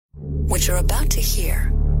What you're about to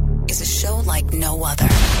hear is a show like no other.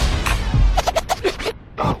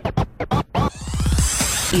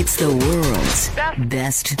 It's the world's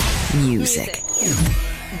best music.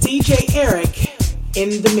 DJ Eric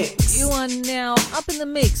in the mix. You are now up in the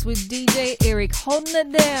mix with DJ Eric, holding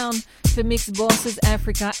it down for Mix Bosses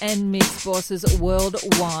Africa and Mix Bosses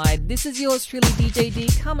Worldwide. This is yours truly, DJ D,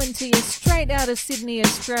 coming to you straight out of Sydney,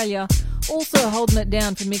 Australia. Also holding it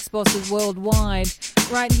down for Mix Bosses Worldwide.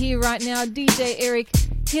 Right here, right now, DJ Eric,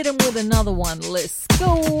 hit him with another one. Let's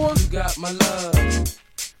go. You got my love.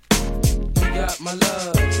 You got my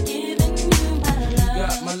love. Giving you my love. You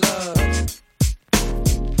got my love.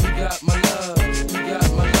 You got my love. You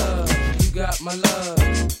got my love. You got my love.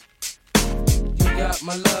 You got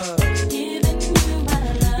my love. Giving you my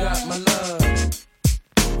love. You got my love.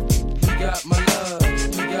 You got my love.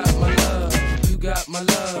 You got my love. You got my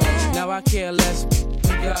love. Now I care less.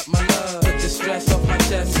 You got my love. Put the stress off my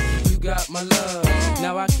chest. You got my love.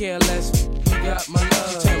 Now I care less. You got my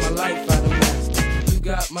love. You turn my life out of mess. You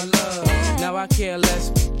got my love. Now I care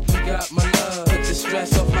less. You got my love. Put the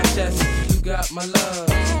stress off my chest. You got my love.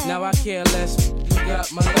 Now I care less. You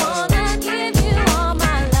got my love. I wanna give you all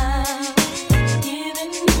my love.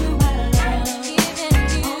 Giving you my love. Giving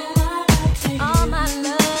you all my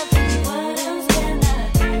love. What else can I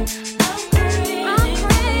do? I'm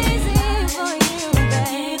crazy for you,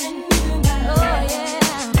 baby. Oh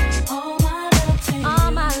yeah. All my love to you. All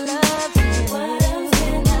my love to you. What else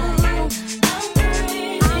can I do?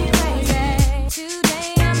 I'm crazy.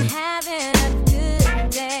 Today I'm having a good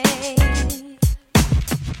day.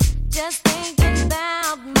 Just thinking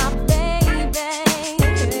about my baby.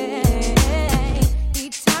 He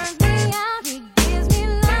turns me out, he gives me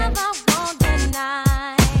love I won't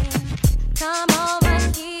deny. Come over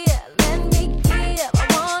here, let me give. I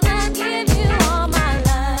wanna give you all my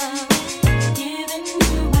love. Giving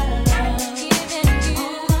you my love. Giving you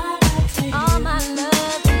all my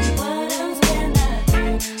love. What else can I do?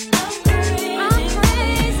 I'm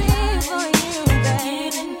crazy for you,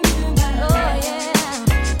 baby. Oh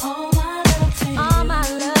yeah. All my love to you. All my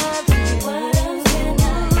love to you. What else can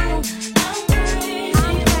I do? I'm crazy.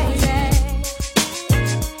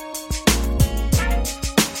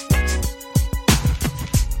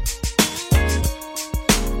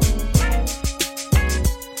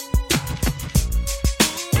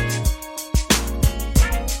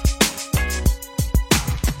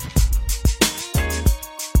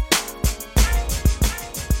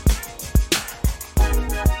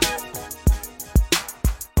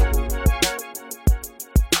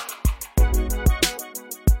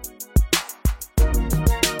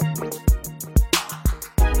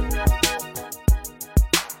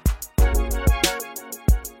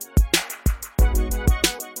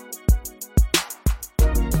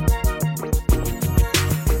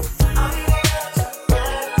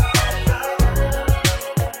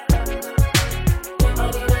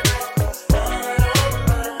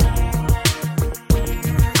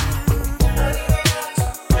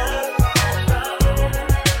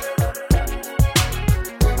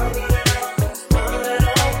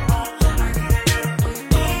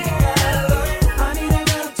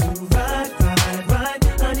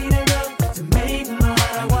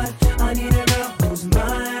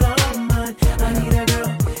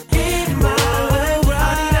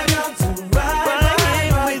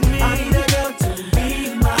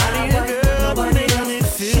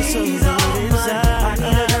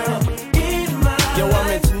 Yo, I'm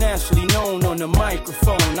internationally known on the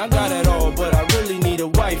microphone. I got it all, but I really need a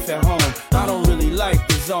wife at home. I don't really like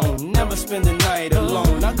the zone, never spend the night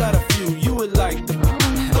alone. I got a few you would like the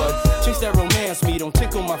but chicks that romance me don't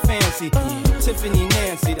tickle my fancy. Tiffany,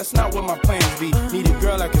 Nancy, that's not what my plans be. Need a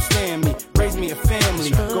girl that can stand me, raise me a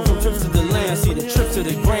family. Go from trips to the land, see the trip to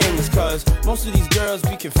the Grammys. Cause most of these girls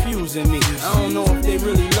be confusing me. I don't know if they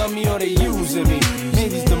really love me or they using me.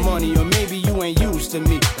 Maybe it's the money or maybe you ain't used to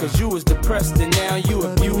me. Cause you was depressed and now you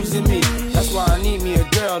abusing me. That's why I need me a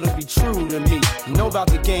girl to be true to me. Know about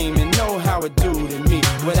the game and know how it do to me.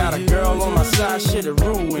 Without a girl on my side, shit'll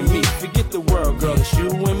ruin me. Forget the world, girl, it's you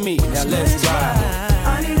and me. Now let's ride.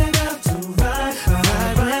 I need a girl to ride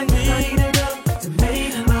me. I need a girl to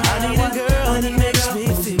make my I need a girl that makes me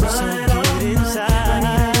feel so good inside.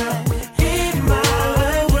 In my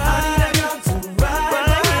life, I need a girl to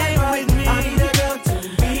ride with me. I need a girl to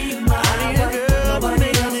be my I need a girl that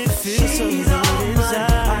makes me feel so good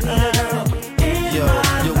inside. Yo, I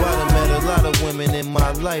done met a lot of women in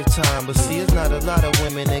my lifetime, but see, it's not a lot of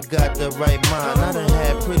women that got the right mind. I done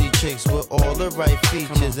had pretty chicks with all the right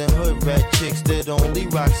features and hood rat chicks that only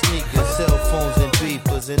rock sneakers, cell phones and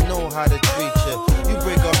beepers, and know how to treat you. You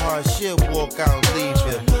break a heart, she'll walk out and leave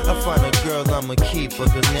you. I find a I'ma keep her.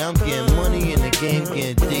 Cause now I'm getting money and the game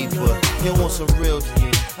getting deeper. You want some real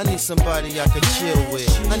shit? I need somebody I could chill with.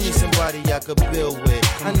 I need somebody I could build with.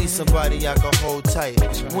 I need somebody I could hold tight.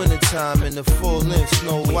 Wintertime in the full length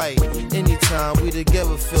Snow White. Anytime we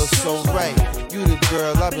together feel so right. You the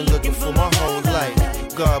girl I've been looking for my whole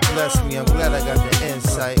life. God bless me, I'm glad I got the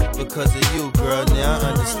insight. Because of you, girl, now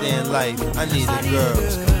I understand life. I need a girl.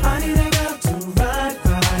 I need a girl to ride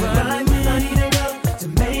me. I need a girl to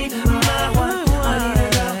make my wife. I need a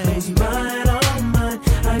girl who's mine, all mine.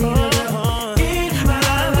 I need a girl in my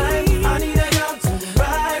life. I need a girl to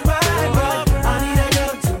ride. I need a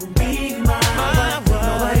girl to be my wife.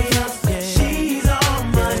 Nobody else, she's all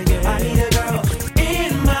mine. I need a girl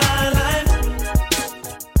in my life.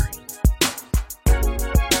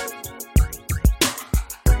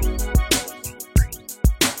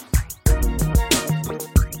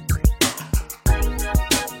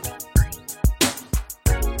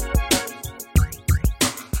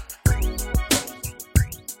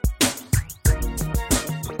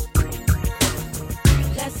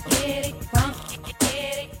 Let's get it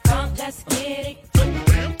crunk, let's get it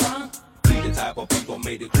crunk. We the type of people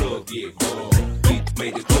made the club get cold. We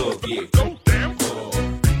made the club get cold.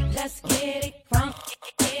 Let's get it crunk,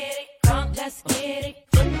 let's get it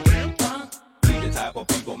crunk. We the type of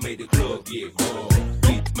people made the club get cold.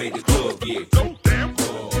 We made the club get cold.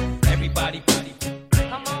 Everybody, buddy,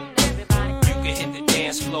 Come on, everybody, you can hit the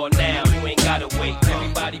dance floor now. You ain't gotta wait.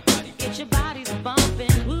 Everybody, buddy, get your bodies bumping.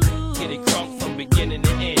 get it crunk from beginning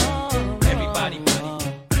to end. Everybody, buddy,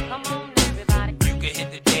 Come on, everybody, you can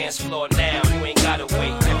hit the dance floor now. You ain't gotta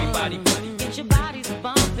wait. Everybody, buddy, get your bodies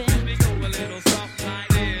bumping. a little something like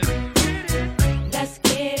this. Let's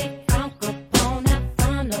get it crunk up on that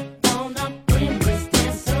fun up in this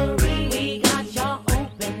dancery. We got y'all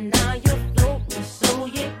open, now you're floating, so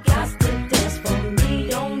you got to dance for me.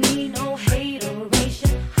 Don't need no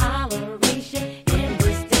hateration, holleration in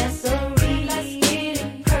this dancery. Let's get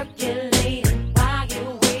it percolating while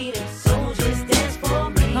you're waiting, so just dance for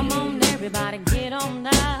me. Come on, everybody, get on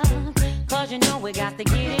now, cause you know we got to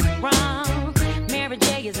get it wrong. Mary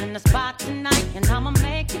J is in the spot tonight, and I'ma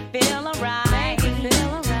make you feel alright.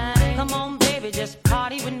 Come on, baby, just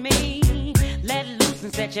party with me. Let loose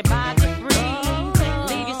and set your body free.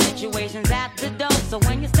 Leave your situations at the door, so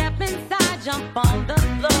when you step inside, jump on the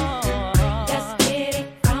floor. Let's get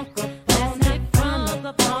it crunk up on that front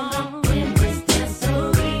up in this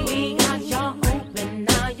dancery. We got y'all open,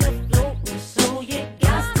 now you're floating, so you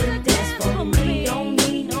got to dance for me. Don't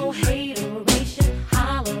need no hateration,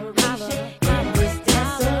 holleration in this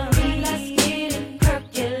dancery. Let's get it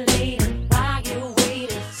percolating while you're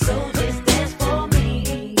waiting, so just dance for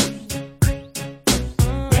me.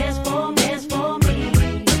 Dance for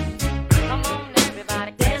me. Come on,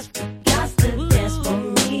 everybody, dance, got to dance for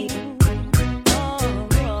me.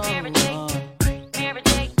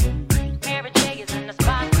 Mary J is in the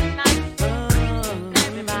spot tonight.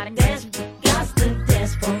 Everybody dance, got to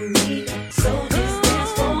dance for me. So just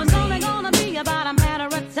dance for me. It's only gonna be about a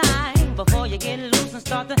matter of time before you get loose and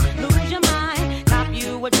start to lose your mind. Cop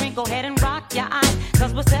you a drink, go ahead and rock your eyes,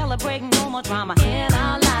 cause we're celebrating no more drama in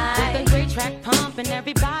our lives. With a great track pumping,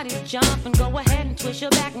 everybody's jumping. Go ahead and twist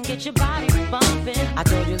your back and get your body bumping. I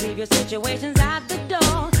told you leave your situations at the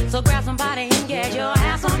door, so grab somebody and get your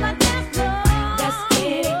ass on the dance floor. Let's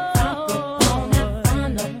get it crunk up on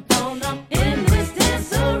that fun up in this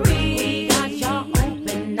dancery. We got y'all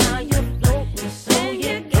open, now you're floating, so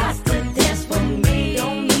you got to dance for me.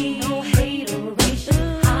 Don't need no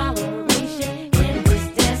hateration, holleration in this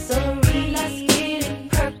dancery. Let's get it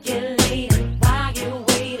percolating while you're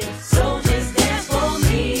waiting, so just dance for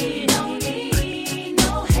me. Don't need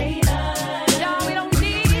no haters, y'all, we don't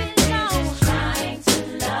need no. Just trying to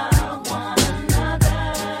love one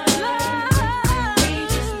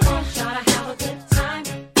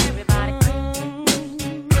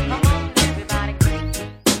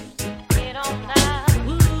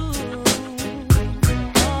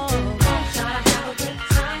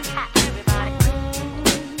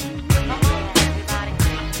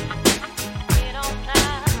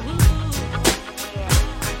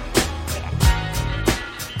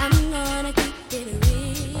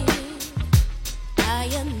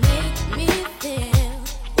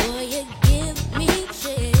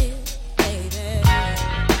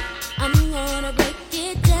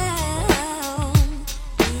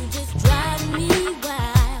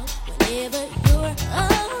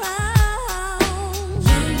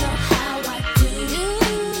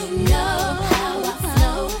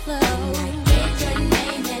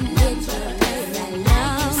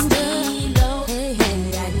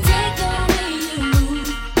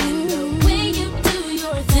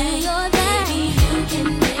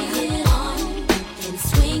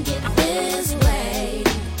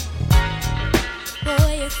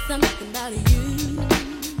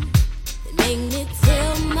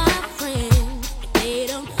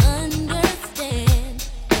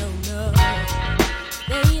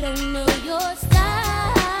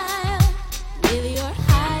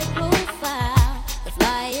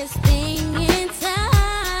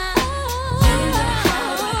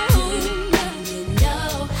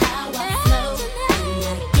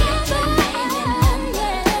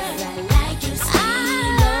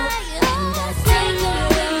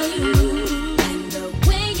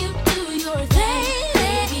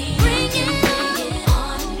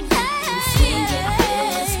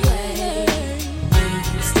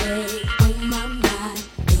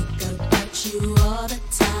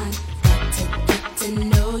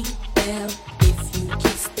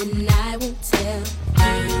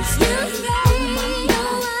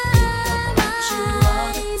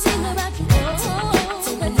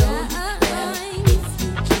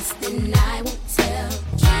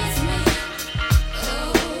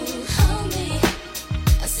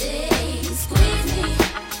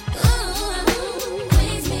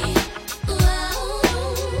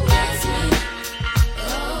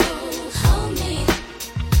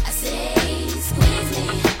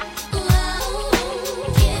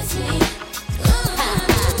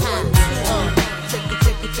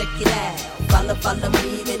follow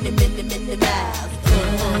me, many miles.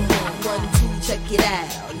 1, 2, check it out.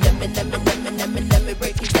 Let me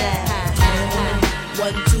break it down.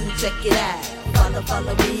 1, 2, check it out.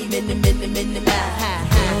 Follow me, many miles.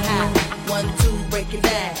 1, 2, break it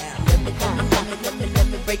down. Let me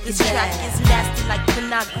break it down. This track is nasty like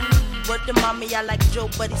Panagi. Word to mommy, I like Joe,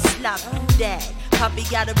 but he's sloppy. Dad, Poppy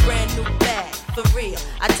got a brand new bag. For real,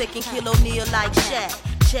 I take in Kill O'Neal like Shaq.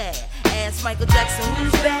 Chad, ask Michael Jackson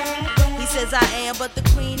who's bad. He says I am, but the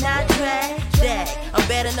queen I drag. Dag, I'm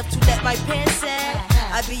bad enough to let my pants sag.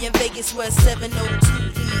 I be in Vegas where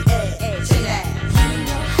 702 EA. Check that.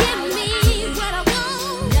 Give me what I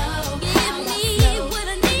want. Give me what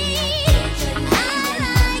I need. I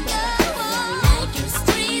like you.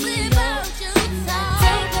 Crazy about you.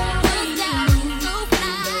 Take a look down, so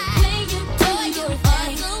fly. Play your toy, your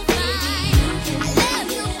heart so fine. I love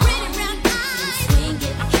your pretty brown eyes.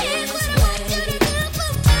 Here's what I want you to do for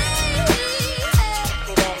me.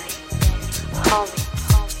 Baby, hold me.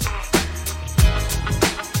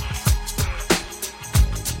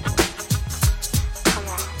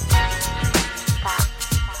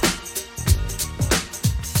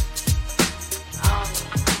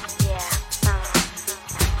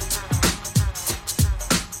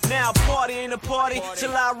 Now party ain't a party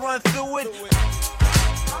till I run through it.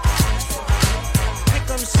 Pick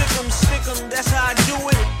 'em, sick 'em, stick 'em, that's how I do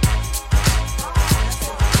it.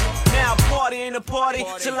 Now party ain't a party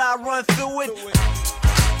till I run through it.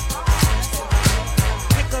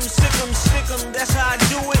 Pick 'em, sick 'em, stick 'em, that's how I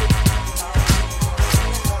do it.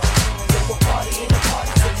 A party ain't a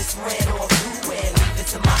party till it's red or blue. And leave it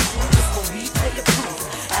to my crew, it's gon' replay the proof.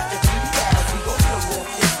 After 3 hours, we gon' blow off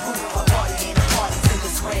this roof. A party ain't a party till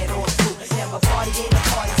it's red or blue. Yeah, a party ain't a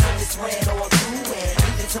party till it's red or blue. And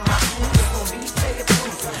leave it to my crew, it's gon' replay the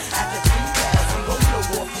proof. After 3 hours, we gon'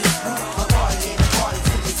 blow off this roof. A party ain't a party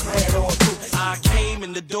till it's red or blue. I came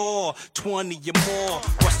in the door, 20 or more.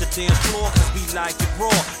 Rush the dance floor, cause we like it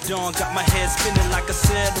raw. Dawn got my head spinning like a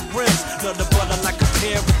set of rims. Love the butter like a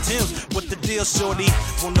pair of Timbs. What the deal, shorty?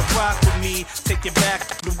 Wanna rock with me? Take it back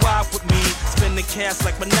to rock with me. Spending cash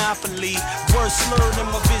like Monopoly. Words slurred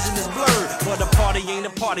and my vision is blurred. But a party ain't a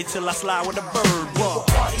party till I slide with a bird. Whoa.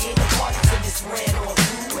 A party ain't a party till it's red or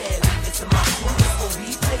blue. And leave it to my crew, it's gon'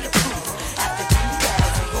 replay the proof. After 3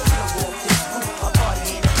 hours, we gon' blow off this roof. A party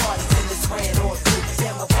ain't a party till it's red or blue.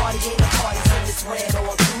 Yeah, a party ain't a party till it's red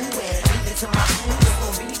or blue. And leave it to my crew, it's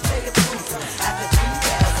gon' replay the proof. After 3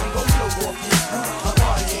 hours, we gon' blow off this roof. A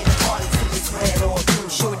party ain't a party till it's red or blue.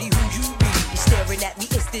 Shorty, who you be? Staring at me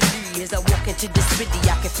instantly as I walk into this city.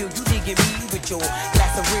 I can feel you digging me with your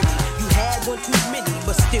glass of Remy. You had one too many,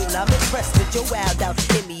 but still I'm impressed with your wild out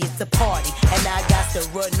in me. It's a party, and I got to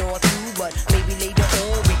run on through. But maybe later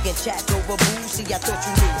on we can chat over booze. See, I thought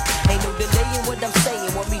you knew. Ain't no delay in what I'm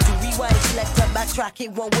saying. Want me to rewind, select up, backtrack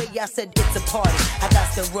it one way? I said it's a party. I got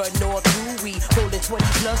to run on through. We rolling 20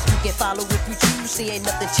 plus. You can follow if you choose. See, ain't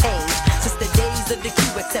nothing changed since the days of the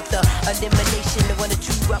queue, except the elimination. The one to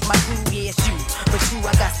chew up my crew, yeah, it's you. But you,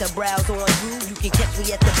 I got to browse on you. You can catch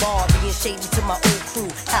me at the bar, being shady to my old crew.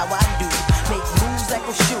 How I do, make moves like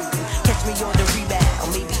I'm shooting. Catch me on the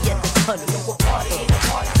rebound, maybe at the tunnel. A party ain't a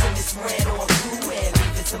party till it's red or blue. And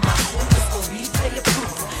leave it to my crew, it's gon' replay the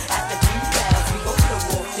proof. After 3 hours, we gon'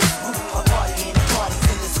 blow off this roof. A party ain't a party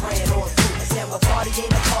till it's red or blue. Yeah, a party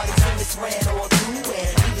ain't a party till it's red or blue.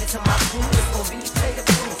 And leave it to my crew, it's gon' replay the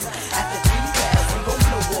proof. After 3 hours, we gon'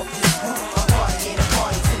 blow off this roof. A party ain't a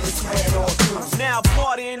party till it's red or blue. Now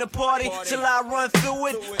party ain't a party till I run through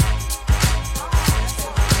it.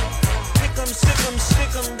 Pick 'em, sick 'em,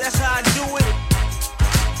 stick 'em, that's how I do it.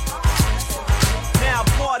 Now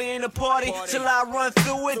party ain't a party till I run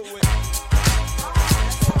through it.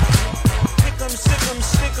 Pick 'em, sick 'em,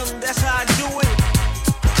 stick 'em, that's how I do it.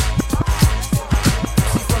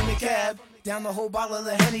 See from the cab, down the whole bottle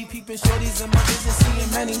of Henny, peeping shorties in my business,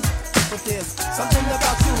 seeing many. But there's something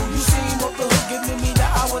about you, you seem off the hook, giving me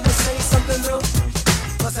that I wanna say something real.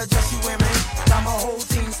 Plus I dress you wearing, got my whole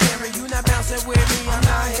team staring. You not bouncing with me, I'm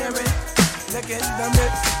not hearing. Licking the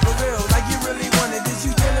lips, for real, like you really wanted. Is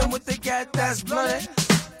you dealing with the cat that's blunted?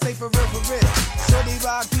 Say for real, for real. Shorty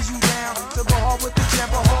rock, beat you down. To go hard with the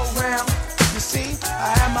champ a whole round. You see,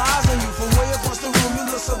 I have my eyes on you from way across the room. You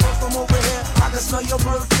look so good from over here. I can smell your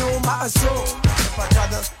perfume, I assume. If I try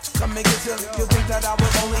to come and get you, you'll think that I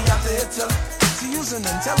was only out to hit you. She use an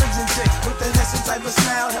intelligent chick with the innocent type of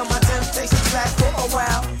smile. Held my temptations back for a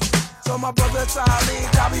while. So my brother Charlie,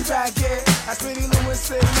 I'll be back here. As Pretty Louis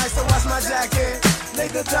said, nice to wash my jacket.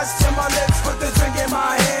 Laid the touch to my lips, put the drink in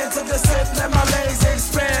my hand. Took a sip, let my legs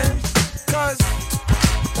expand. Cause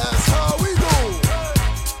that's how we do.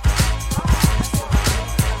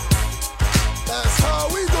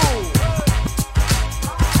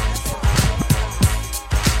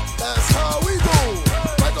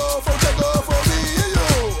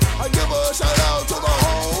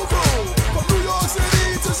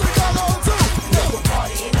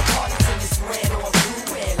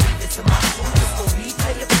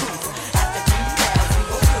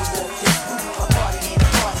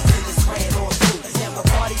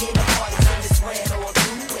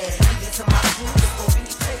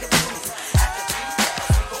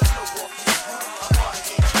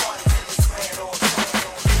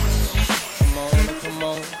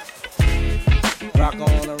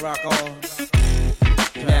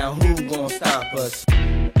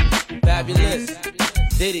 Fabulous.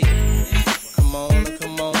 Diddy. Come on,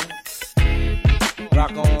 come on.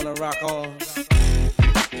 Rock on and rock on.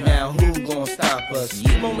 Now who gon' stop us?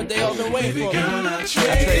 The moment they all been waiting for. Girl, I I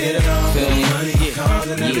traded it all. Feel me? Money, cars,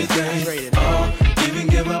 and everything. Traded All, even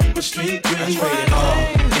give up a street dream. traded All,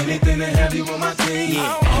 anything to have you on my team.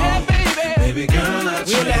 Baby girl, I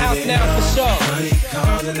We in the house now for sure. Money,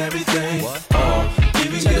 cars, and everything. All,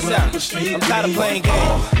 even Check give this up out. a street I'm tired of playing dream. games.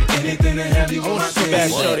 All, anything to have you I on want my you so team.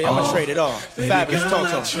 bad, shorty. I'ma trade it all. Fabulous,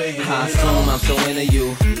 talk to me. I assume I'm so into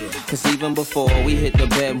you. Cause even before we hit the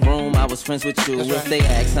bedroom, I was friends with you. That's If right. they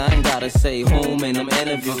ask, I ain't gotta say whom in them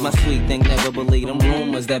interviews. My sweet thing never believed them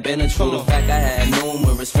rumors that been a true. The fact I had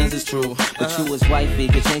numerous friends is true. But you was wifey,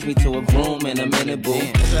 could change me to a groom in a minute, boo.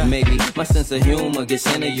 Maybe my sense of humor gets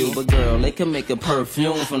into you. But girl, they can make a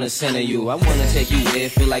perfume from the scent of you. I wanna take you where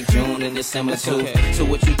it feel like June and December too. So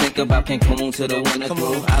what you think about Cancun to the winter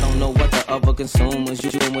through? I don't know what the other consumers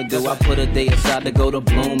you would do. I put a day aside to go to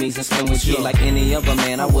Bloomies and spend with you. Like any other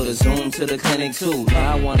man, I would've zoomed to the clinic too.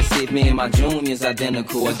 Now I wanna see if me and my junior's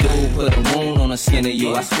identical. A dude put a wound on the skin of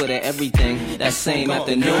you. I swear that everything that same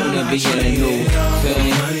afternoon and beginning new. Feel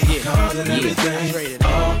me? Money, cars, and everything.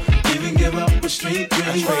 All, even give up a street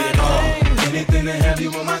dream. All, anything to have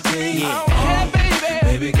you on my team.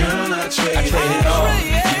 Baby girl, I trade it all.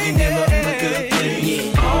 You can give up a good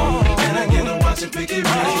thing. All, and I get to watch it pick it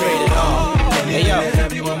right. Trade it all. Hey yo. Anything to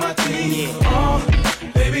have you on my team. All,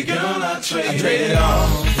 baby girl, I trade it all.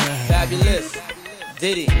 Fabulous.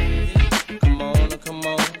 Diddy. Come on, come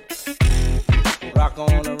on. Rock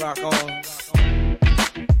on and rock on.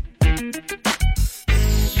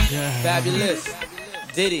 Fabulous.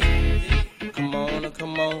 Diddy. Come on,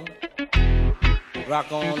 come on.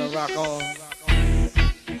 Rock on and rock on.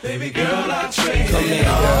 Baby girl, I trade Come it here,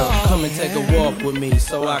 all. girl. Come and take a walk with me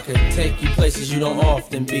so I can take you places you don't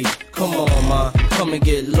often be. Come on, ma. Come and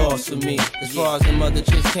get lost with me. As far as them other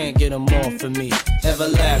chicks can't get them off of me.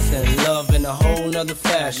 Everlasting love in a whole nother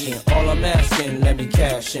fashion. All I'm asking, let me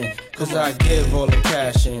cash in. Cause I give all the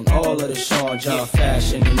cash in. All of the Sean John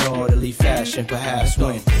fashion in orderly fashion. Perhaps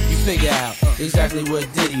when you figure out exactly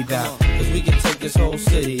what Diddy bout. Cause we can take this whole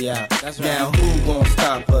city out. Now who gon'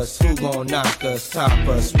 stop us? Who gon' knock us? Top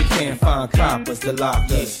us? We can't find coppers to lock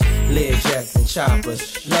us. Lead jacks and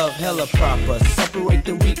choppers. Love hella proper. Separate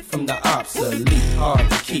the weak from the obsolete. Hard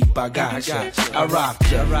to keep, I got ya. I rock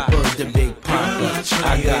ya. Word the big papa.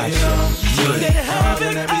 I got ya. Cars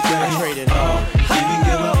and everything. Trade it all. Even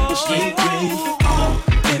give up a street dream.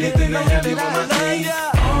 Anything to have you on my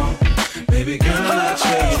team. Baby girl, I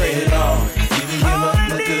trade it all. Even give up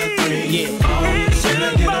a good thing. And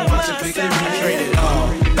I get to watch it pick it right. Trade it all.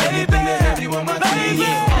 Anything to have you on my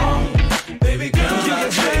team. Baby girl, I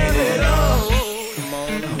trade it all. Come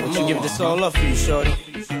on. I'm gonna give this all up for you, shorty.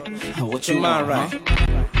 What Your you mind want, right.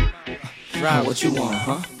 huh? Ride What you want,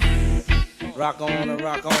 huh? Rock on and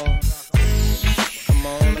rock on. Come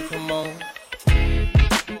on, come on.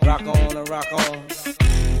 Rock on and rock on.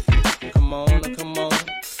 Come on, come on.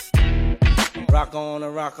 Rock on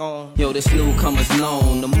and rock on. Yo, this newcomer's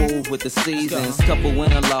known to move with the seasons. Couple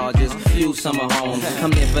winter lodges, few summer homes. I'm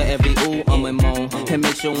there for every ooh, and moan. And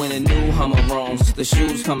make sure when a new Hummer roams, the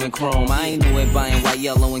shoes come in chrome. I ain't new at buying white,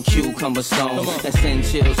 yellow, and cucumber stones. That send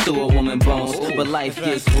chills through a woman's bones. But life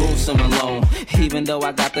gets gruesome alone. Even though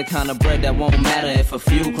I got the kind of bread that won't matter if a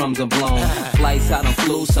few crumbs are blown. Flights out and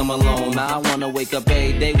flew some alone. Now I wanna wake up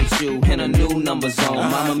every day with you in a new number zone.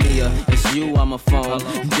 Mama Mia, it's you on my phone.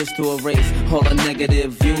 Just to erase all the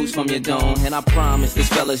negative views from your dome. And I promise this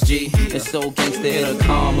fella's G. It's so gangsta, it'll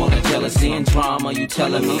calm all the jealousy and drama you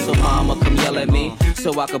telling me. So mama, come yell at me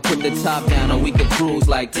so I could put the top down and we could cruise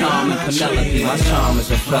like Tom and Penelope. My charm is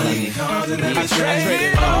a felony. I trade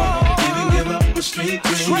it all. Even give up a street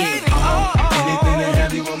dream. Anything to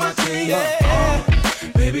have you on my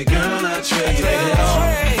team. Baby girl, I trade it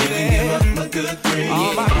all. Even give up a good thing.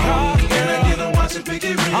 And I get to watch it pick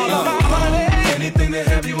it ring. Anything to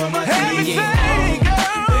have you on my team.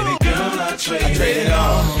 Baby girl, I trade it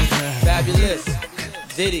all. Fabulous.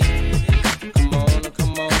 Diddy. Come on,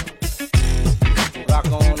 come on.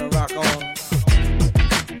 Rock on and rock on.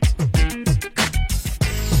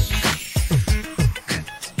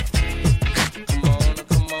 Come on,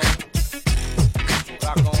 come on.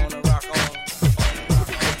 Rock on and rock on.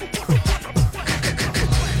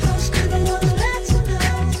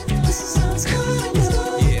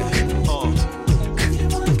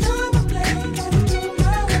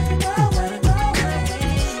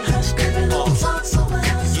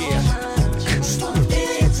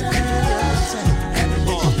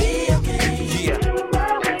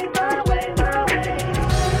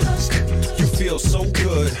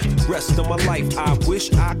 Rest of my life, I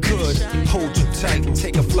wish I could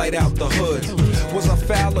flight out the hood. Was I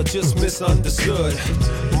foul or just misunderstood?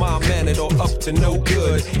 Mild-mannered or up to no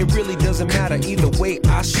good? It really doesn't matter either way,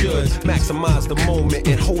 I should maximize the moment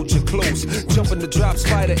and hold you close. Jump in the drop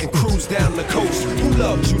spider and cruise down the coast. Who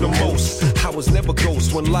loved you the most? I was never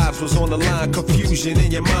ghost when lives was on the line. Confusion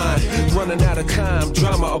in your mind, running out of time.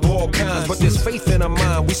 Drama of all kinds, but there's faith in our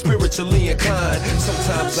mind. We spiritually inclined.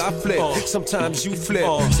 Sometimes I flip, sometimes you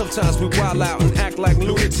flip. Sometimes we wild out and act like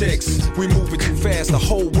lunatics. We moving too fast, the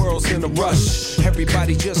whole world's in a rush.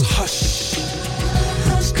 Everybody just hush.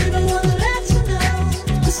 Hush, baby, wanna let you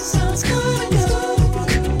know this is how it's gonna go.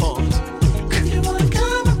 If you wanna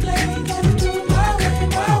come and play, gotta do it my way,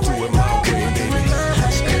 my way. Do it my way, baby.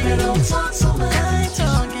 Hush, baby, don't talk so much.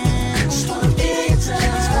 Just wanna feel your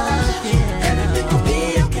touch. Everything will be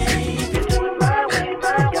okay. Do it my way,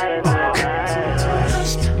 my way, my way.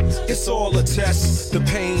 It's all a test. The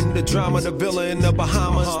pain, the drama, the villa in the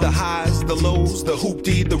Bahamas, the highs, the lows, the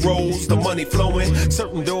hoopty, the rolls, the money flowing,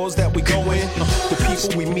 certain doors that we go in, the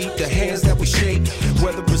people we meet, the hands that we shake,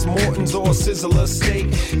 whether it's Morton's or Sizzler steak.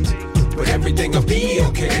 But everything will be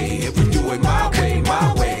okay if we do it my way,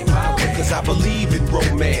 my way, my way. Cause I believe in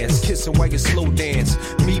romance, kissing while you slow dance,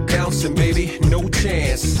 me bouncing, baby, no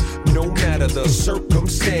chance. No matter the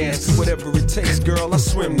circumstance, whatever it takes, girl, I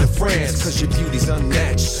swim to France. Cause your beauty's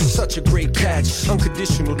unmatched, such a great catch.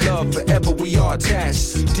 Unconditional love, forever we are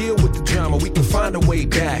attached. Deal with the drama, we can find a way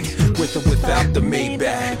back, with or without the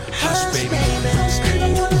Maybach. Hush, baby. Hush, baby, I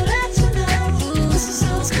wanna let you know this is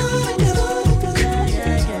how it's gonna go.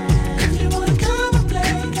 If you wanna come and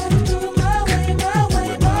play, gotta do it my way, my way,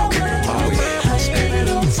 my way. Hush, baby,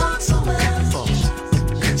 don't talk so much.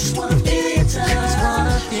 Just wanna feel your touch.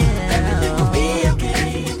 Everything will be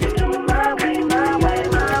okay. Do it my way, my way,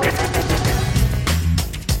 my way.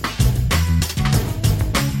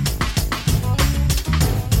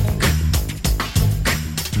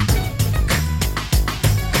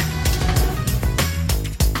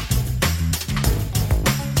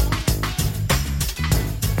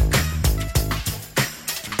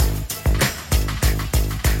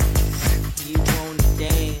 You wanna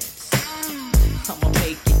dance? I'ma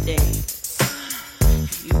make you dance.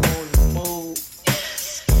 You wanna move?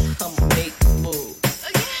 I'ma make you move.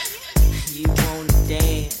 You wanna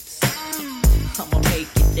dance? I'ma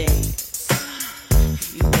make you dance.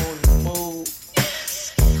 You wanna move?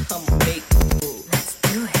 I'ma make you move. Let's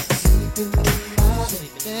do it.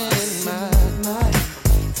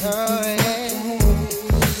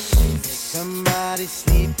 Somebody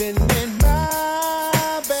sleeping in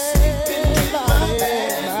my bed, my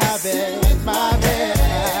bed, my bed, my bed.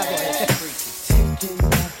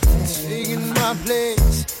 Taking my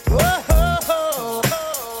place. Whoa.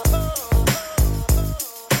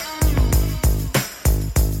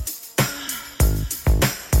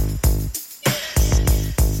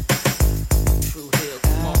 True Hill,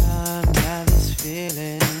 come on. I got this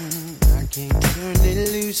feeling I can't turn it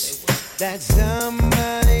loose. That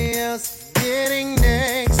somebody else getting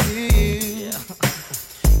next to you.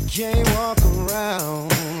 Can't walk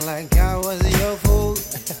around like I was your fool.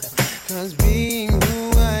 Cause being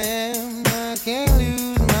who I am, I can't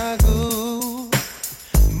lose my cool.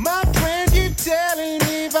 My friend keep telling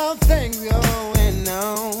me about things going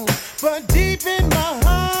on, but deep in my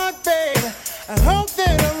heart, babe, I hope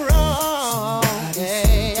that I'm wrong.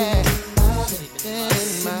 Yeah.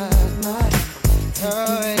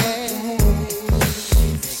 Oh, yeah.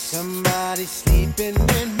 Somebody sleeping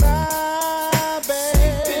in my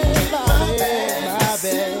bed, my bed, my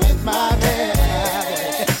bed, my bed.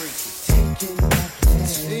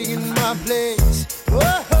 Taking my place. Whoa.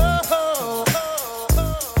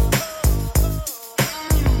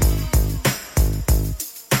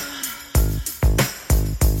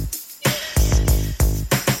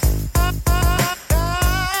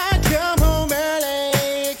 I come home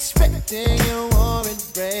early expecting a warm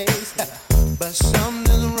embrace, but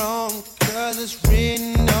something's wrong 'cause it's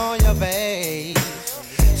written on your face.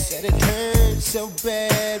 Said it hurt so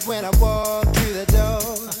bad when I walked through the door.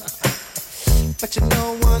 But you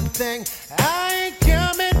know one thing, I ain't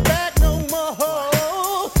coming back no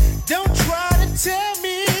more. Don't try to tell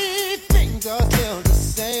me things are still the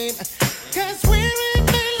same, 'cause when we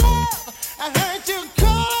made love, I heard you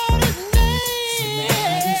call his name.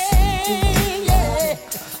 Yeah.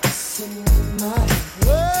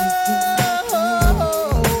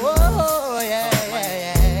 Oh, yeah,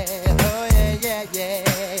 yeah. Oh, yeah,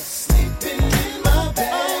 yeah. Sleeping in my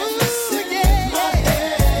bed. Oh, yeah.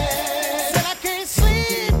 Said I can't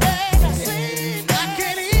sleep, babe.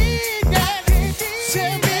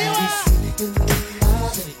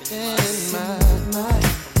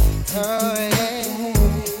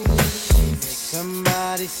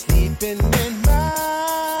 Somebody sleeping in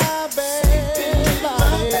my bed,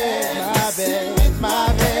 my bed,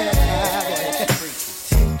 my bed.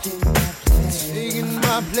 Taking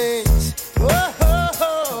my place. Whoa, oh,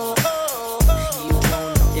 oh, oh. You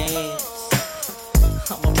wanna dance?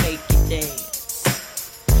 I'ma make you dance.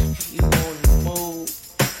 You wanna move?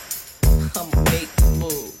 I'ma make you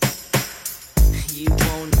move. You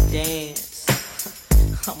wanna dance?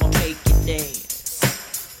 I'ma make you dance.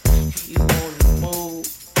 You wanna move?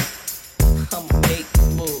 I'ma make you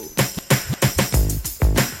move.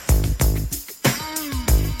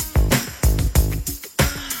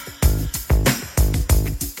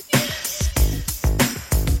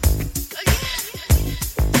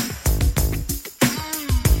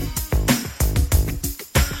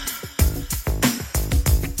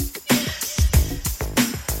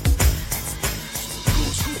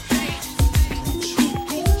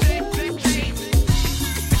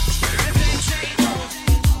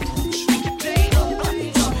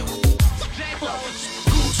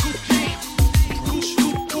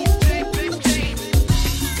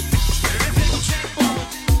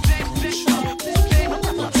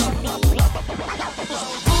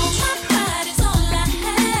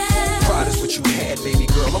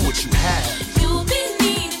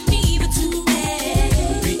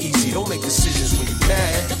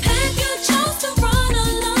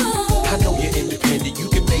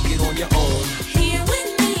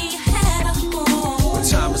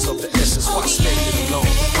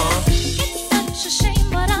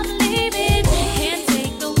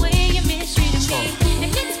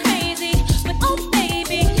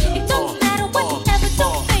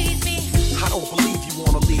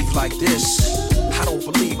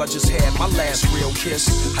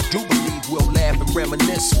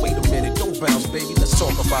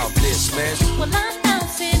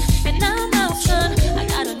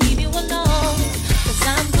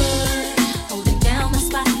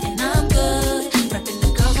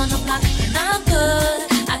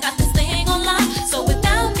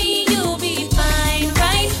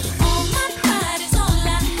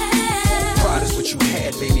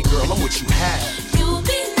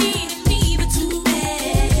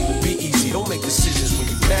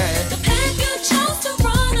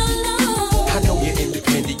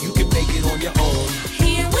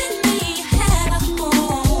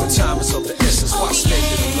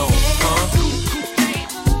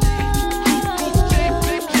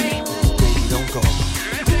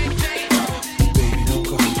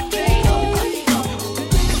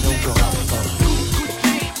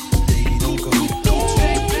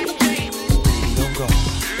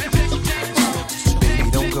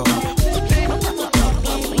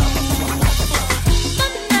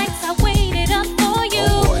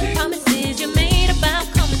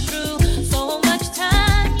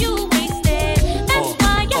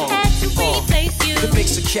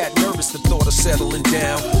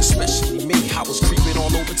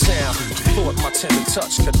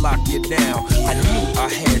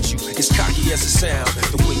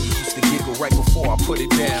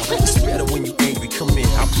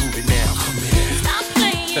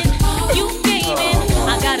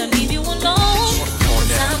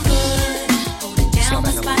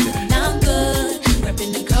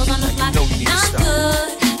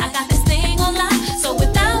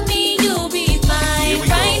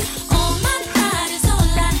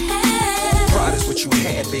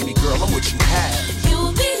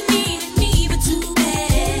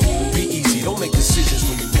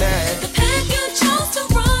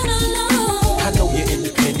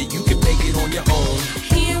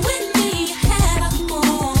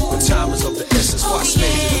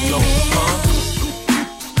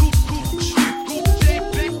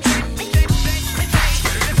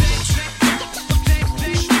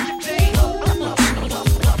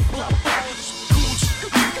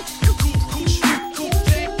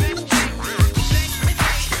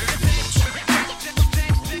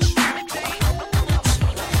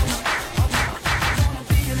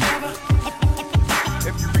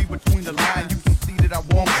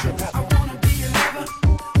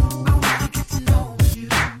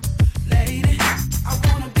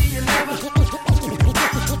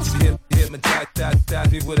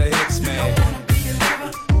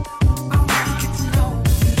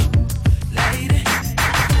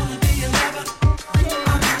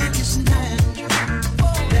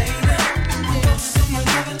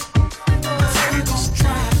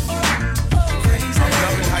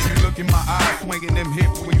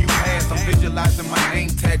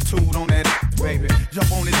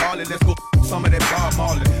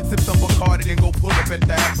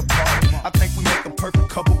 I think we make a perfect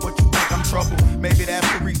couple, but you think I'm trouble. Maybe that's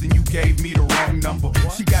the reason you gave me the wrong number.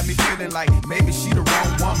 She got me feeling like maybe she the wrong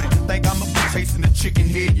woman. Think I'ma be chasing a chicken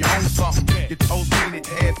head, you own something. Your toes painted,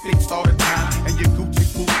 hair fixed all the time, and your Gucci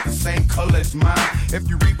boots the same color as mine. If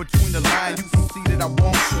you read between the lines, you can see that I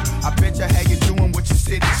want you. I bet you how you doing what you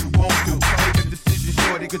said that you won't do. Make a decision,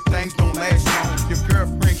 shorty, good things don't last long. Your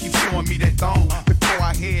girlfriend keeps showing me that thong. Before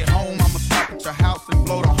I head home, I'ma stop at your house and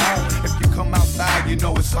blow the horn. If you come outside, you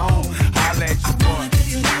know it's on. Holla at your boy.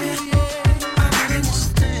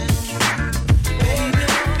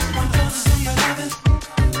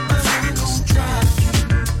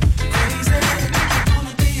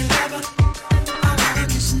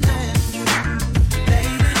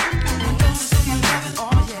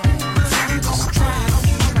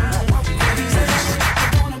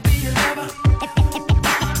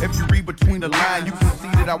 The line, you can see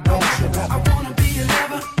that I want you. I wanna be your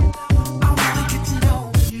lover. I wanna get to know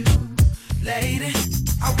you, lady.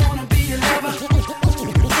 I wanna be your lover.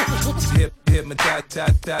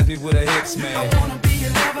 Hypnotize me with a hips, man. I wanna be your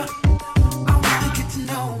lover. I wanna get to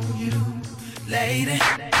know you, lady.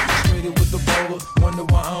 Frustrated with the bowler, wonder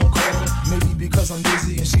why I don't call her. Maybe because I'm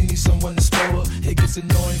busy and she needs someone to spoil her. It gets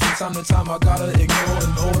annoying from time to time. I gotta ignore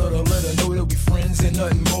in order to let her know that we friends and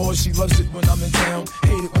nothing more. She loves it when I'm in town,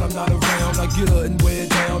 hate it when I'm not around. I get her and wear it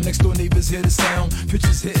down. Next door neighbors hear the sound,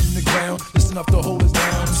 pitches hitting the ground. Just enough to hold us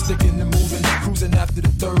down. I'm sticking and moving, cruising after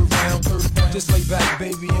the third round. Just lay back,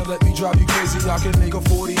 baby, and let me drive you crazy. I can make a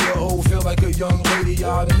 40-year-old feel like a young lady.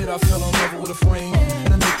 I admit I fell in love with a frame,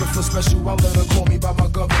 and I make her feel special. I let her call me by my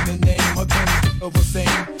government name. My pen's over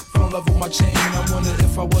fame, fell in love with my chain. I wonder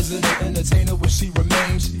if I wasn't an entertainer, would she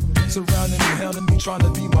remain? She surrounding me, hounding me, trying to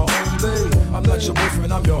be my own lady. I'm not your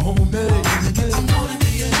boyfriend, I'm your homemade. I'm gonna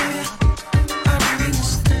be your lady. I really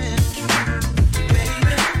understand you,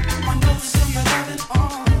 baby. I know some of loving.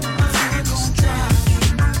 I'm gonna drive you.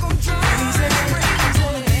 I'm gonna drive you. I'm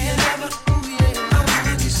gonna be your lover. I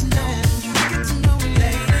wanna get to know you. Get to know you,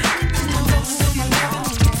 lady. I know some of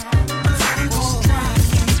loving. I'm gonna drive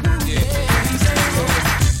you.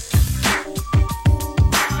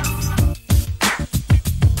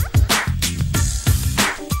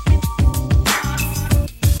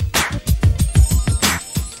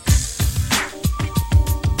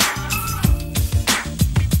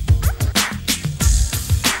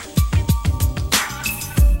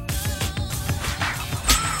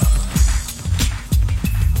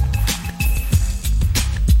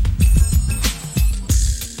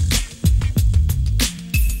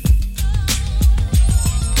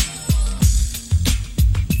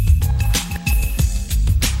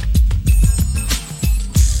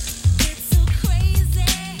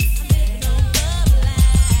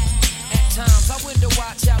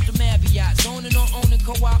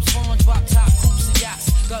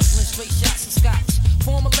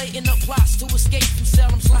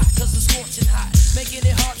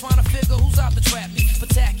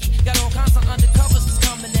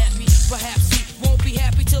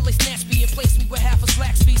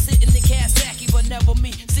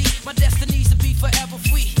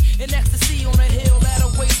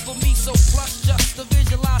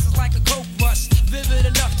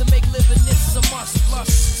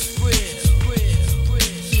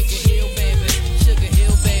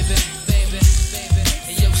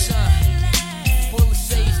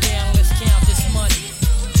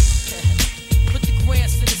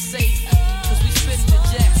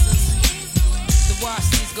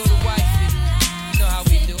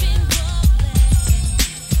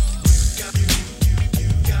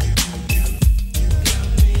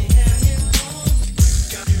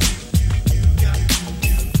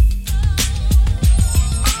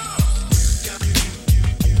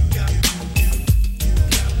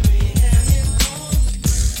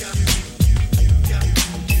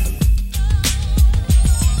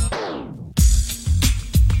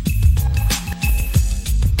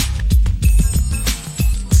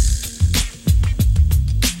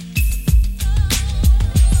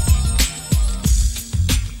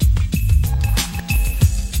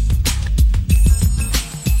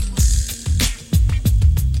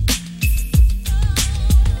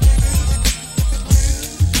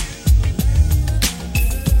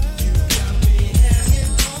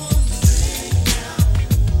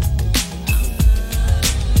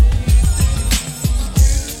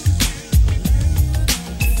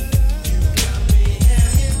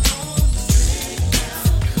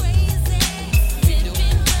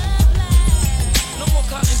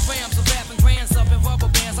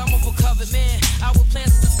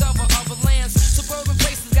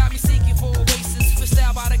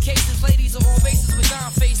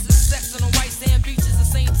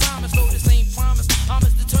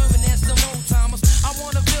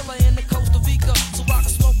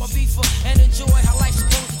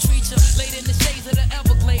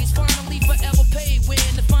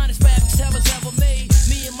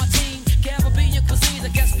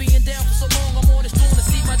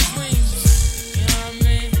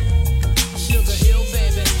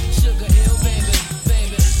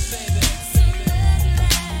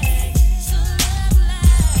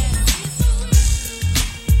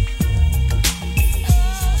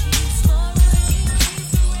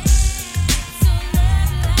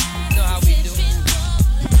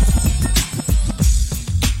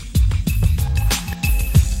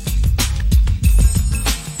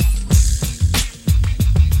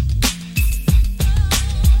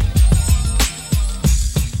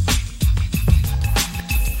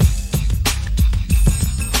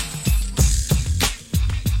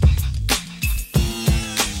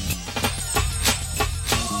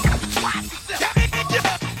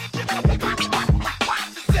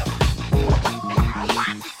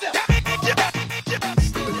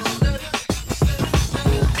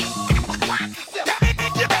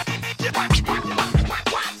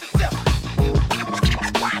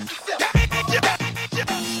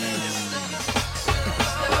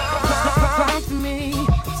 for me.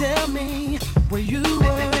 Tell me where you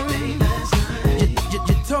were. You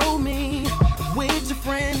told me with your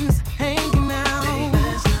friends hanging out.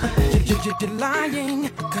 You're lying,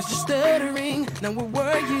 cause you're stuttering. Now where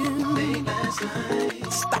were you?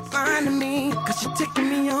 Stop lying to me, cause you're ticking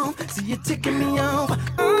me off. See, you're ticking me off.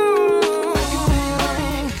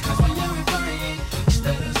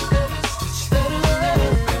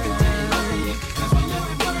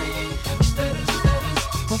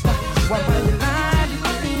 Why you lie to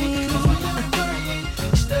me?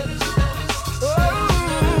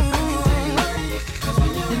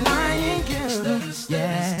 You're lying, girl.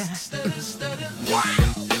 Yeah.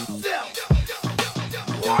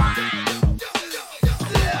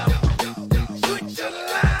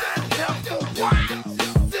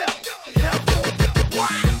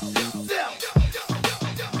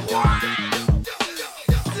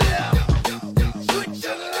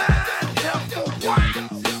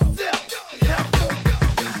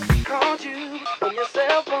 Called you on your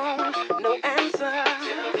cell phone, no answer.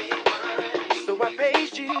 So I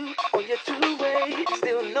paged you on your two-way,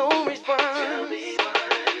 still no response.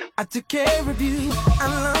 I took care of you, I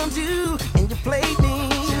loved you, and you played me.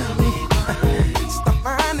 Stop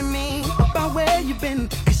finding me about where you've been,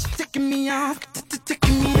 cause you're ticking me off,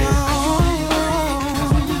 ticking me off.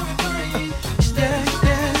 Yeah,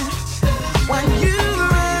 yeah. Why you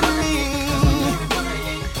lie to me?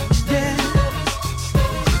 Yeah.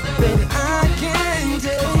 Baby, I can't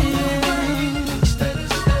tell you.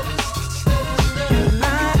 You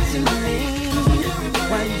lied to me.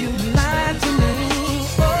 Why you lied to me?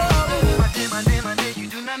 Oh, my dear, you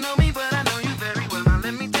do not know me, but I know you very well. Now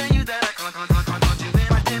let me tell you that I can't you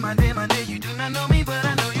in. My dear, you do not know me, but I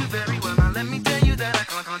know you very well. Now let me tell you that I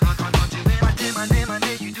can't you in. My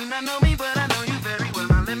dear, you do not know me, but I know you very well.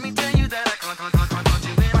 Now let me tell you that I can't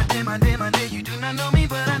you in. My dear, you do not know me,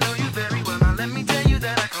 but I know you very well. Now let me tell you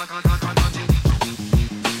that I can't you in.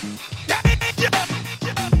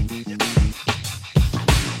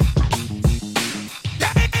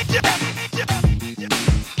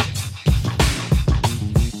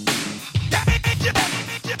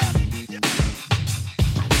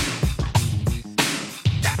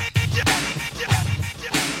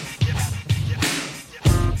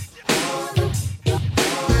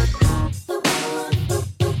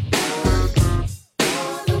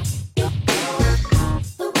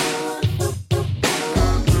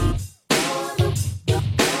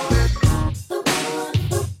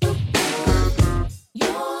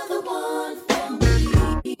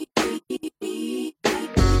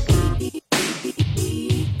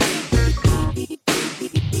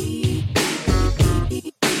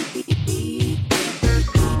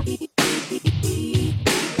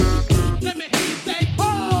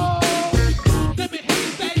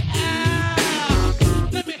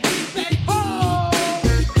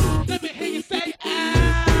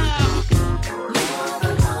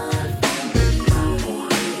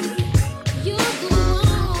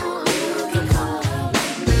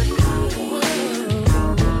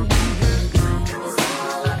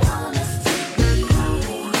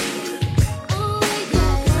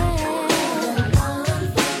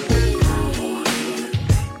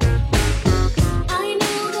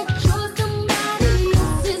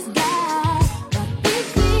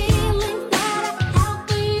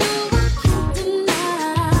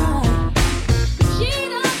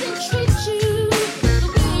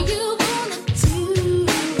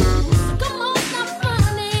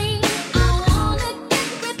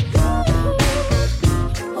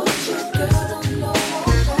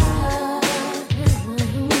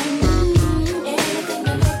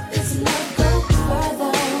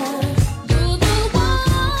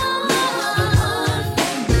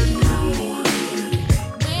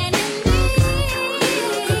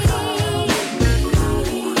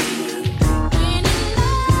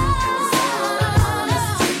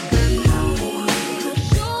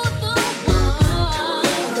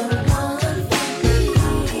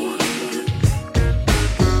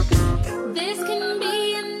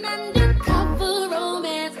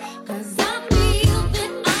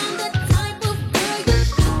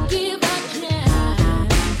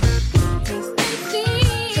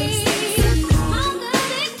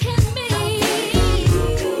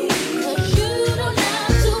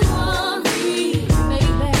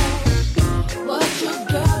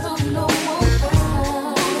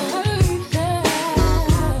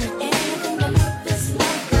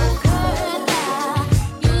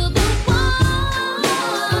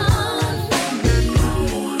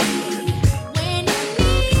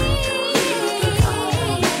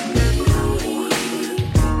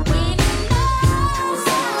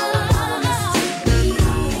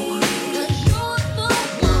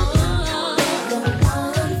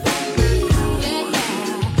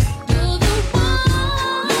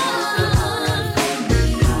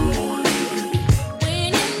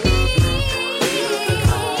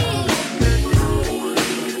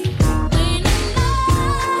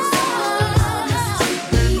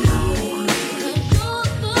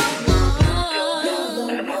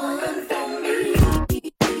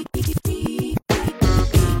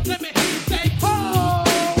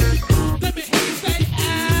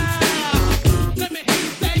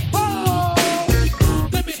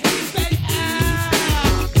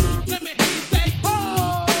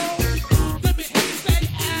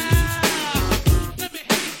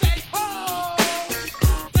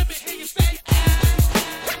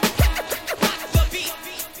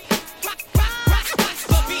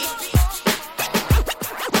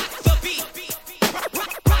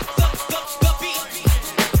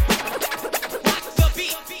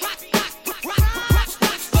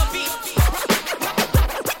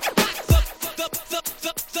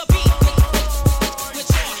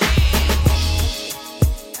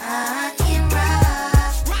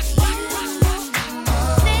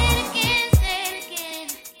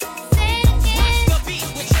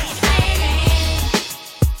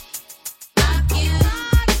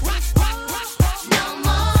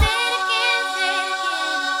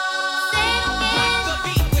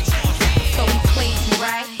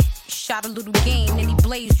 shot a little game, then he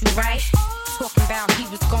blazed you, right? Talking about he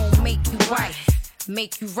was gonna make you right.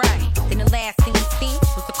 Make you right. Then the last thing he seen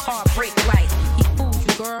was the car brake light. He fooled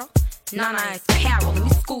you, girl. Nana is power. Let me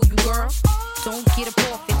school you, girl. Don't get up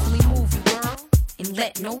off it till he move you, girl. And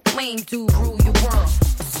let no lame dude rule your world.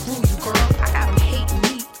 Screw you, girl. I got him hating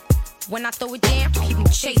me. When I throw it down, keep him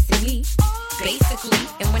chasing me. Basically,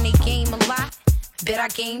 and when they game a lot, bet I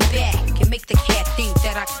game back and make the cat think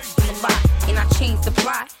that I him a lot. And I changed the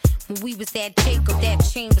plot. When we was at Jacob, that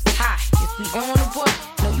chain was high. If we on the book,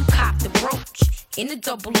 no, you cop the brooch. In the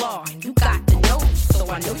double R, and you got the note, so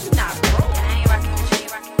I know you not broke. I ain't rockin' with you,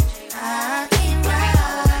 rockin' with you. I can't ride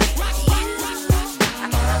with you.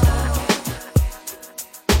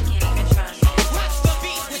 Can't even trust you. What's the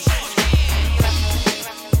beat with you?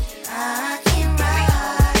 I can't ride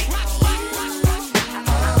with you.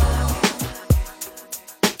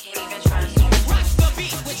 Can't even trust you. What's the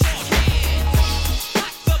beat with you?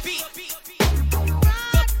 What's the beat?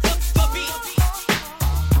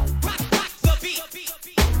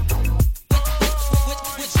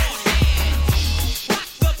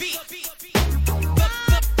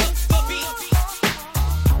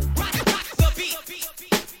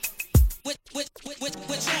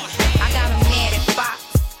 I got him mad at Fox.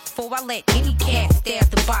 Before I let any cat stab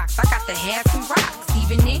the box, I got to have some rocks.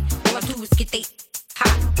 Even then, all I do is get they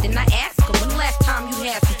hot. Then I ask him, when the last time you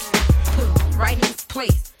had some? Put him right in his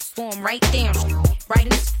place. Swarm right down, right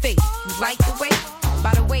in his face. You like the way?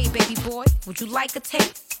 By the way, baby boy, would you like a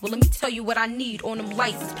taste? Well, let me tell you what I need on them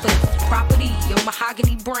license plates. Property, your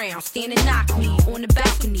mahogany brown. Stand and knock me on the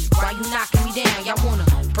balcony while you knocking me down. Y'all wanna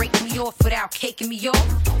break me off without caking me off?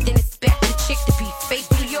 Then expect the chick to be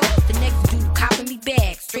faithful, yo. The next dude copping me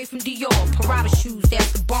bags straight from Dior. Parada shoes,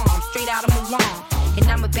 that's the bomb, straight out of Milan. And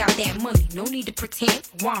I'm about that money, no need to pretend.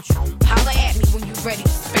 Want you? Holler at me when you ready to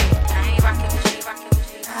spend. I ain't rockin' with you, rockin' with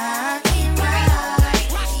you. I can't ride.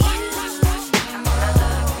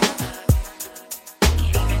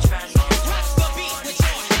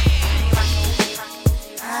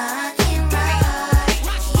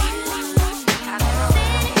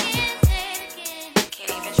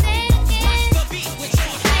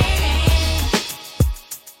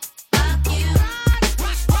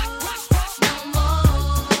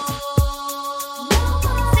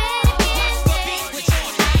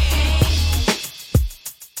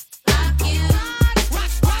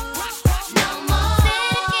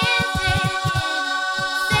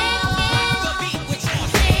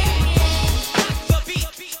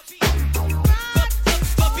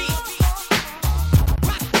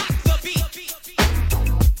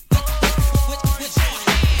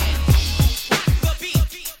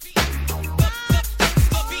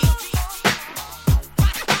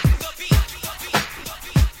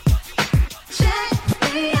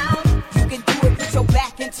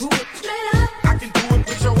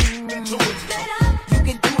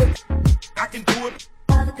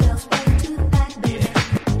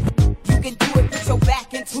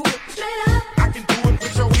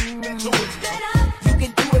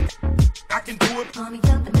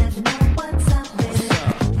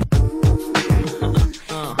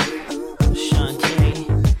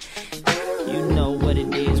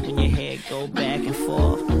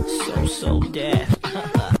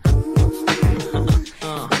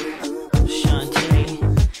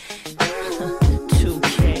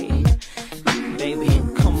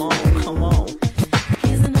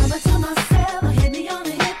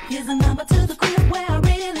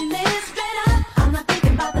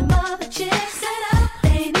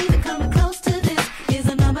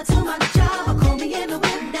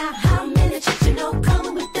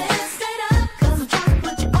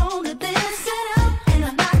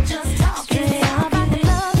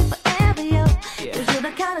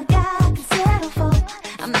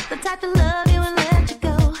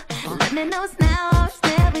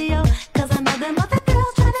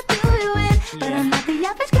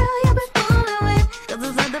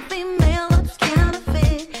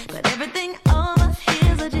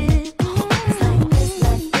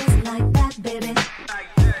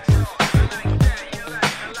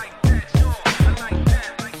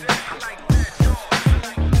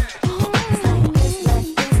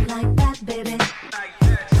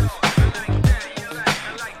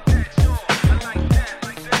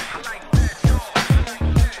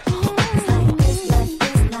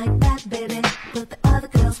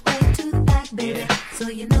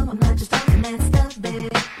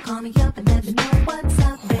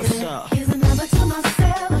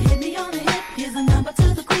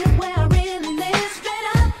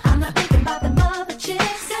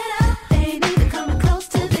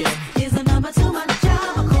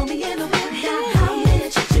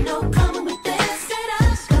 Come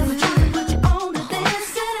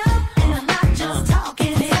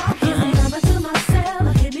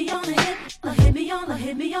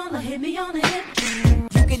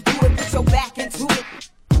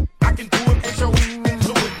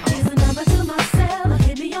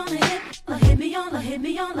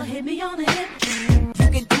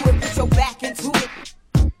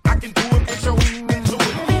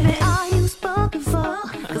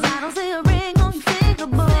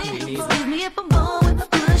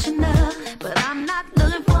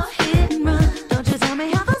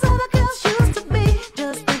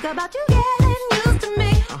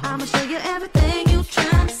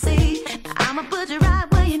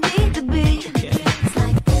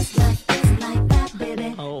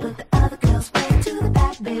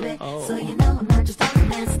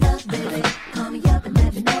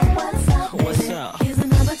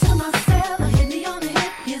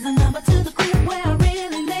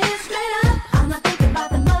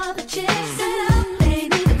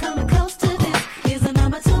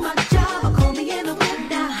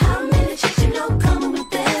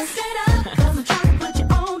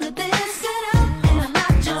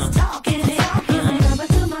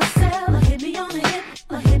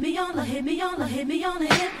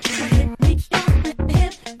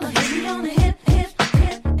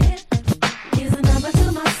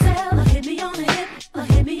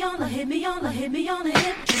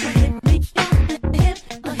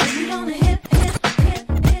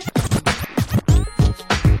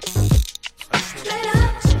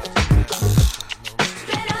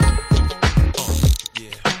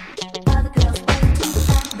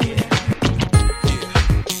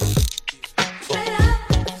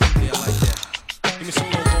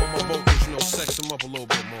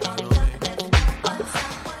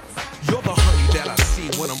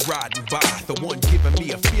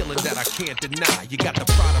Deny. You got the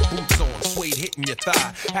Prada boots on, suede hitting your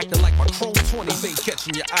thigh, acting like my chrome 20s ain't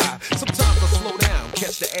catching your eye. Sometimes I slow down,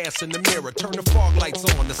 catch the ass in the mirror, turn the fog lights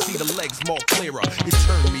on to see the legs more clearer. It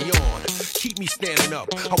turned me on, keep me standing up.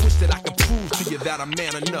 I wish that I could prove to you that I'm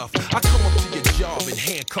man enough. I come up to your job and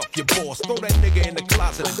handcuff your boss, throw that nigga in the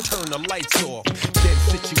closet and turn the lights off. Then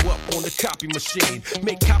sit you up on the copy machine,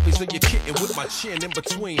 make copies of your kitten with my chin in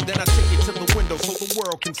between. Then I take it to the window so the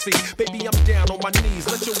world can see. Baby, I'm down on my knees,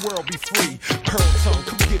 let your world be free. Pearl tongue,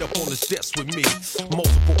 come get up on this desk with me.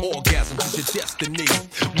 Multiple orgasms is your destiny.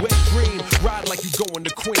 Wet dream, ride like you going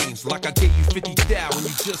to Queens. Like I gave you 50 thou when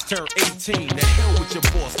you just turned 18. The hell with your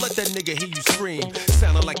boss, let that nigga hear you scream.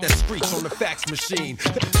 Sounding like that screech on the fax machine.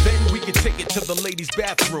 Then we can take it to the ladies'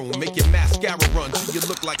 bathroom. Make your mascara run till you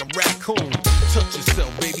look like a raccoon. Touch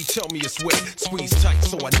yourself, baby, tell me it's wet. Squeeze tight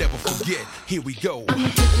so I never forget. Here we go. I'ma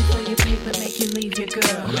get you for your paper, make you leave your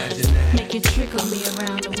girl. Imagine that. Make you trickle me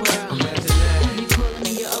around the world. Imagine that. Have you calling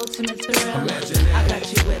me your ultimate thrill? Imagine that. I got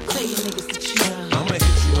you wet, tell you niggas to chill. I'ma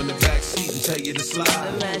hit you in the backseat and tell you to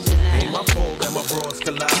slide. Imagine that. Ain't my fault that my bras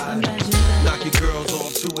collide. Imagine that. Knock your girls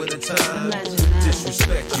off two at a time. Imagine that.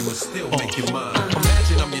 Disrespect you and still make you mine.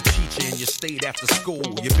 Imagine I'm your teacher and you stayed after school.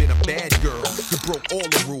 You've been a bad girl, you broke all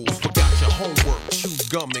the rules, forgot your homework, chewed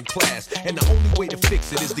gum in class, and the only way to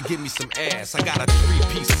fix it is to give me some ass. I got a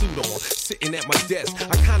 3-piece suit on, sitting at my desk.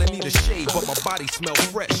 I kinda need a shave, but my body smell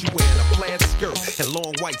fresh. You wearing a plaid skirt and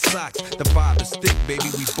long white socks. The vibe is thick, baby,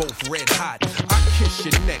 we both red hot. I kiss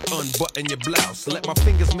your neck, unbutton your blouse, let my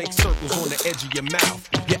fingers make circles on the edge of your mouth.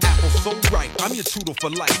 Your apple's so ripe, I'm your tutor for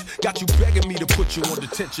life. Got you begging me to put you on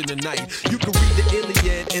detention tonight. You can read the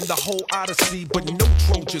Iliad and the whole Odyssey, but no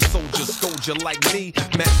Trojan soldier soldier like me.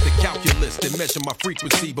 Master calculus and measure my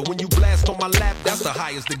frequency, but when you blast on my lap, that's the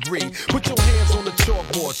highest degree. Put your hands on the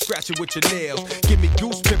chalkboard, scratch it with your nails. Give me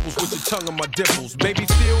goose pimples with your tongue on my dimples. Baby,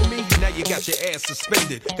 feel me? Now you got your ass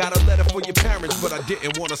suspended. Got a letter for your parents, but I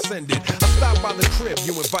didn't want to send it. I stopped by the crib,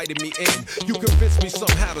 you invited me in. You convinced me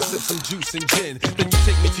somehow to sip some juice and gin. Then you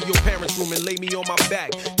take me to your parents' room and lay me on my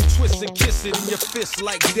back. You twist and kiss it in your fist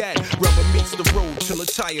like that. Rubber meets the road till a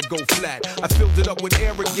tire go flat. I filled it up with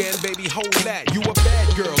air again, baby, hold that. You a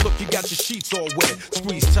bad girl, look, you got your sheets all wet.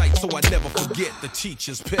 Squeeze tight so I never forget the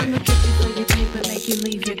teacher's pet. I'ma get you for your paper, make you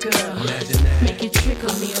leave your girl. Imagine that. Make you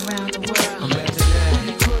trickle me around the world. Imagine that. Have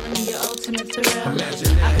you calling me your ultimate thrill?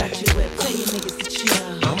 Imagine that. I got you wet, tell you niggas to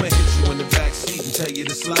chill. I'ma hit you in the backseat and tell you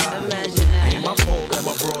to slide. Imagine that. Ain't my fault that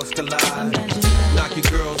my bras collide. Imagine that. Knock your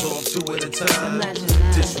girls off two at a time. Imagine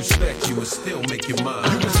that. Disrespect you and still make you mine.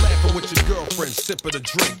 You was laughing with your girlfriend, sipping a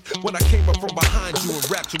drink. When I came up from behind you and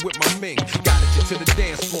wrapped you with my mink. Guided you to the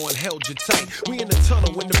dance floor and held you tight. We in the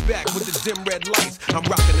tunnel in the back with the dim red lights. I'm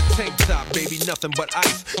rocking the tank top, baby, nothing but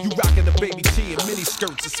ice. You rocking the baby tee and mini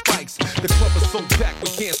skirts and spikes. The club is so packed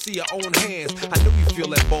we can't see our own hands. I know you feel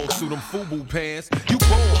that ball through them FUBU pants. You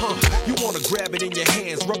bold, huh? You wanna grab it in your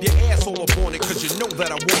hands, rub your ass all up on it, cause you know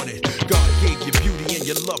that I want it. God gave you beauty and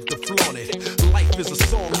you love to flaunt it. Life is a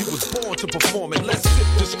song, you was born to perform it. Let's sip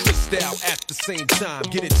this crystal at the same time.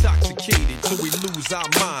 Get intoxicated till we lose our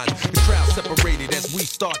mind. The crowd separated as we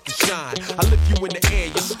start to shine. I lift you in the air,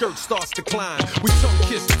 your skirt starts to climb. We tongue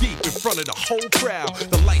kiss deep in front of the whole crowd.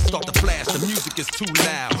 The lights start to flash, the music is too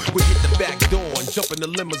loud. We hit the back door and jump in the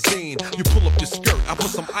limousine. You pull up your skirt, I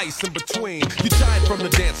put some ice in between. You tired from the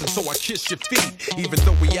dancing, so I kiss your feet. Even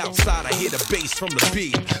though we outside, I hear the bass from the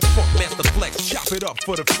beat. Funk Master Flex, chop it up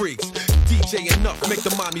for the freaks. DJ enough, make the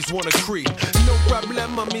mommies wanna creep. No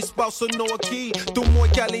problema, mi spouse no aquí. Tu muy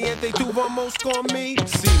caliente, tu vamos con me.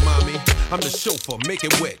 See, mommy, I'm the chauffeur, make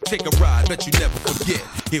it wet. Take a ride, bet you never forget.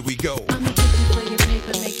 Here we go. I'ma get you for your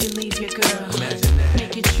paper, make you leave your girl. Imagine that.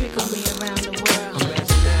 Make you trickle me around the world.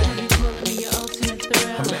 Imagine that. Have you calling me your ultimate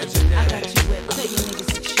thrill? Imagine that. I got you wet, tell you niggas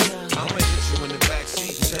to chill. I'ma hit you in the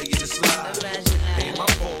backseat and tell you to slide. Imagine that. Ain't my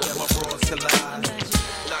fault that my bras collide.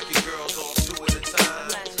 Knock your girls off two at a time.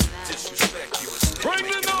 Disrespect you and still Bring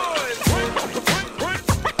make the you mine. noise! Bring the noise!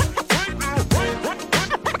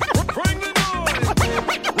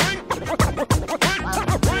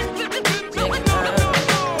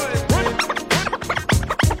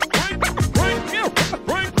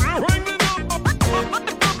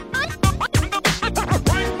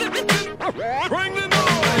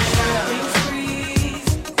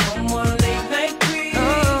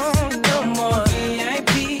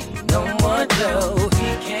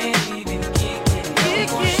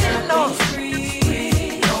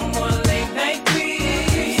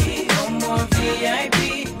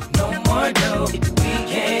 VIP, no more dough. We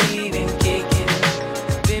can't even kick it.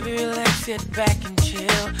 Baby, relax, sit back and chill.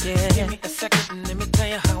 Yeah. Give me a second and let me tell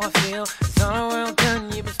you how I feel. It's all well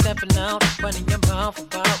done, you been stepping out. Running your mouth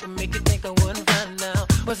about would make you think I wouldn't find out.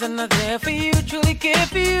 Wasn't I there for you, truly care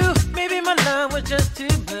for you? Maybe my love was just too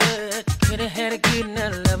much. Could've had a good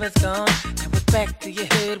night, love is gone. Now we're back to your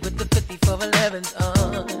head with the 5411s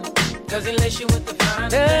on. Does he lace you with the fine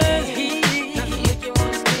thing? Does he make you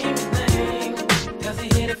wanna scream his name? Does he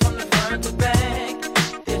hit it from the front to back?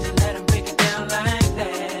 Did you let him break it down like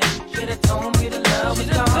that? Should've told me the love was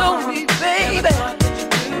gone. Told me, baby. Never thought that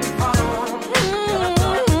you'd do me wrong. Never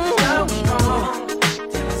thought that the love was strong.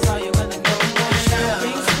 Till I saw you in the no more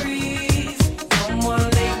shopping sprees. No more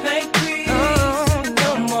late night breeze.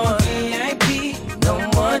 No more VIP. No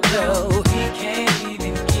more dough. We can't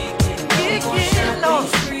even kick it. No more shopping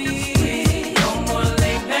sprees. No more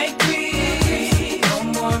late night breeze. No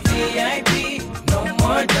more VIP. No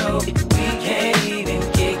more dough. We can't even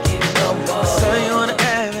kick it no more. Saw you on the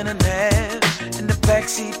Ave in a nap. In the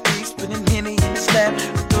backseat, spinning Henny in the slap. I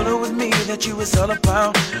thought it was me that you was all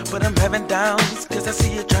about. But I'm having downs, cause I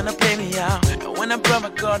see you tryna play me out. And when I brought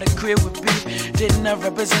my car to crib with beef, didn't I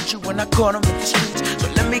represent you when I caught him in the streets?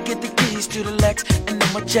 So let me get the keys to the Lex, and no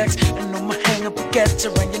more checks, and no more hang up baguettes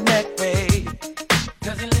around your neck, babe.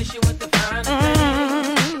 Does he lace you with the fine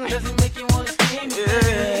thing? Does he make you wanna scream his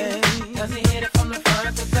name? Does he hit it from the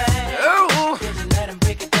front to back? Oh. Did you let him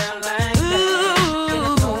break it down like that?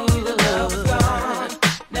 Should've told me the love was gone.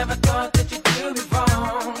 Never thought that you'd do me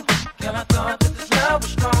wrong. Girl, I thought that this love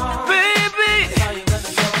was strong. Baby, Saw you in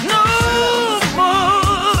the no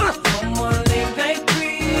more. No more late night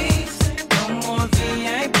breeze. No more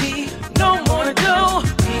VIP. No more dough.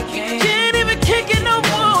 We Can't even kick it no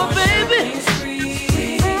more, baby.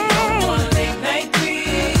 no more late night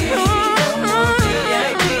breeze. No more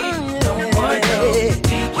VIP. No more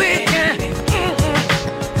dough. We can't.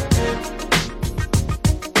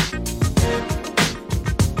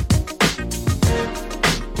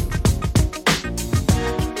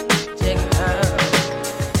 Check it out.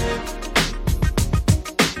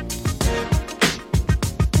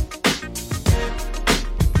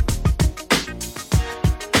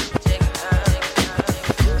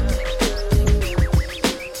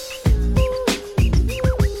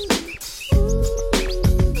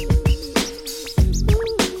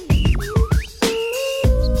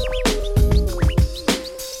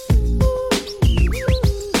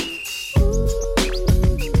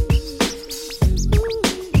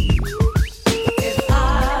 If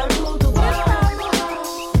I rule the world,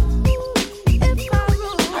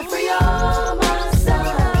 I free all my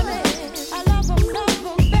sons. I love 'em,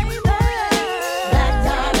 baby. Black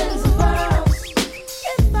diamonds and pearls.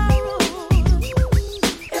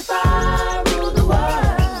 If I rule the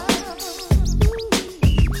world,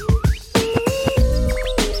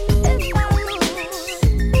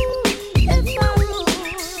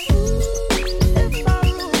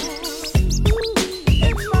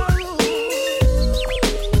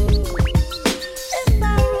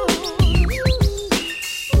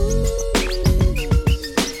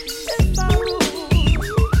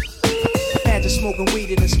 Imagine smoking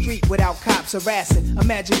weed in the street without cops harassing.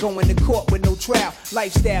 Imagine going to court with no trial.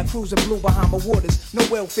 Lifestyle cruising blue Bahama waters. No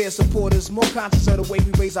welfare supporters. More conscious of the way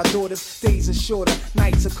we raise our daughters. Days are shorter,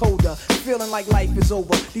 nights are colder. Feeling like life is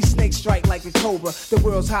over. These snakes strike like a cobra. The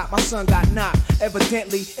world's hot, my son got knocked.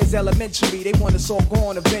 Evidently, it's elementary. They want us all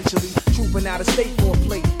gone eventually. Trooping out of state for a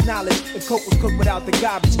plate. Knowledge, if coke was cooked without the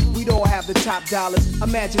garbage, we'd all have the top dollars.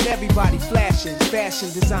 Imagine everybody flashing. Fashion,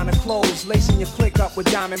 designer clothes. Lacing your click up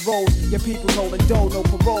with diamond rolls. Your people holding dough, no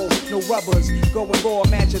parole, no rubbers. Going raw,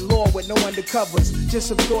 imagine law with no undercovers. Just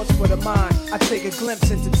some thoughts for the mind. I take a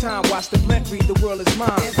glimpse into time. Watch the blimp read, the world is mine.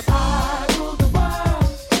 if I rule the world,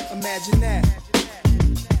 Imagine that.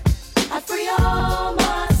 I free all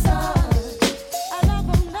my sons. I love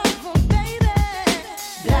 'em, baby.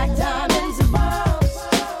 Black diamonds and pearls.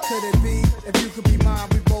 Could it be? If you could be mine,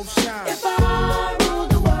 we both shine. If I rule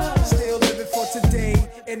the world, Still living for today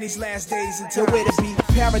in these last days until where to be.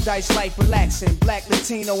 Paradise life relaxing. Black,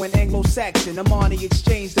 Latino, and Anglo-Saxon. Amani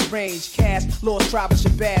exchange the range. Cash, lost tribe of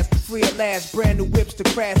Shabazz. Free at last. Brand new whips to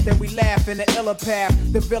crash. Then we laugh in the illa path.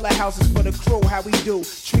 The villa houses for the crew. How we do.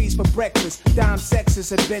 Trees for breakfast. Dime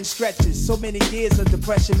sexes and bench stretches. So many years of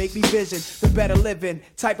depression make me vision the better living.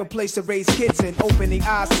 Type of place to raise kids in. Opening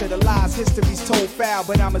eyes to the lies. History's told foul.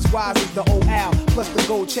 But I'm as wise as the old owl. Plus the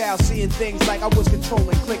gold child. Seeing things like I was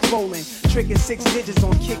controlling. Click rolling. Tricking 6 digits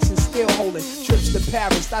on kids. kicks and still holding. Trips to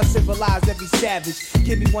Paris, I civilize every savage.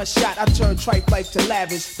 Give me one shot, I turn tripe life to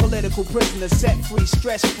lavish. Political prisoner, set free,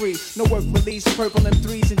 stress free. No work release, purple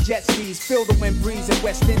M3s and jet skis. Feel the wind breeze in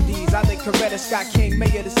West Indies. I think Coretta Scott King,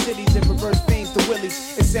 mayor of the cities, and reverse things to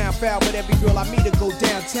Willies. It sound foul, but every girl I meet to go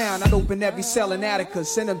downtown. I'd open every cell in Attica,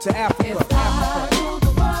 send them to Africa.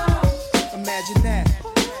 Imagine that.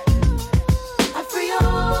 I free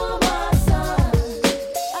all my sons.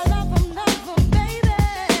 I love them, baby.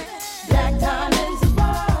 Black diamonds and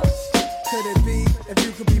pearls. Could it be, if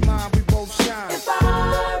you could be mine, we both shine. If I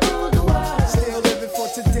rule the world, still living for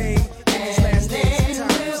today, in these last days of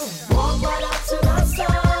times. we'll walk right up to the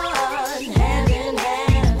sun, hand in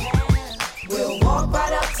hand. We'll walk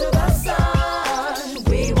right up to the sun,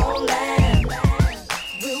 we won't land.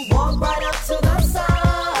 We'll walk right up to the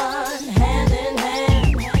sun, hand in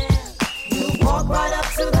hand. We'll walk right up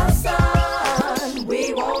to the sun,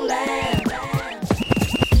 we won't land.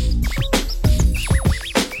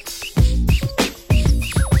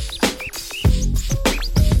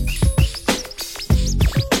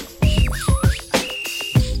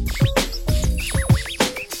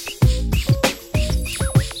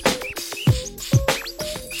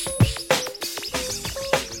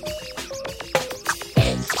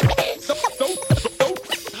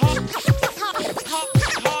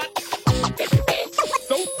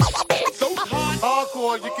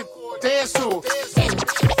 Hardcore, you can dance to.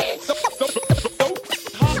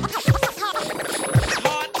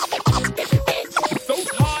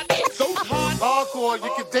 Hardcore,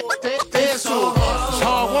 you can dance to. It's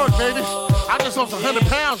hard work, baby. I just lost 100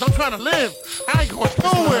 pounds. I'm trying to live. I ain't going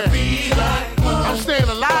nowhere. I'm staying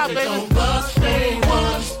alive, baby.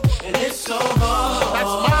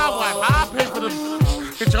 That's my wife. I pay for the.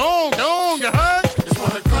 Get your own, you heard? Just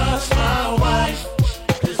wanna crush my wife.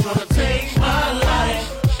 Just wanna take my life.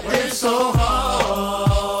 It's so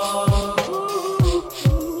hard.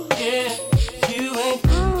 Yeah, you ain't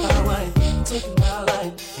my wife. Taking my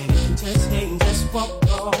life. And if you just hate, just walk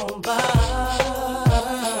on by.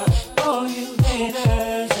 All you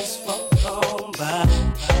haters, just walk on by.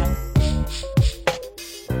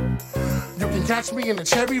 You can catch me in the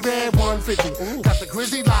cherry red 150. Got the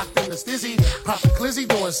grizzly locked in the stizzy. Pop the glizzy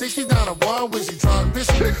doing 60 down a one wizzy.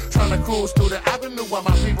 Trying to cruise through the avenue while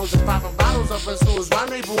my people's and popping bottles up as soon as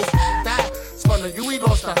rendezvous. That spun the UE,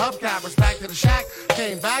 lost the hubcappers back to the shack.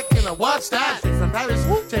 Came back in a what's that? Straight from Paris.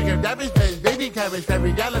 Taking that bitch, baby cabbage,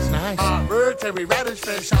 very gallons, nice. Bird, cherry radish,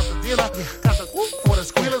 fresh out the dealer. Got the whoop for the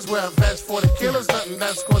squealers, wear a vest for the killers. Nothing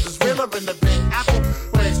that's cause it's realer in the big apple.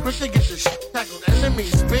 Where it's quick to get the shit tackled.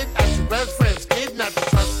 Enemies spit at your best friends, kidnap to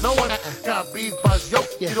trust no one. Got beef buzz, yo,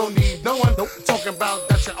 you don't need no one. Talking about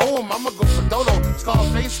that you owe him, I'ma go for Dodo.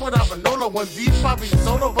 Scarface without Manolo, one deep, probably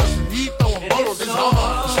solo, but the deep throwing bottles. It's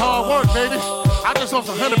hard work, baby. I just lost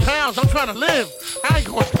 100 pounds, I'm trying to live. I ain't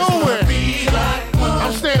going nowhere.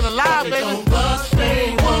 I'm staying alive, baby.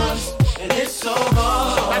 And it's so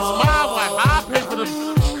hard. That's my wife, I pay for the.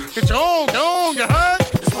 Get your own, you heard?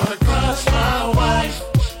 Just wanna crush my wife.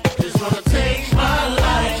 Just wanna take my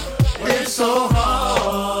life. It's so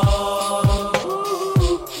hard.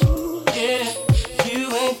 Yeah,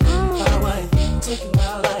 you ain't my wife. Taking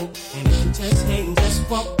my life. And if you just hate, just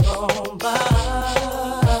walk on by.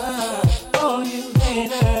 All you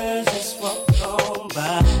haters, just walk on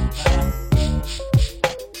by.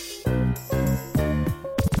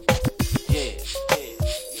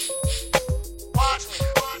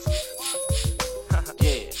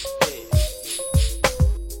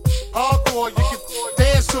 Hardcore, you can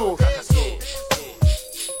dance to.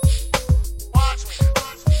 Watch me.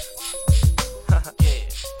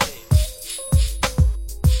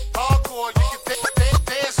 Hardcore, you can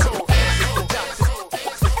dance to.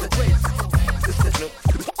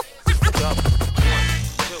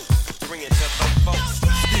 Bring it to the folks.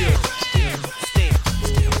 Still.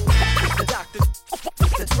 The doctor.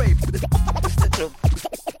 The Dre.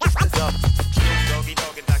 Doggy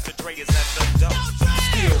Dog and Dr. Dre is at the door.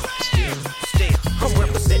 Still, I'm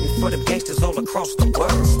representing for them gangsters all across the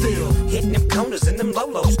world. Still, hitting them corners and them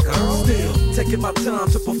lolos, girl. Still, taking my time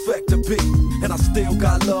to perfect the beat. And I still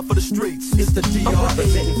got love for the streets. It's the DRE. I'm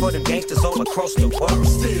representing for them gangsters all across the world.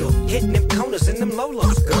 Still, hitting them corners and them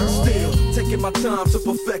lolos, girl. Still, taking my time to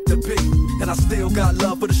perfect the beat. And I still got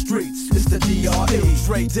love for the streets. It's the DRE.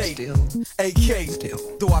 Dre Day, AK. Still,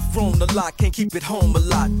 though I've thrown a lot, can't keep it home a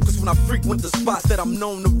lot. Cause when I frequent the spots that I'm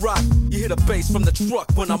known to rock, you hear the bass from the truck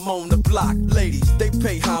when I'm on the block. Ladies, they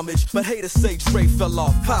pay homage, but haters say Dre fell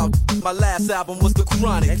off. How? My last album was The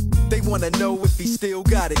Chronic. They wanna know if he still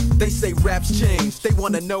got it. They say raps changed. They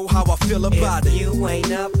wanna know how I feel about it. You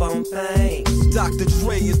ain't up on things. Dr.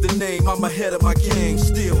 Dre is the name. I'm ahead of my game.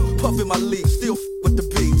 Still puffin' my leaf. Still with the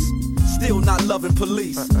beats. Still not loving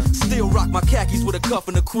police. Still rock my khakis with a cuff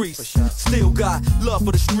and a crease. Still got love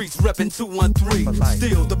for the streets, reppin' 213.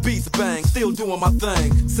 Still the beats bang, still doing my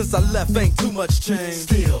thing. Since I left, ain't too much change.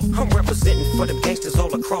 Still, I'm representing for them gangsters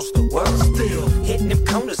all across the world. Still, hitting them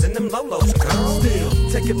corners and them lolos, girl. Still,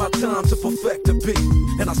 taking my time to perfect the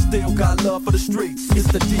beat. And I still got love for the streets. It's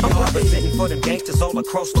the D.R.E. I'm representing for them gangsters all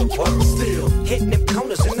across the world. Still, hitting them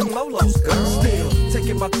corners and them lolos, girl. Still,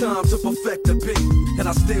 taking my time to perfect the beat. And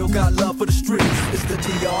I still got love for the streets. It's the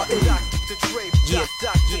D.R.E. Yeah,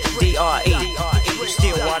 D.R.E.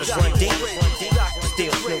 Still waters run deep.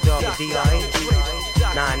 Still Snoop Dogg and D.R.E.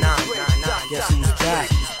 9-9. Guess who's back?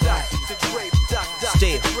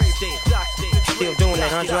 Still doing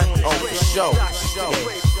that, Andre? Oh, for sure.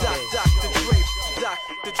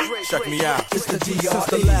 Check me out. It's the D.R.E. Since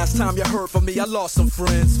the last time you heard from me, I lost some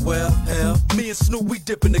friends. Well, hell, me and Snoop, we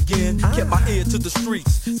dipping again. Kept my ear to the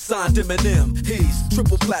streets, signed Eminem. He's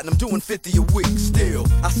triple platinum, doing 50 a week. Still,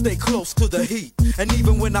 I stay close to the heat. And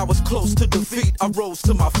even when I was close to defeat, I rose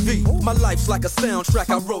to my feet. My life's like a soundtrack,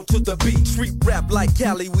 I wrote to the beat. Street rap like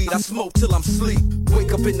Cali weed, I smoke till I'm sleep.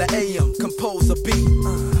 Wake up in the AM, compose a beat.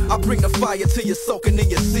 I bring the fire till you're soaking in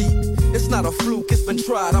your seat. It's not a fluke, it's been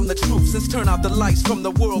tried, I'm the truth. Since turn out the lights from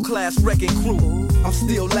the world-class wrecking crew, I'm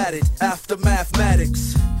still at it, after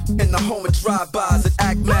mathematics. In the home of drive-bys and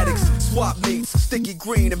acmatics. Swap meets, sticky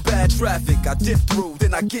green and bad traffic. I dip through,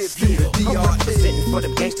 then I give you the D.R.E. I'm representing for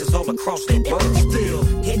them gangsters all across the world. Still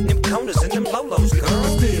hitting them corners and them lolos, girl.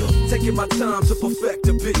 Still taking my time to perfect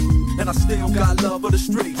the beat. And I still got love for the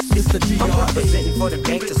streets. It's the D.R.E. I'm representing for them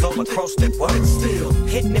gangsters all across the world. Still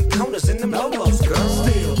hitting them corners and them lolos, girl.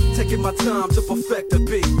 Still taking my time to perfect the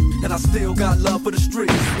beat. And I still got love for the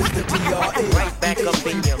streets. It's the D.R.E. Right back up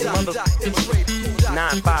in your mother.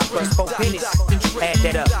 9-5 plus 4 pennies. Add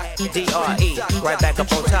that up. D.R.E. Right back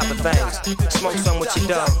up on top of things. Smoke some with your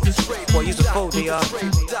dog. Boy, you's a fool, D.R.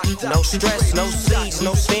 No stress, no seeds,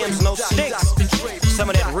 no stems, no sticks. Some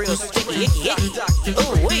of that real sticky, icky.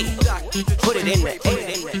 Ooh, wee. Put it in the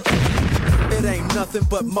air. It ain't nothing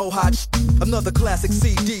but mohawk. Another classic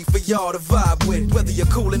CD for y'all to vibe with. Whether you're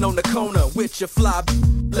coolin' on the corner with your fly,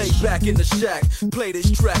 lay back in the shack, play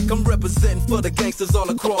this track. I'm representing for the gangsters all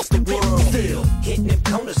across the world. Still hitting them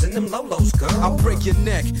corners and them lolos, girl. I'll break your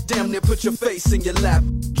neck, damn near put your face in your lap.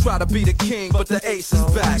 Try to be the king, but the ace is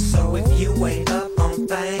back. So if you ain't up on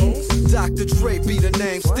things, Dr. Dre be the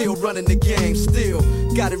name, still running the game. Still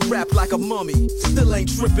got it wrapped like a mummy. Still ain't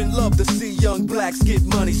tripping, love to see young blacks get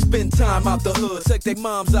money. Spend time out the hood, take their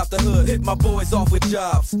moms out the hood. Hit my boys off with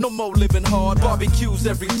jobs, no more living hard. Barbecues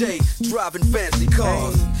every day, driving fancy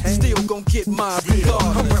cars. Still gon' get mine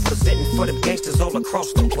regardless. I'm representing for them gangsters all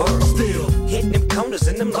across the world. Still hitting them corners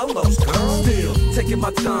and them lolos, girl. Still taking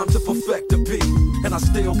my time to perfect the beat. And I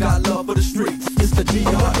still got love for the streets. It's the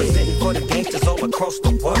D.R.E. I'm representing for them gangsters all across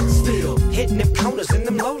the world. Still hitting them corners and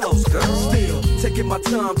them lolos, girl. Still taking my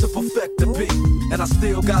time to perfect the beat. And I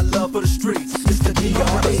still got love for the streets. It's the D.R.E.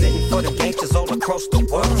 I'm representing for them gangsters all across the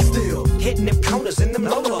world. Still hitting them corners and them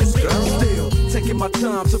lolos, girl. Still taking my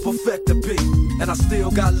time to perfect the beat. And I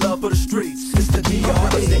still got love for the streets. It's the D.R.E. I'm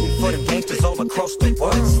representing for them gangsters all across the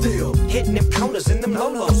world. Still hitting them corners and them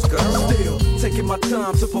lolos, girl. Still taking my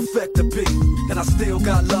time to perfect the beat. And I still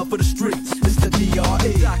got love for the streets. It's the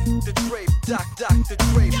D.R.E. Dr. Dre, Dr.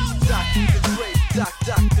 Dre, Dr. Dre,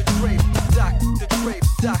 Dr. Dre, Dr. Dre,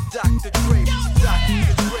 Dr. Dre,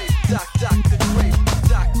 Dr. Dre, Dr. Dre,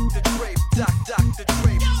 Dr. Dre, Dr. Dre,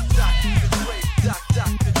 Dr.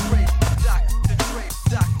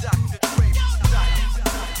 Dre,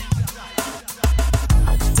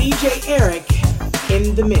 DJ Eric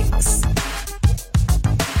in the mix.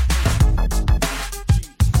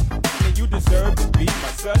 And you deserve to be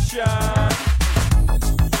my sunshine.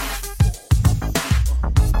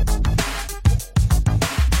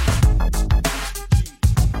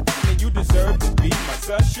 And you deserve to be my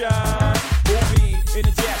sunshine. Movie in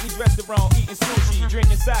a Japanese restaurant, eating sushi,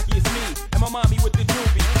 drinking sake. It's me and my mommy with the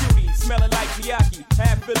doobie, cutie, smelling like miyaki.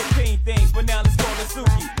 Half Philippine things, but now let's call it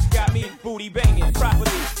Suki. Got me booty banging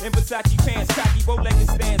properly in Versace pants, cocky bow-legged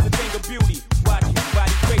stands, a thing of beauty. Watching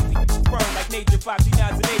body crazy, firm like nature,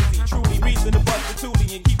 59s and 80. Truly reason to bust the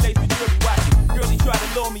toolie and keep lacing jury watching. Girlie try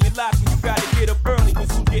to lure me and lock me, you gotta get up early, cause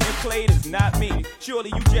who's getting played is not me. Surely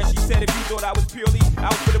you just, she said if you thought I was purely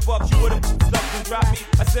out for the bucks, you would've stuck and dropped me.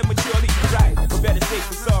 I said maturely, you're right, but better safe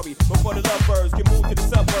than sorry. sorry. Before the lovebirds can move to the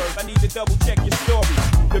suburbs, I need to double check your story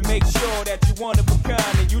to make sure that you one of a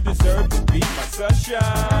kind and you deserve to be my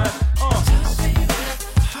sunshine.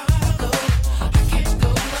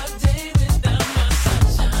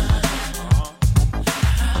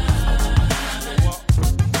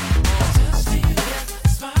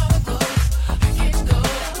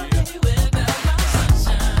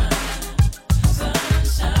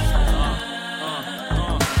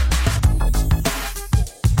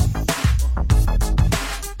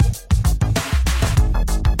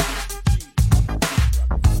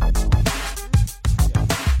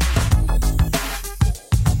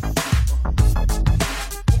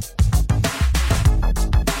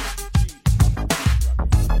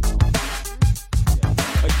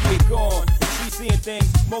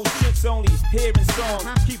 Most chicks only hearing songs.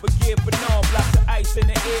 Keep a gear for norm. Blocks of ice in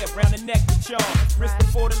the air, round the neck to charm. Wrist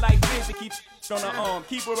before the light vision, keep on her arm.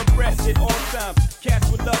 Keep her abreast at all times. Cats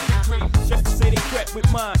would love to creep, just to say they crept with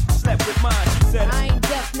mine, slept with mine. She said, I ain't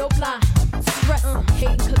deaf, no blind. Stress,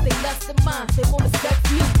 hating cause they less than mine. They wanna sex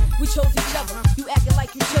me, we chose each other. You acting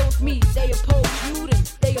like you chose me. They oppose you, then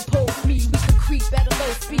they oppose me. We could creep at a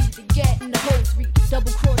low speed to get in the hosiery.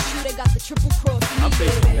 Double cross you, they got the triple cross me. I'm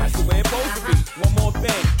thinking that's the way it's supposed to be. One more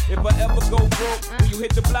thing, if I ever go broke, will you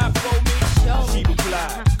hit the block for me? She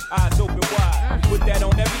replied, eyes open wide. Put that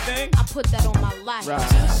on everything? I put that on my life.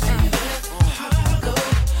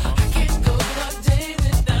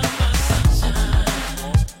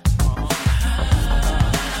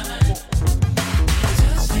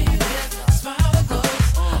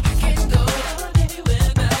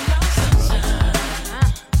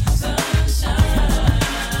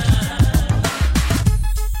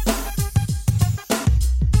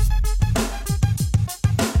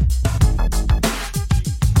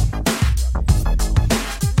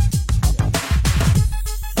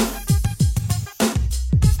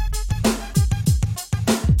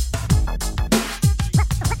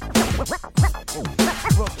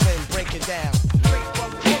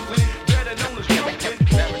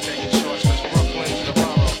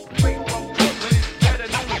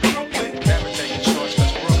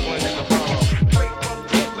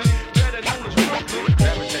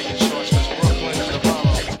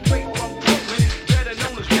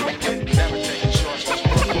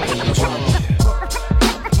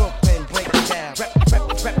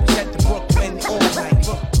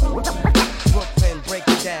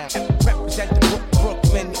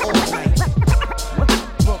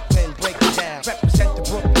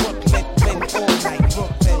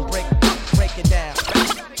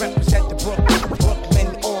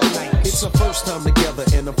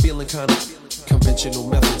 Conventional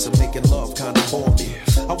methods of making love kinda bore me.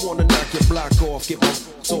 I wanna knock your block off, get my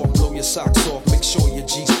off, blow your socks off, make sure your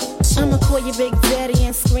G's I'ma call you Big Daddy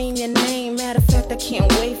and scream your name. Matter of fact, I can't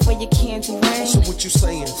wait for your candy rain. So what you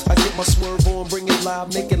saying? I get my swerve on, bring it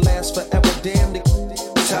live, make it last forever. Damn the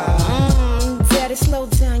time. Daddy, slow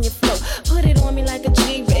down your flow. Put it on me like a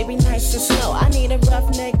G, baby, nice and slow. I need a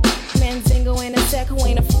roughneck, Manzingo and a sack who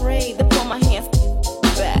ain't afraid to pull my hands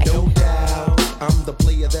back. No doubt, I'm the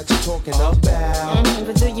player that you're talking about.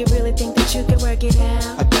 But do you really think that you can work it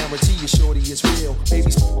out? I guarantee you, shorty, is real.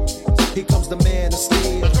 Baby, here comes the man of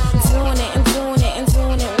steel. Doing it and doing it and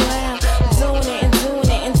doing it well. Doing it and doing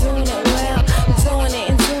it and doing it well. Doing it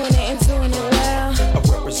and doing it and doing it well. I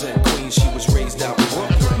represent Queens, she was raised out in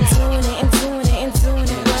Brooklyn. Doing it and doing it and doing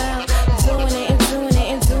it well. Doing it and doing it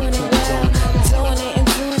and doing it well. Doing it and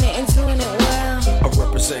doing it and doing it well. I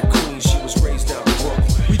represent Queens, she was raised out in Brooklyn.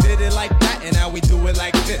 We did it like that and now we do it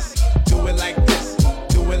like this. Do it like this.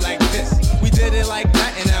 Do it like this. We did it like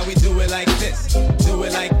that and now we do it like this. Do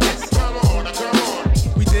it like this. Come on, come on.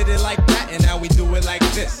 We did it like that and now we do it like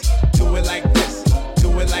this. Do it like this.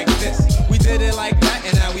 Do it like this. We did it like that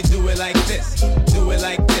and now we do it like this. Do it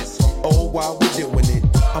like this. Oh, while we're doing it,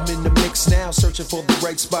 I'm in the mix now, searching for the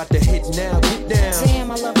right spot to hit now. Get down.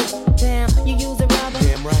 Damn, I love it. Damn, you use a rubber.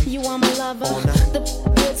 Damn right. You are my lover. The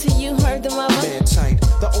good to you, heard the mother. Man tight.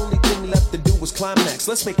 The only thing left to do was climax.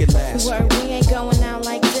 Let's make it last. Word, we ain't going out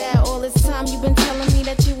like that. All this time you been telling me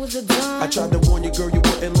that you was a dumb. I tried to warn you, girl, you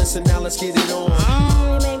wouldn't listen. Now let's get it on.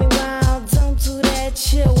 You made me wild. Don't do that.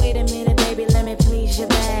 Chill. Wait a minute, baby. Let me please your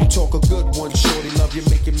back. You talk a good one, shorty. Love you,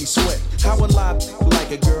 making me sweat. How a lot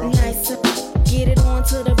like a girl? Nice to get it on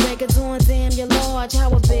to the break of dawn. Damn, you're large.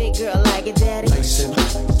 How a big girl like it, daddy? Nice and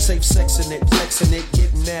safe sexing it, flexing it,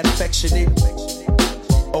 getting that affectionate.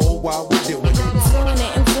 Oh, while we're doing it. Doing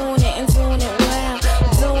it and doing it and doing it well.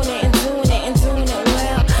 Doing it and doing it and doing it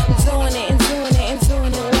well. Doing it and doing it and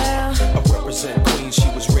doing it well. I represent Queens, she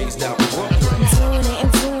was raised out in Brooklyn. Doing it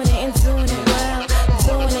and doing it and doing it well.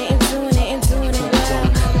 Doing it and doing it and doing it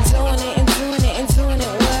well.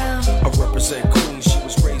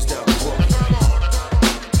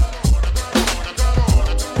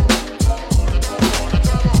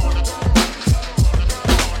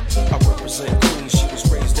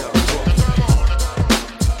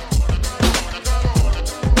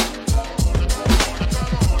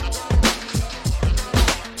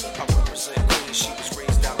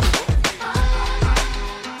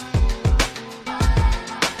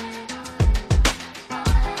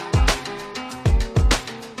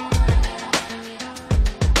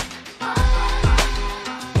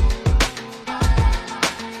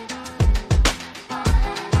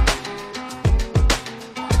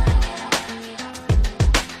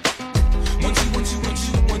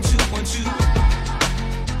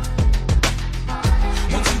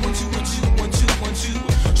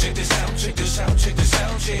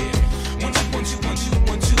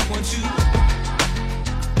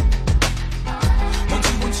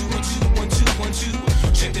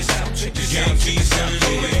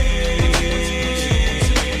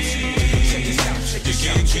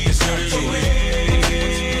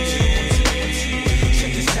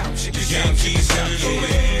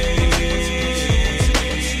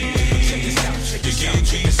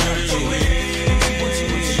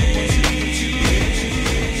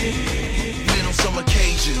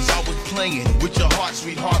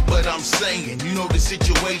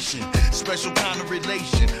 sensation, special kind of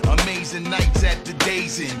relation, amazing nights at the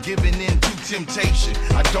days in, giving in to temptation.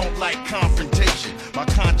 I don't like confrontation. My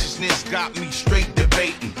consciousness got me straight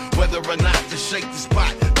debating whether or not to shake the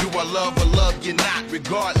spot. Do I love or love you not?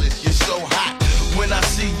 Regardless, you're so hot. When I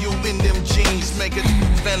see you in them jeans, make it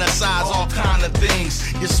fantasize all kind of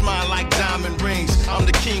things. You smile like diamond rings. I'm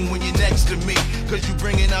the king when you're next to me, cause you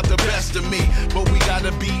bringing out the best of me. But we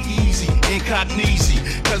gotta be easy, incognito,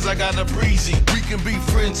 cause I got a breezy. We can be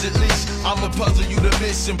friends at least. I'ma puzzle you to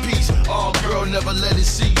missing piece. Oh girl, never let it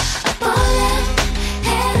cease. I'm falling,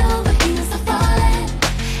 head over heels, I'm falling.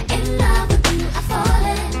 In love with you, I'm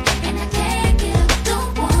falling. And I can't get up,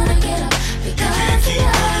 don't wanna get up. Because I'm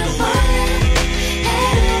falling.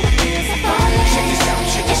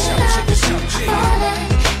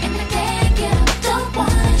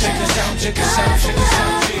 Check this out, check this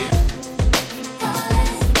out, yeah.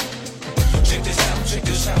 Check this out, check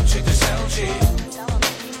this out, check this out, yeah.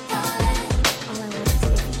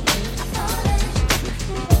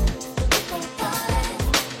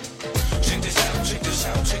 Check this out, check this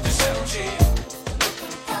out, check this out, yeah.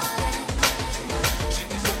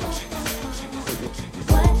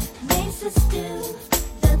 What makes us do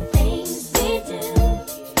the things we do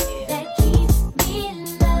that keeps me in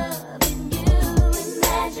love with you?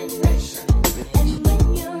 Imagination. And when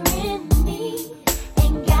you're in me,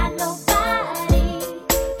 ain't got nobody.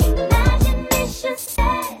 Imagination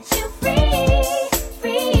sets you free,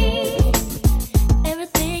 free.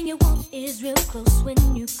 Everything you want is real close when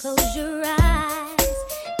you close your eyes.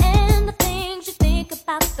 And the things you think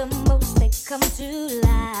about the most, they come to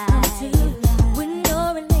life. When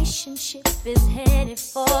your relationship is headed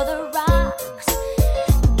for the rocks,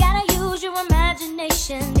 gotta use your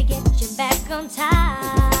imagination to get you back on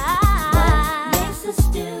time. What makes us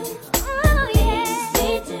do? Oh yeah,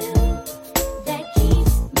 we do. That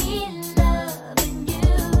keeps me in love with you.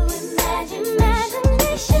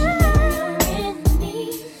 Imagination. You're in me,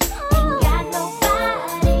 ain't got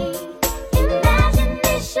nobody.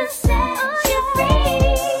 Imagination sets you free,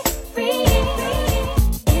 free.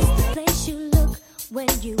 It's the place you look when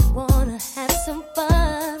you wanna have some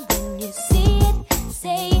fun. When you see it,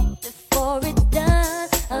 say it before it's done.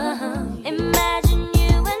 Imagine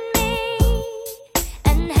you and me,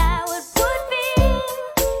 and how it would be,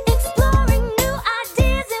 exploring new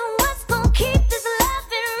ideas and what's gonna keep this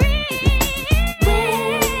loving real. When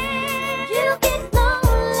you get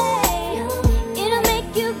lonely, it'll make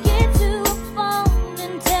you get to a phone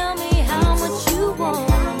and tell me how much you want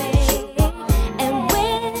me. And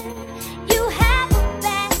when you have a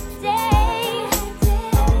bad day,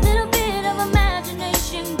 a little bit of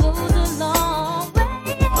imagination goes a long way.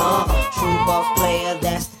 True ball player,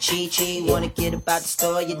 that's the cheat. Wanna get about the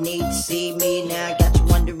store, you need to see me. Now I got you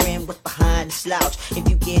wondering what's behind the slouch. If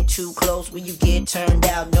you get too close, when you get turned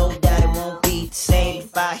out, no doubt it won't be the same.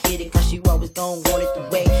 If I hit it, cause you always gon' want it the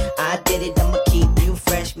way I did it. I'ma keep you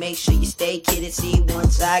fresh, make sure you stay kidded. See,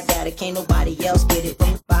 once I got it, can't nobody else get it.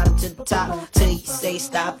 From the bottom to the top, till you say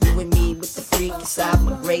stop. You and me with the freak inside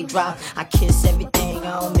my gray drop. I kiss everything,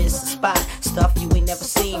 I don't miss a spot. Stuff you ain't never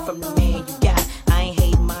seen from the man you got. I ain't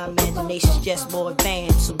hating, my imagination's just more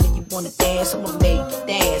advanced. So when you wanna dance, I'ma make you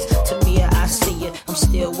dance. To me, I see you, I'm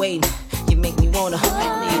still waiting. You make me wanna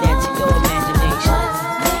leave that to your imagination.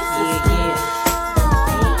 Yeah, yeah.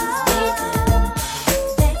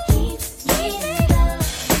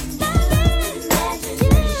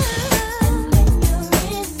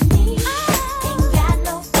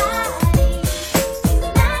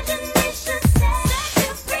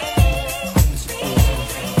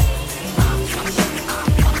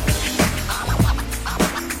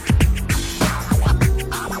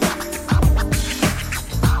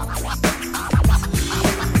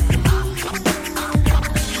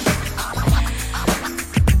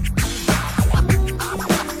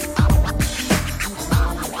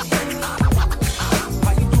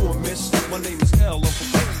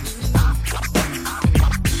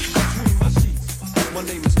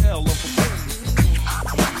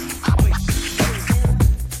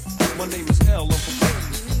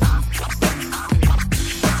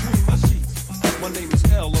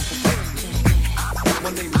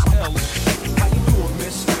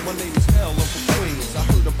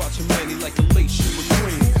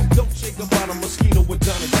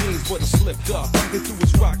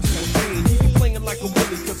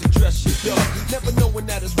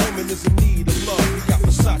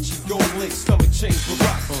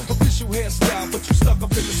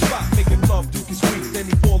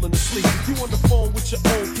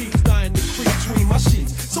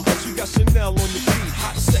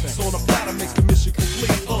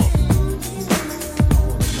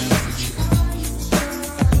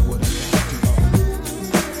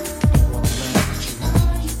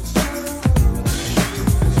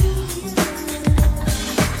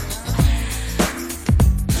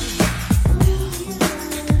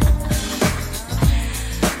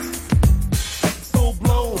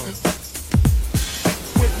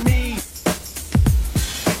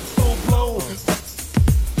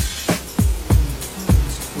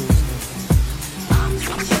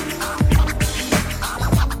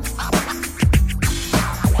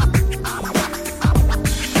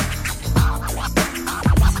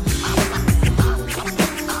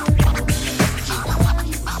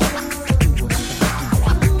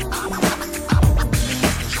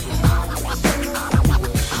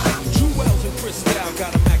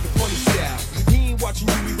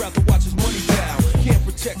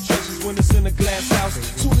 this in a glass house.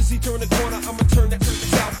 Soon as he turn the corner, I'ma turn that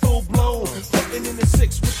out full blown. Putting in the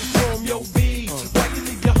 6 with the chrome, yo B. Why you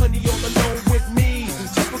leave your honey all alone with me?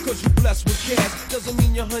 Just because you blessed with cash doesn't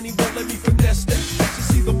mean your honey won't let me finesse that. You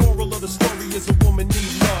see, the moral of the story is a woman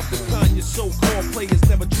need love, the kind your so-called players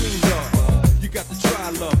never dreamed of. You got to try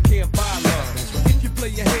love, can't buy love. If you play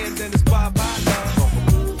your hand, then it's bye-bye love.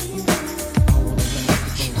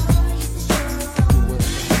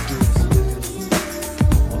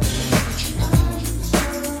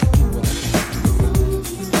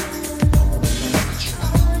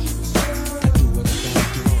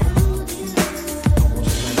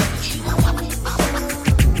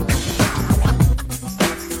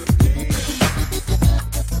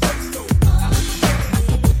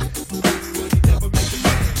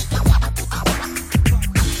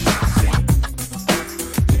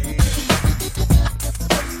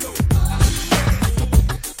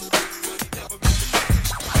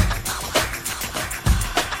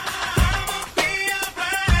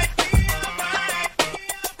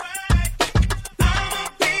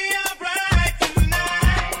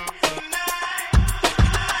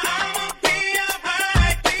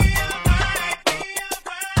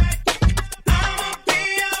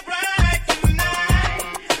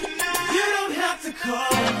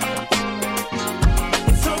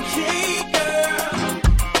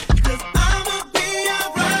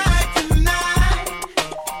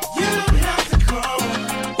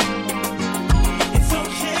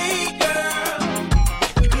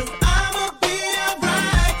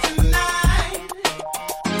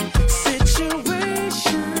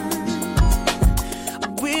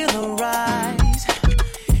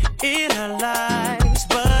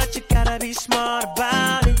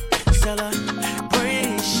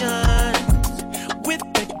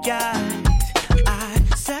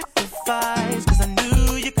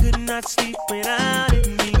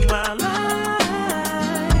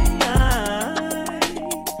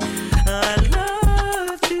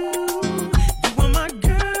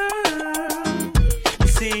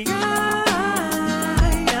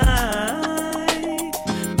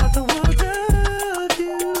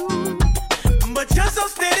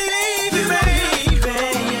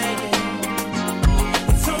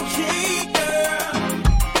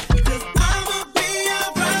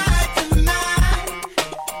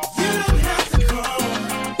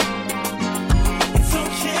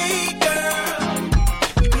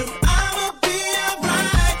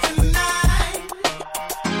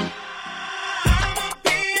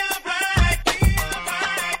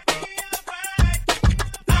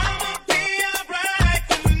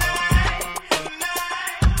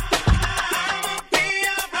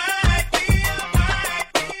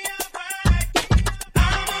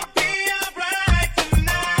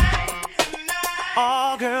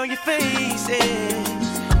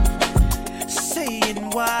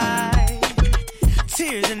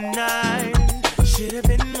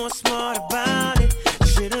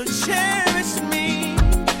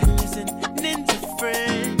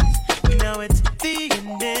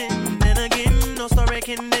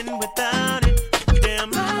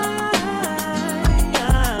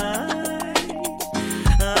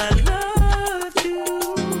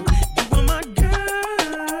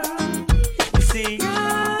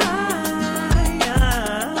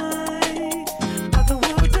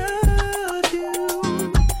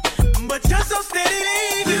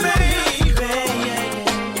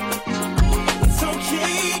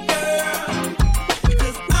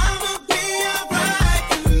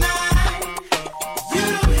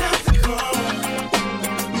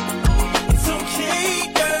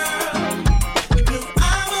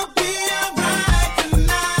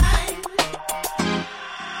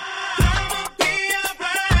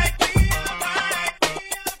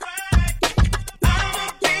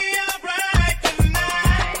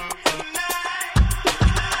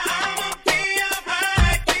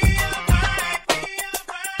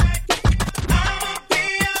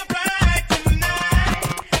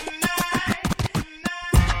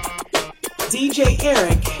 DJ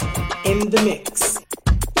Eric in the mix.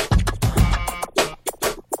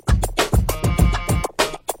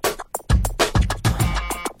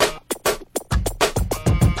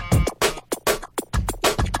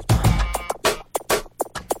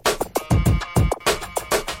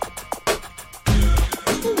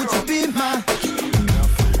 Would you be my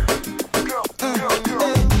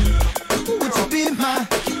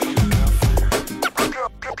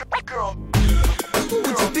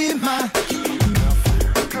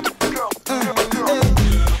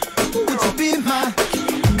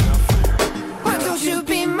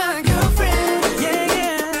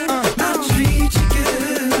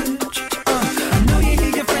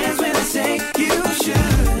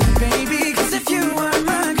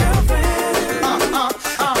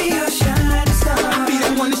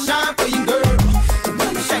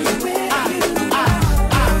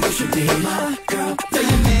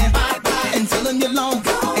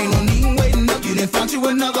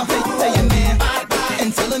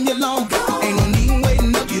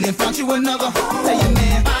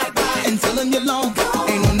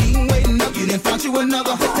done found you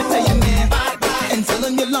another. Tell your man bye-bye and tell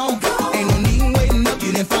him you're alone. Ain't no need waiting up,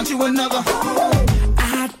 you done found you another.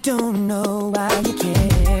 I don't know why you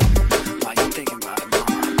care. Why you thinking about it,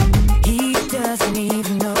 mama? He doesn't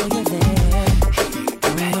even know you're there.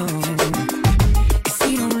 Cause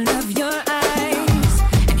he don't love your eyes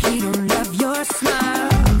and he don't love your smile.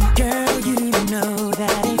 Girl, you know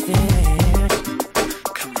that ain't fair.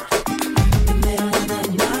 Come on. The middle of the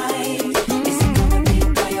night, is he gonna be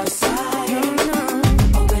by your side?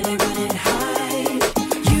 Or will he run and hide?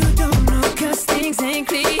 You don't know cause things ain't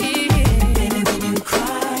clear. Baby, when you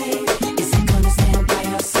cry, is he gonna stand by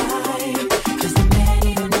your side? Does the man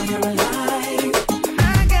even know you're alive?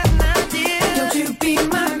 I got an idea. Don't you be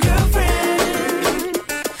my girlfriend,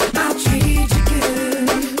 I'll treat you good.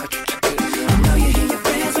 I know you hear your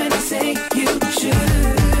friends when they say you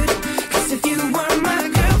should. Cause if you were my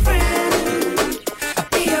girlfriend, I'd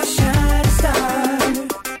be your shining star.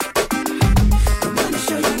 I wanna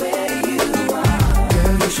show you where you are.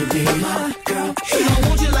 Girl, you should be my girl. He don't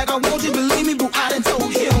want you like I want you, believe me, boo, I done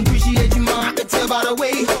told you. He don't appreciate you, mom, I can tell by the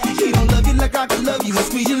way. He don't love you like I can love you and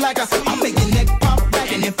squeeze you like I'll make your neck pop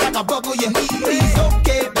back. And in fact, I'll buckle your knee. Please,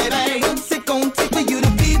 okay, baby, I'm sick on tick for you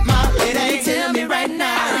to be my lady. Tell me right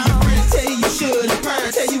now. Your friends tell you you should, and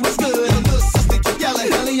parents tell you it's good. And little sister keep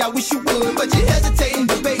yelling, Ellie, I wish you would. But you're hesitating,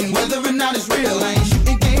 debating whether or not it's real. I ain't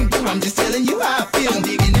shooting game, boo, I'm just telling you how I feel. I'm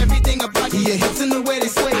digging everything about you, your hips and the way they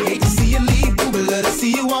sway. Hate to see you leave, boo, but love to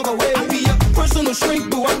see you all the way. I'll be your personal shrink,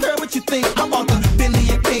 boo, I care what you think. I bought the Bentley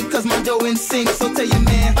and pink, cause my dough in sync. So tell your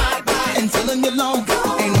man bye-bye and tell him you're alone.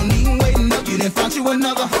 Ain't no need waiting up, you done found you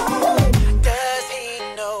another. Does he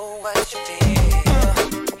know what you feel?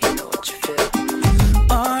 He know what you feel.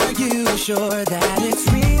 Are you sure that it's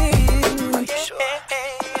real? Are you sure?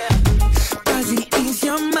 Does he ease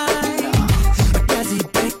your mind? Or does he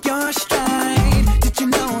break your stride? Did you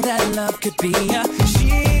know that love could be a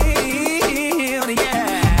shield? Yeah.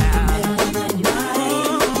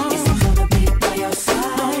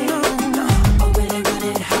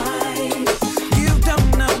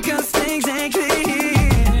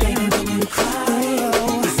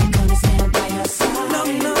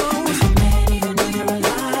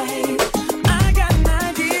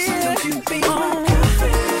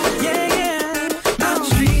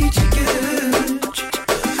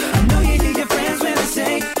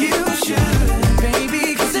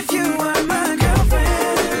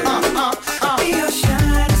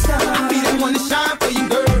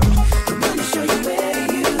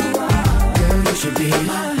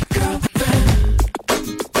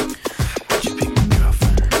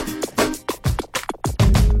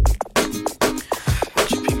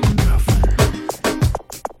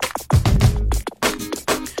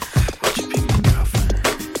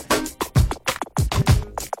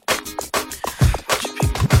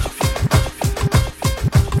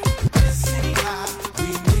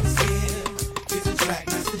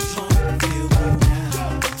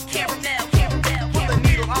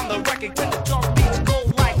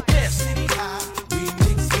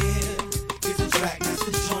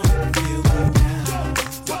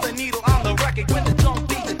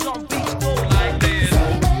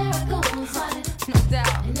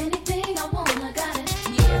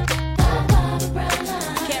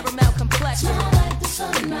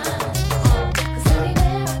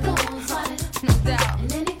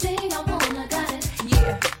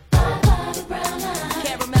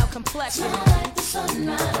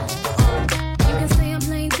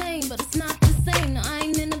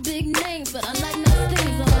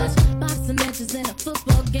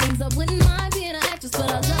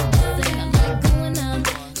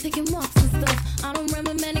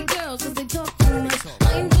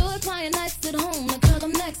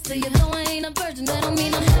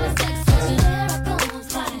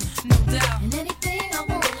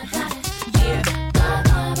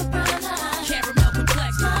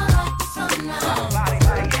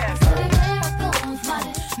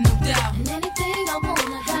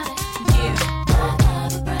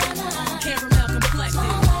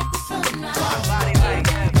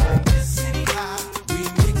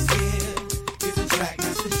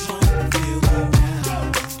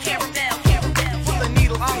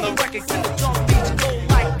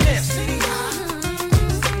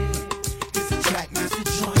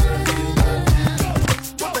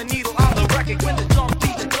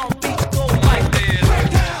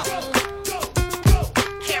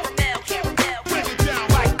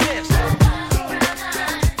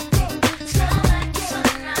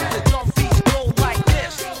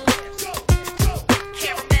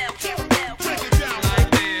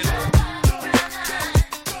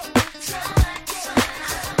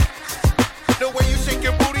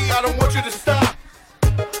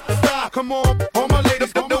 Come on, all my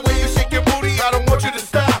ladies, the way you shake your booty, I don't want you to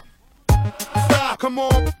stop. Stop, come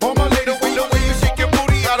on, all my ladies, the way you shake your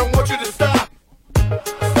booty, I don't want you to stop.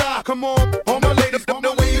 Stop, come on, all my ladies,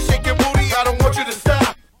 the way you shake your booty, I don't want you to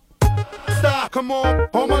stop. Stop, come on,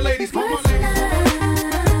 all my ladies, come on.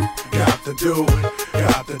 Got to do with it, baby.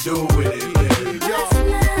 Got to do with it, baby.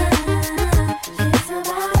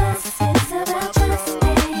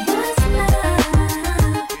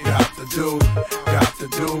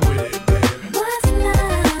 What's love?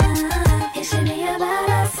 It should be about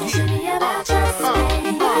us. It should be about just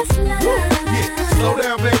me. What's love? Yeah, slow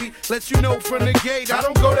down, baby. Let you know from the gate, I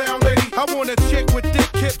don't go down, lady. I want a chick with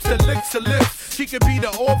thick hips that licks her lips. She could be the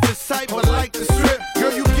office type, but like the strip.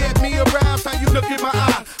 Girl, you get me aroused, how you look in my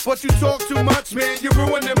eye. But you talk too much, man, you're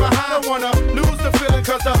ruining my high. I don't wanna lose the feeling,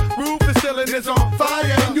 cause the roof is ceiling is on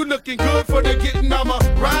fire. And you looking good for the getting, I'm a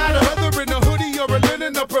rider. Whether in a hoodie or a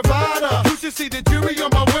linen, a provider. You should see the jury on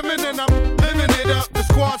my women, and I'm living it up. The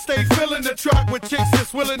squad stay filling the truck with chicks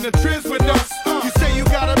that's willing to trizz with us. You say you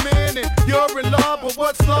got a man and you're in love, but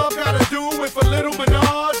what's love gotta do with a little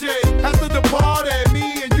menage? After the party,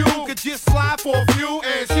 me and you could just slide for a few,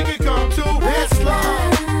 and she could come too. It's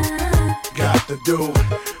love. Got to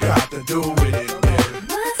do with it, baby.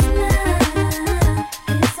 What's love?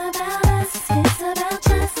 It's about us. It's about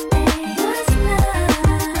just me. What's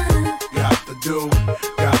love? Got to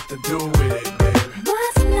do with it, baby.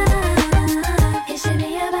 What's love? It should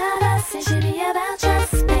be about us. It should be about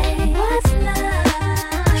just me. What's love?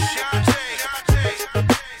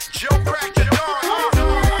 Joe cracked the door.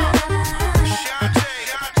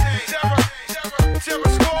 Terror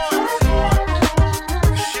squad.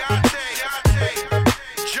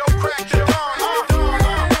 Joe cracked the door.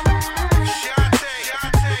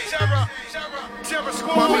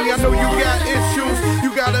 Mommy, I know you got issues. You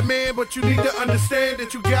got a man, but you need to understand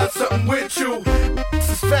that you got something with you. This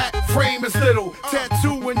is fat, frame is little.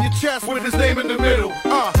 Tattoo in your chest with his name in the middle.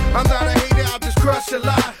 I'm not a hater, I'll just crush a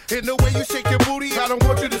lie. In the way you shake your booty, I don't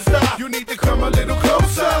want you to stop. You need to come a little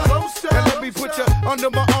closer. And let me put you under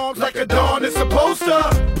my arms like a dawn is supposed to.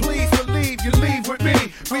 Please believe you leave with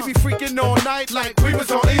me. We be freaking all night like we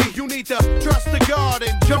was on E. You need to trust the God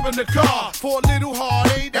and jump in the car for a little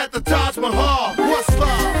heartache at the Taj Mahal. What's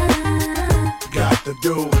love? Got to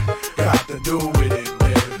do with it,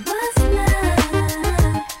 baby. What's love?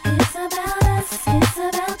 It's about us. It's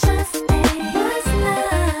about just me. What's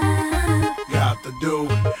love?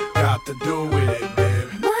 Got to do with it, baby.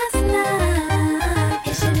 What's love?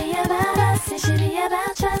 It should be about us. It should be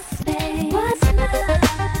about just me. What's love?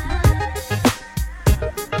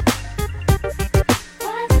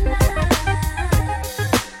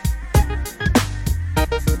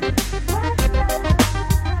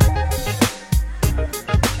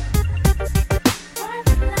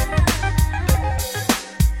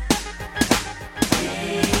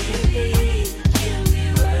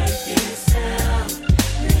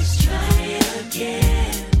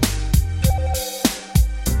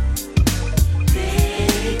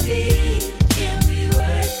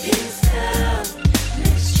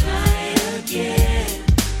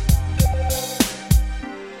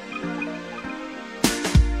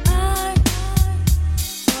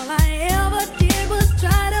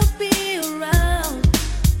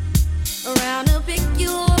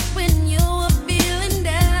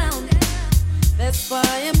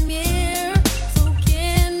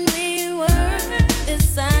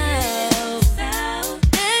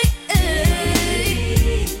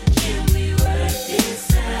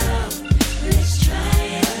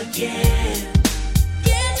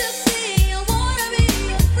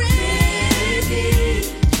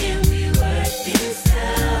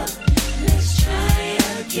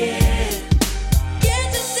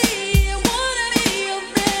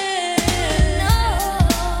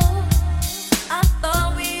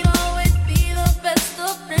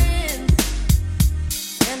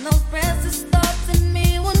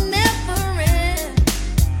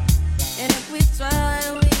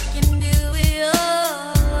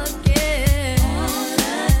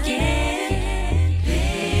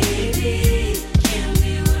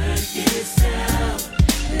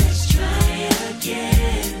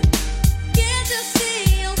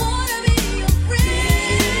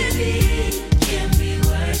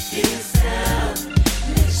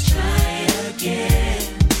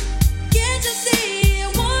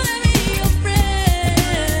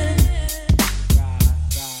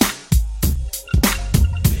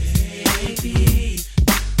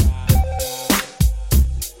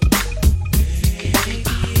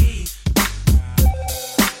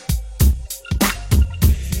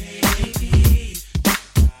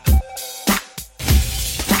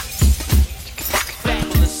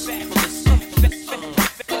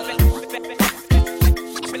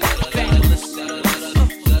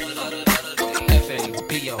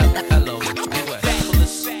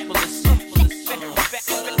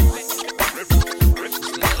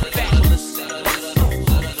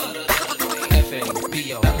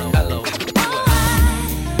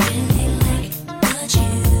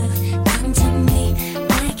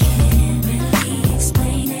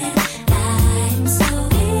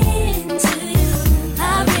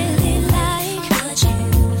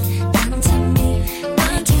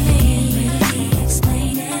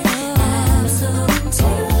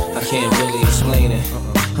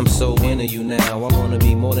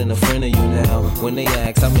 now. When they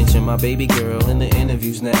ask, I mention my baby girl in the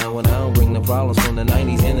interviews now. And I don't bring the problems from the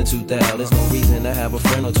 90s and the 2000s. There's no reason to have a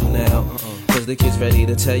friend or two now. Cause the kid's ready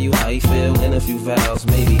to tell you how he feel in a few vows.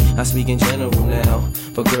 Maybe I speak in general now.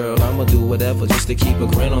 But girl, I'ma do whatever just to keep a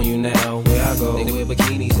grin on you now. Where I go, they wear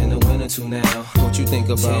bikinis in the winter too now. What you think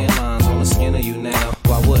about tan lines on the skin of you now?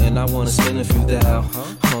 Why wouldn't I wanna spend a few thou?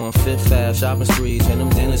 On Fifth Ave, shopping sprees, and them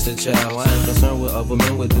dinners to chow. I ain't concerned what other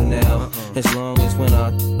men would do now. As long as when I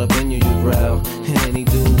up in you, you growl. And any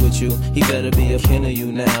dude with you, he better be a kin of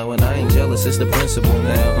you now. And I ain't jealous, it's the principle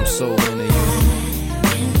now. I'm so into you.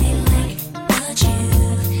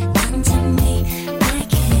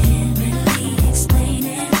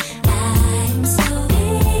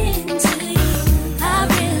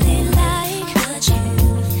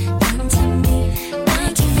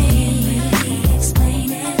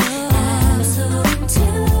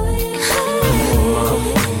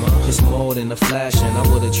 The flashing, I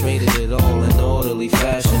would've traded it all in orderly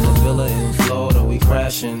fashion. The villa in Florida, we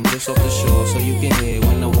crashing just off the shore, so you can hear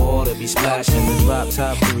when the water be splashing. The drop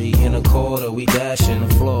top 3 in a quarter, we dashing.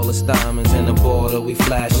 The flawless diamonds in the border, we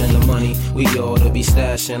flashing. The money we oughta be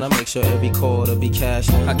stashing. I make sure every quarter be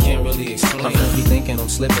cashing. I can't really explain. My friends be thinking I'm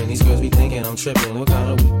slipping, these girls be thinking I'm tripping. What kind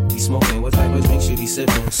of weed be smoking? What type of drinks you be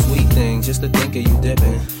sipping? Sweet thing, just to think of you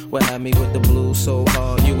dipping. What had me with the blues so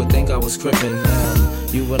hard, you would think I was crippin'. Now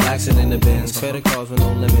you relaxing in the bins, credit cards with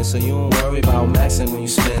no limits, so you don't worry about maxing when you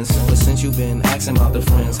spend. But since you been asking about the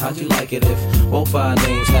friends, how'd you like it if both our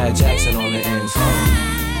names had Jackson on the ends?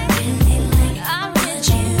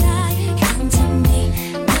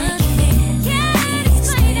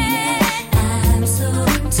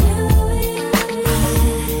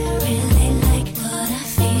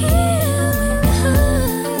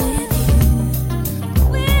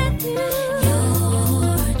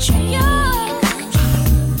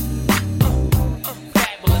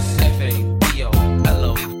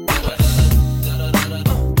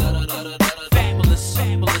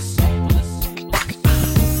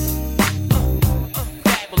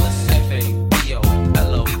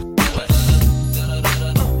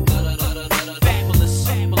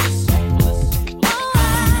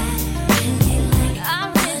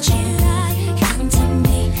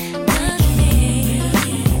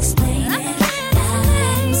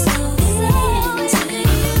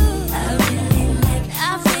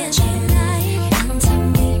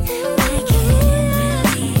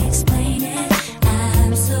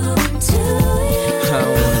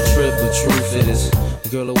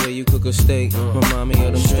 Steak, remind me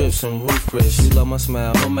of them strips and roof Chris. You love my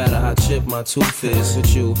smile, no matter how chipped my tooth is.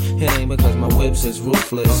 With you, it ain't because my whips is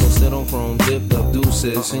ruthless. So sit on chrome, dipped up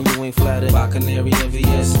deuces. And you ain't flattered by Canary and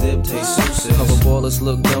VS dip, taste souses. Cover ballers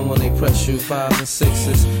look dumb when they press you, 5s and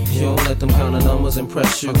 6s. You don't let them kind of numbers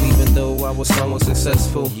impress you. Even though I was somewhat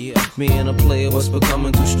successful, me and a player was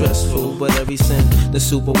becoming too stressful. But every since the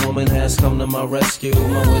superwoman has come to my rescue,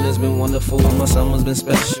 my winter's been wonderful, my summer's been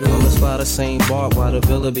special. Let's buy the same bar while the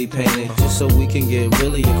villa be painted, just so we can get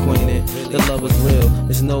really acquainted. The love is real,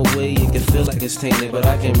 there's no way you can feel like it's tainted, but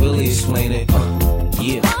I can really explain it.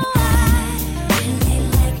 Yeah.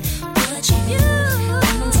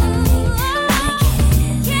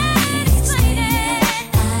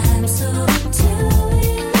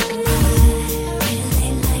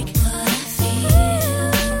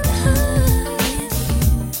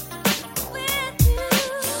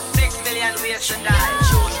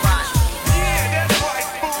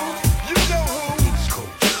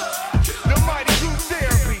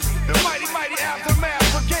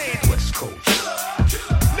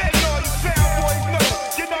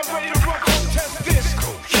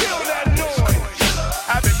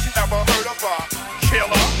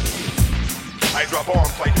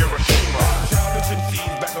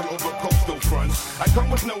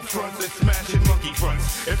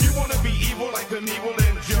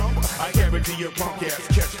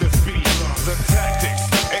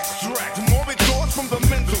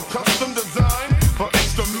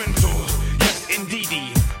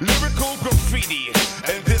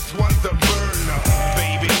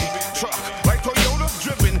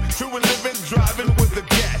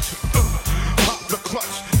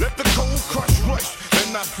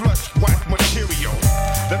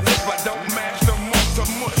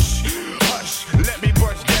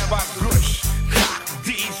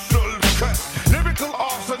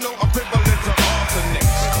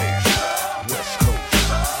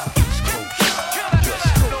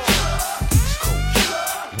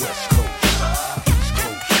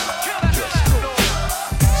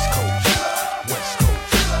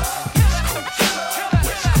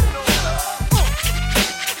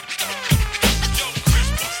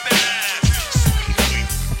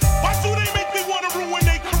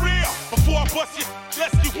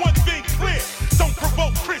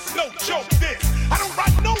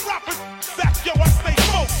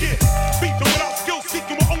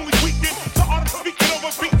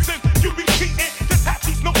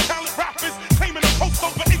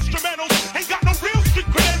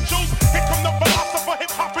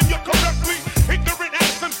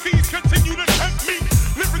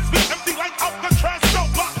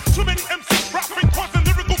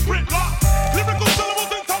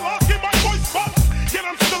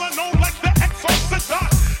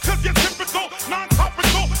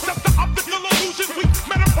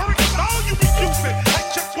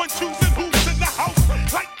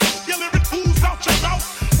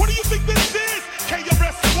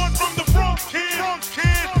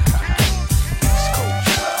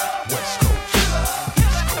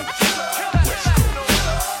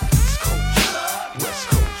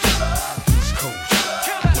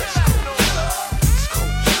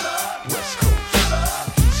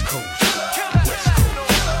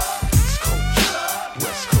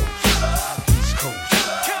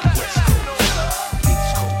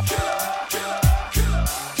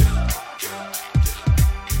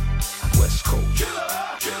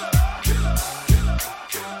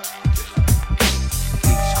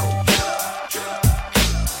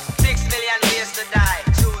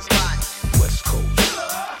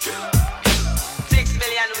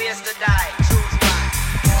 choose to die. Choose one.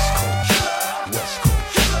 West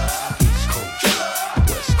Coast, East Coast,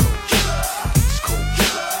 West Coast, East Coast,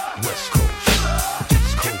 West Coast,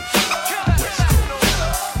 East Coast, West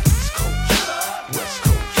Coast, West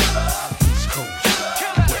Coast, East Coast,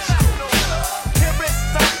 West Coast. Here is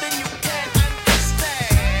something you can't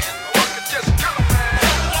understand. Or could just come on.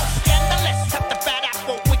 Yo, scandalous, cut the bad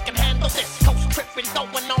apple, we can handle this. Coast tripping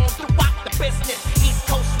going on throughout the business. East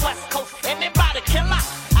Coast, West Coast, anybody killer.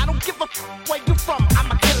 I don't give a where you from,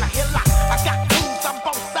 I'm a killer hiller. I got crews on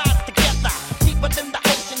both sides together. Deeper than the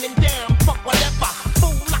ocean and damn, fuck whatever.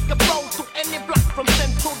 Fool like a roll through any block from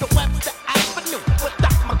Central to Webster Avenue.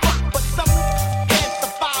 Without my clock, but some can't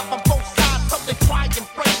survive on both sides, so they try and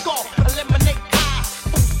break off, eliminate eyes.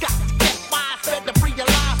 Fools got to get wise, better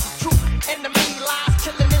realize the truth. Enemy lies,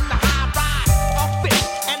 chilling in the high rise. Off it,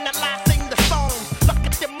 analyzing the songs. Look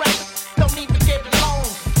at them rappers, don't even get along.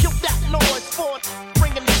 Kill that noise for it,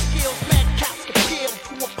 bringing the skills. Mad cats to kill,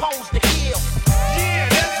 to oppose the hill. Yeah,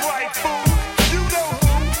 that's right, fool. You know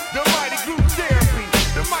who? The mighty group therapy.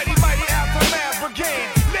 The mighty Aftermath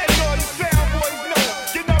Brigade. Let all you sound boys know.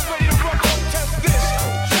 You're not ready to rock on, test this.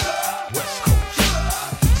 West Coast,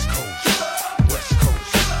 East Coast, West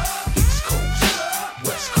Coast, East Coast,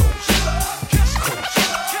 West Coast, East Coast,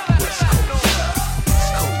 West Coast,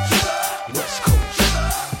 East Coast, West Coast,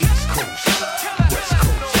 East Coast, West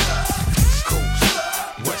Coast, East Coast,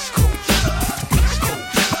 West Coast, East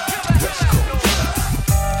Coast, West Coast.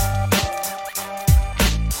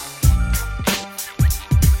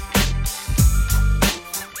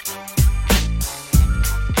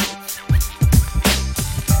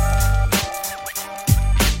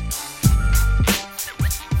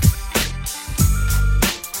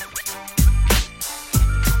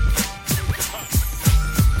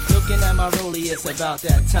 Looking at my rollie, it's about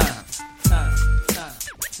that time.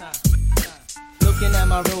 Looking at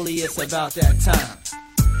my rollie, it's about that time.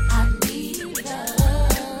 I need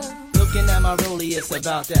love. Looking at my rollie, it's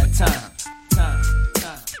about that time.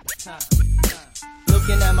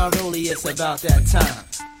 Looking at my rollie, it's about that time.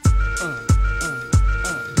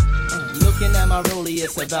 Looking at my rollie,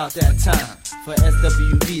 it's about that time. For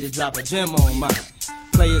SWV to drop a gem on mine.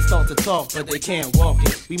 Players talk to talk, but they can't walk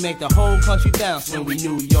it. We make the whole country bounce when we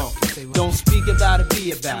New York. Don't speak about it,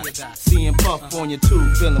 be about it. Seeing Puff on your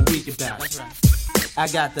tube, feeling weak about it. I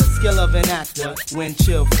got the skill of an actor, wind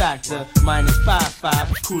chill factor, minus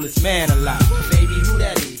 5'5", coolest man alive. Baby, who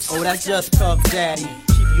that is? Oh, that's just Puff Daddy.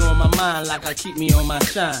 Keep you on my mind like I keep me on my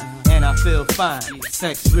shine. And I feel fine,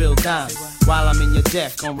 sex real dimes. While I'm in your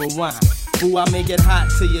deck on rewind. Ooh, I make it hot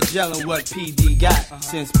till you're gelling what PD got.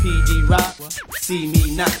 Since PD rock, see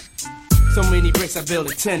me not. So many bricks, I build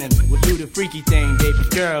a tenement. We'll do the freaky thing, baby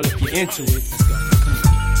girl, if you're into it. Let's go.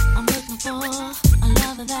 I'm looking for a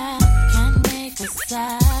lover that can make a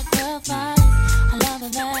sacrifice. A lover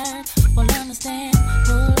that will understand,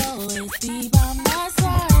 will always be by my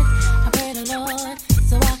side. I pray the Lord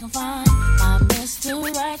so I can find my Mr.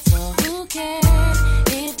 Right. So who can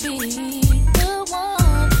it be? The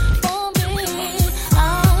one for me.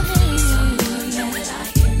 I'll need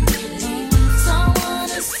someone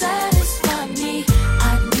to satisfy me. I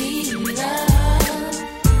need love.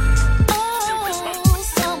 Oh,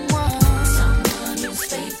 someone who's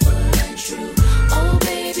faithful and true. Oh,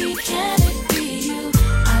 baby, can it be you?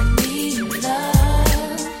 I need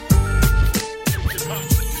love.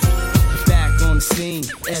 Back on the scene,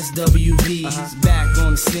 SWV's. Back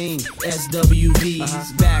on the scene,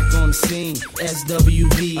 SWV's. Back on the scene,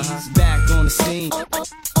 SWV's. Back on the scene.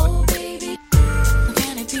 Oh, baby,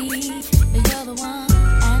 can it be that you're the one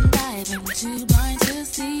and I've been too blind to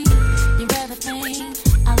see? You're everything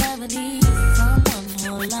I'll ever need. Someone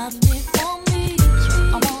who'll love me for me.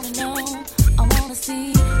 I wanna know, I wanna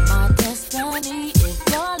see my destiny. If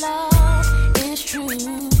your love is true,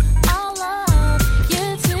 I'll love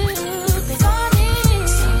you too. 'Cause I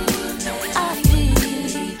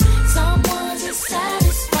need someone to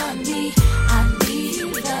satisfy me. I need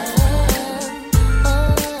love.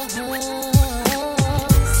 Oh.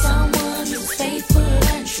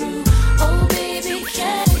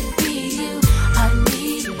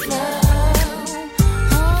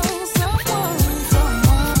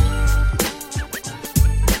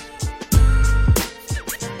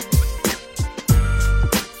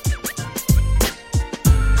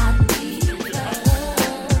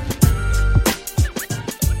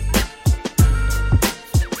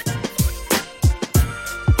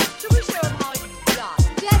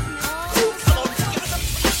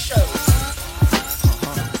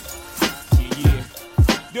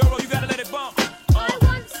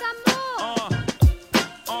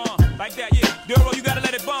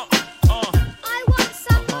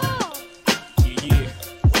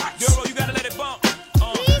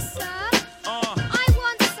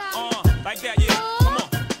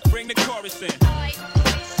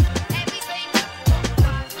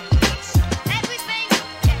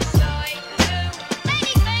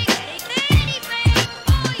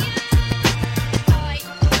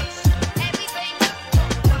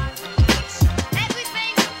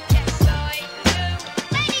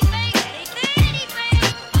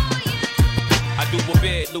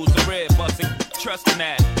 been trusting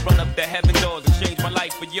that. Run up the heaven doors, exchange my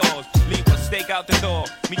life for yours. Leave a stake out the door,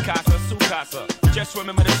 mi casa, su casa. Just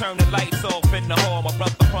remember to turn the lights off in the hall. My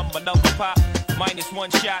brother from another pop, minus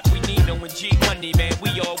one shot. We need no G money, man,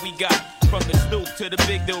 we all we got. From the stoop to the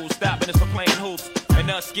big dudes, stopping us from playing hoops. And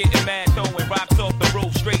us getting mad, throwing rocks off the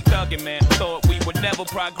roof. Straight thugging, man, thought we would never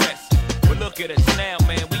progress. But look at us now,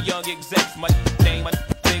 man, we young execs. My name, my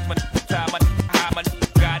big, my tie, my high, my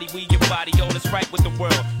Gotti, we your body, all is right with the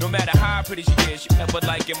world. No matter how pretty she is, you never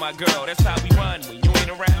liking my girl. That's how we run. When you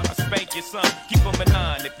ain't around, I spank your son. Keep him in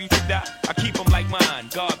line. If you should die, I keep him like mine.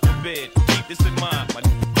 God forbid. Keep this in mind. My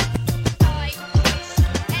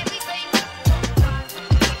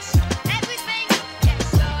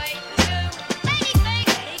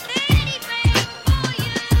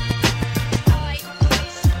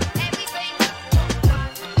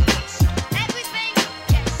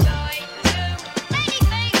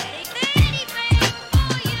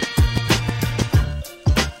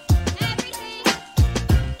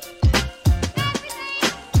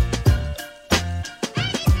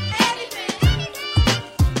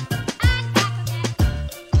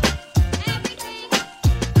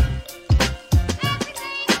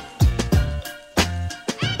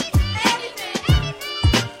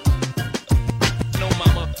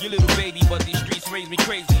me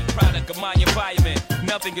crazy, product of my environment.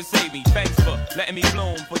 Nothing can save me. Thanks for letting me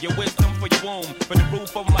bloom, for your wisdom, for your womb, for the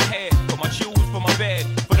roof over my head, for my shoes, for my bed.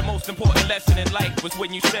 For the most important lesson in life was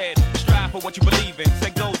when you said, strive for what you believe in,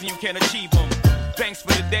 set goals and you can achieve them. Thanks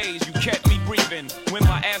for the days you kept me breathing, when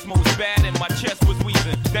my asthma was bad and my chest was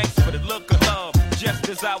wheezing. Thanks for the look of love, just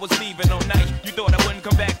as I was leaving on night. You thought I wouldn't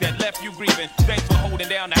come back, that left you grieving. Thanks for holding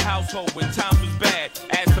down the household when times was bad.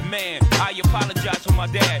 As a man, I apologize for my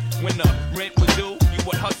dad. When the rent was due, you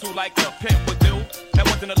would hustle like a pimp would do. That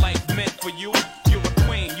wasn't a life meant for you. You're a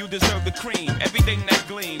queen, you deserve the cream. Everything that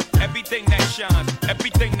gleams, everything that shines,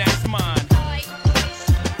 everything that's mine.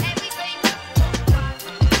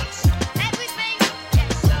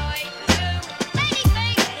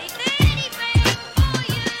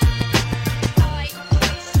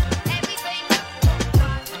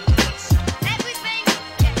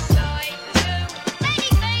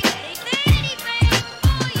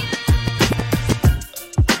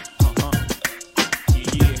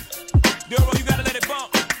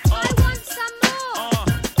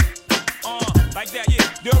 Like that,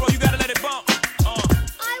 yeah.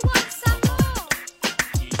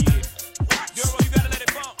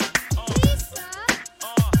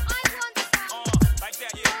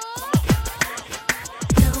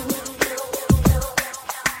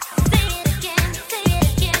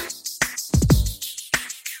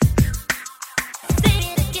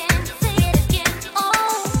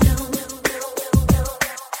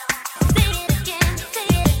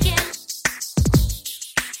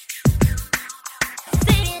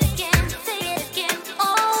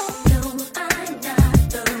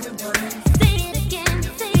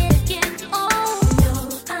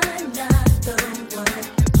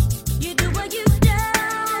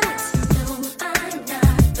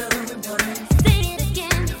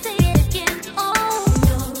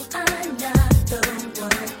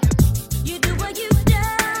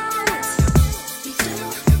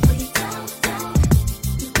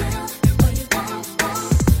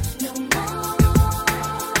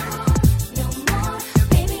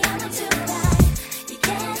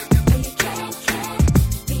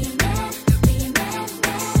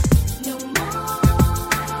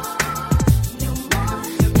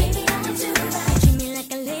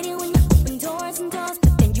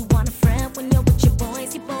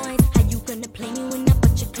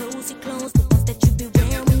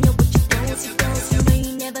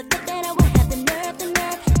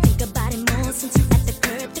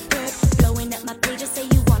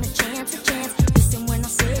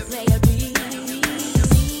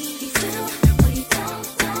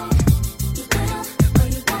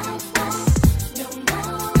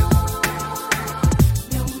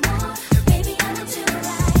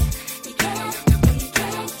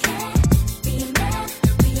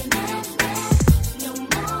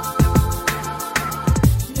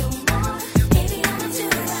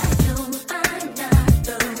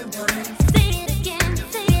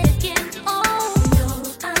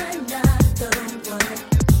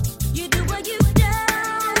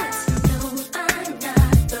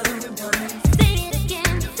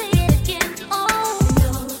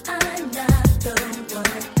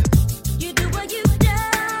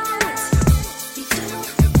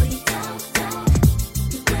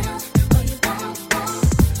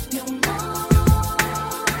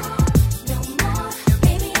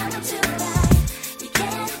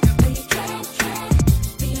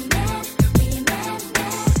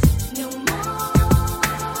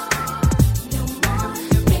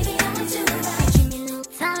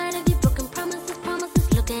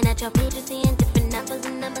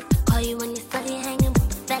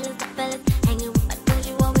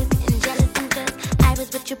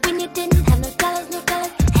 you when you didn't have no dollars, no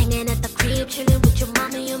dollars. Hanging at the crib, chilling with your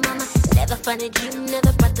mama, your mama. Never funded you,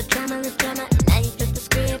 never brought the drama, the drama. Now you flip the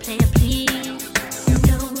script, play it please. You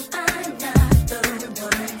know I'm not the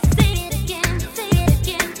one. Say it again,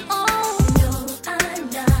 oh. You know I'm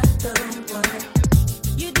not the one.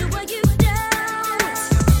 You do what you don't.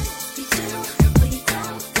 You do or you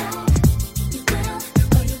don't. You will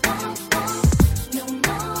or you won't. No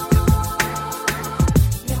more,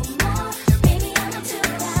 no more. Baby, I'm not too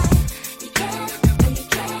right. You can or you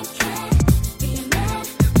can't. Be a man,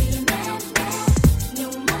 man. No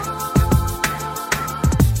more,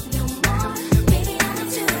 baby, I'm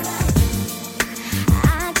not too right.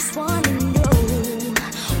 I just wanna know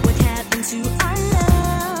what happened to our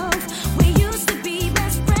love. We used to be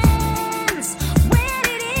best friends. Where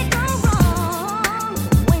did it go wrong?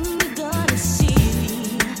 When you gonna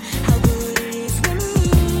see how good it is with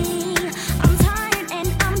me? I'm tired and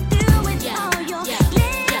I'm through with all your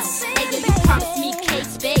listen, Hey, you promised me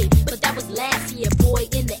cakes, babe, but that was last year, boy,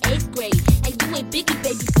 in the 8th grade. And you ain't Biggie,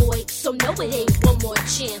 baby boy, so no, it ain't one more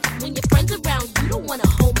chance. When your friends around, you don't wanna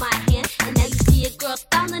hold my hand. And now you see a girl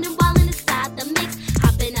styling and wilding inside the mix.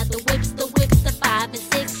 Hopping out the 5 and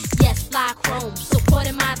 6. Yes, fly chrome,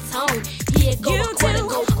 supporting my tone. Here go You a quarter, do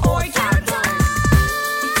go or you time don't.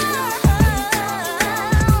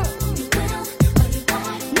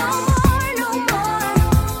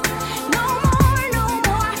 No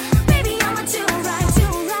more. Baby, I'm a too right.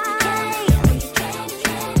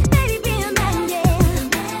 Baby, be a man, yeah.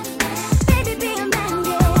 Baby, be a man,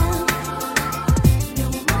 yeah.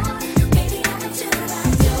 No more. Baby, I'm a too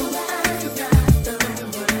right.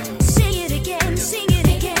 Sing it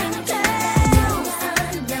again.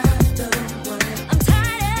 I'm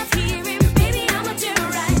tired of hearing, baby, I'm a too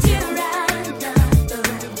right.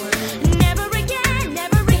 Never again, no.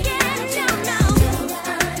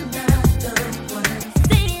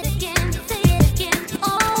 Say it again,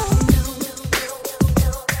 oh.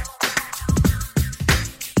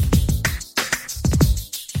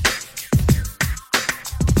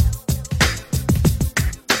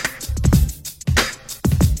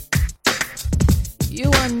 You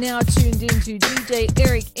are now tuned into DJ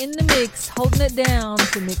Eric in the mix, holding it down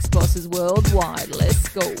for Mix Bosses Worldwide. Let's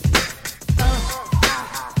go.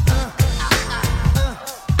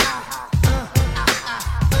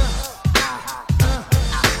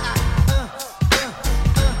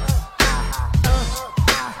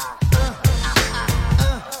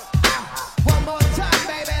 One more time,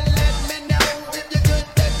 baby, let me know if you're good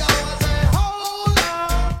to go. I say, hold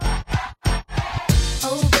up.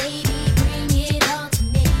 Oh baby, bring it all to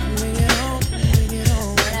me.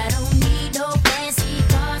 But I don't need no fancy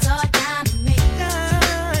cars or diamond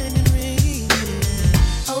rings.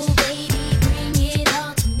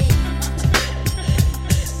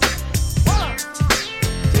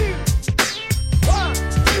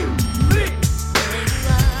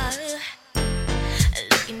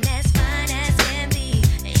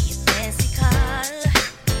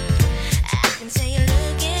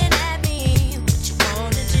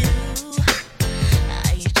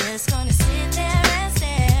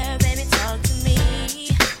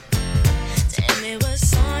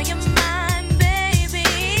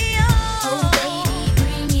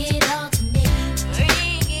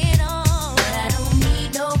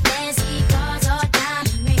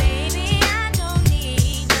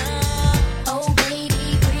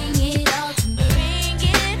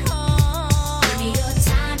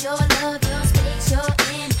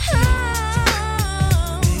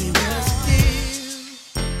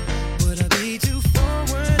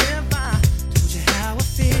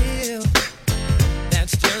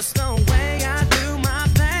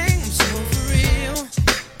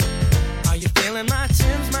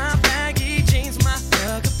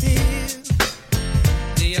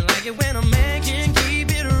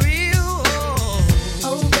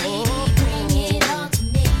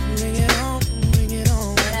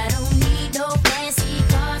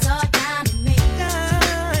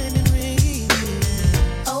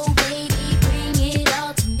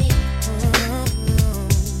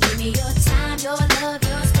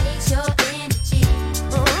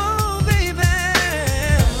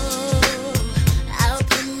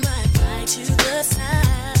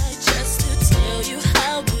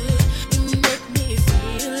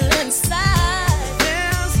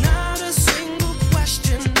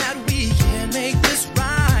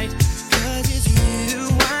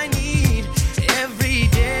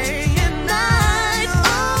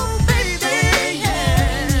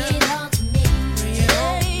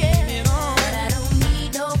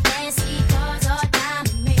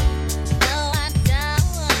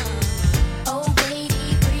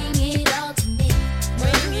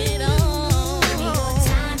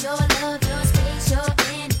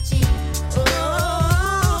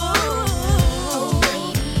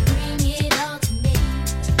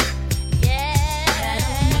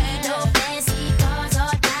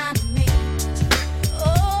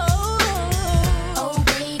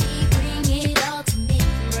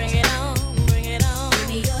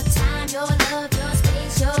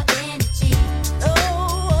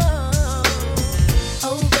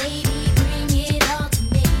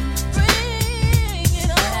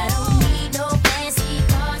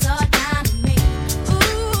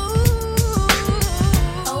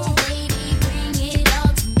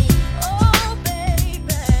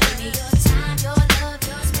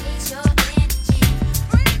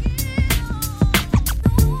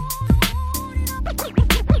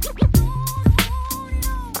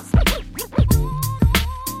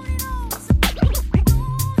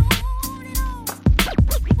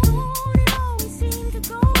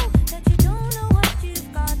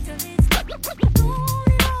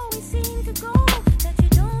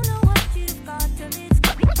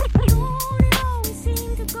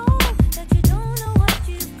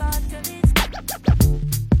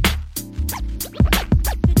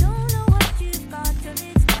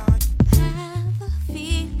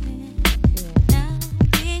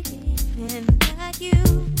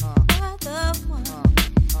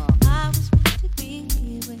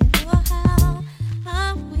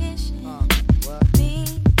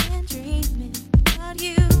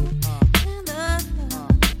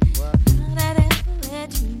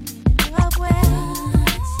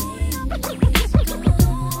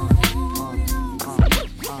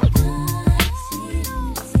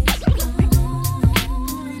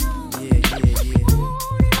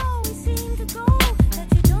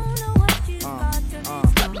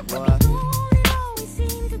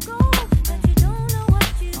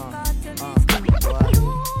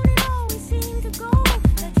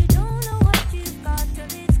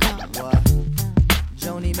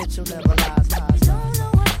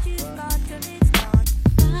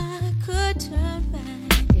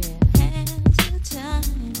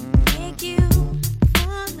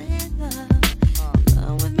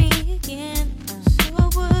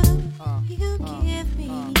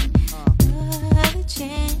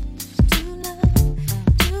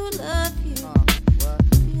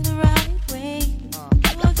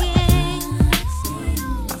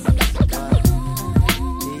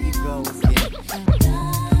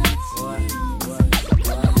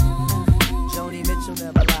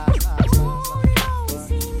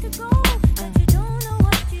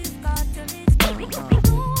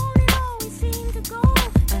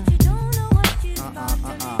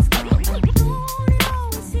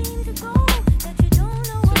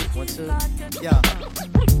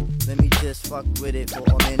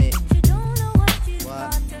 minute.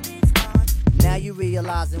 What? Now you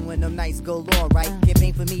realizing when them nights go long, right? It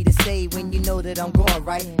ain't for me to say when you know that I'm gone,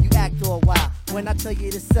 right? You act all wild when I tell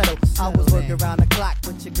you to settle. I was working around the clock,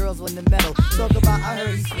 but your girls on the metal. Talk about I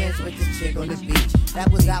heard he's friends with this chick on the beach.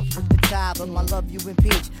 That was out with the tie, but my love you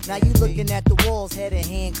impeach. Now you looking at the walls, head in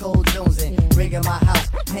hand, cold jonesing. Bringing my house,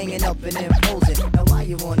 hanging up and imposing. Now why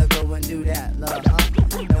you wanna go and do that, love, huh?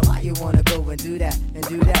 Now why you wanna go and do that,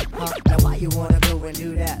 huh? Now why you wanna go and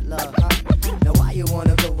do that, love, huh? Now why you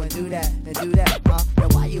wanna go and do that, huh? Now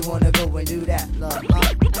why you wanna go and do that, love,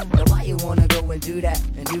 huh? Now why you wanna go and do that,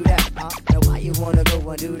 huh? Now why you wanna go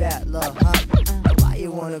and do that, love, huh? Now why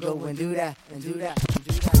you wanna go and do that, and do that, and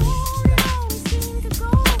do that?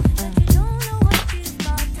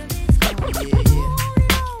 Yeah, yeah.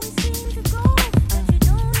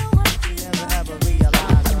 Never ever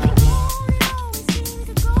realize,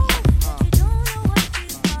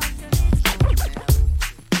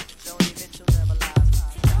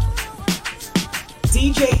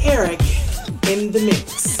 DJ Eric in the mix.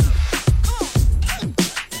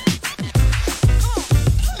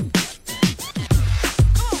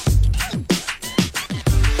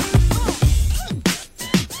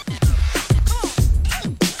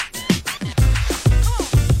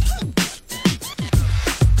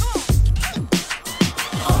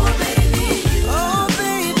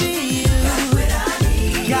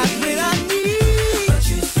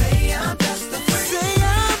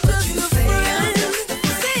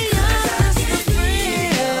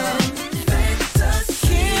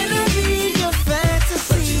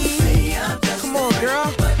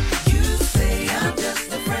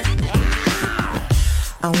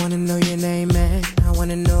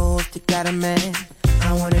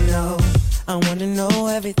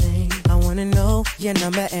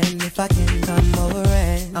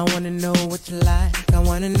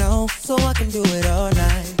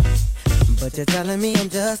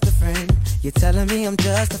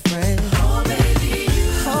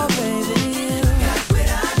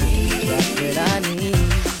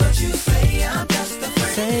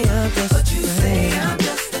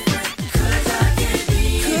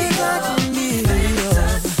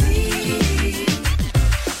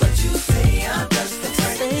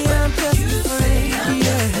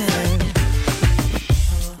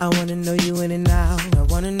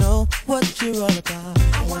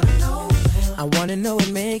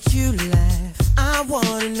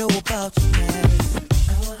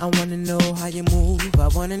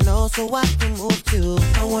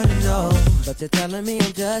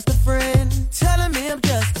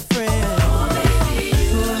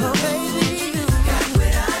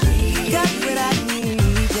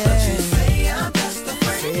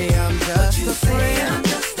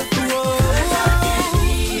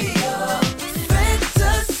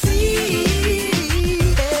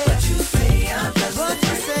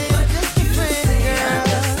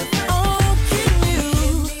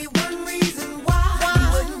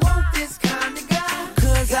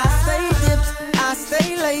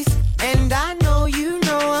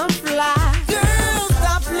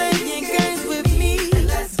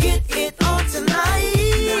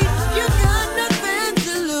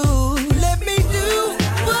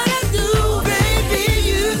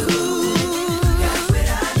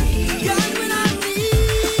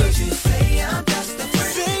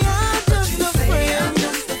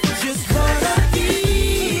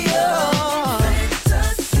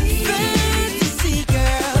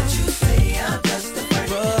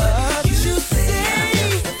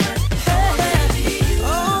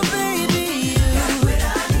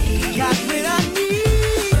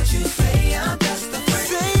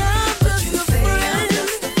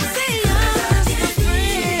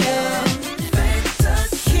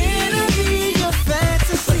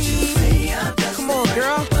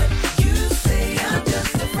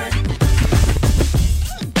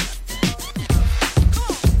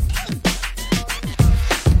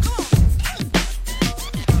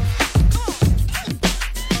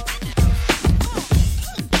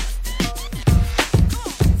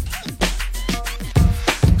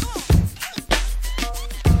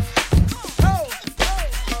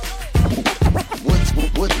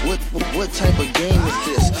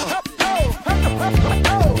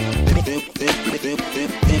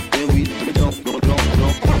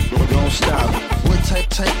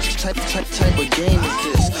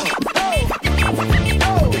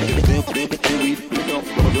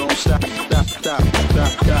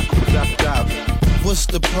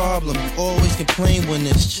 the problem? Always complain when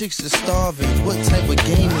this chicks are starving. What type of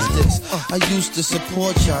game is this? I used to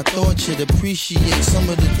support ya. I thought you'd appreciate some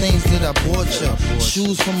of the things that I bought ya.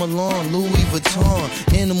 Shoes from Milan, Louis Vuitton,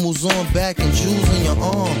 animals on back and jewels on your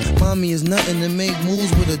arm. Mommy is nothing to make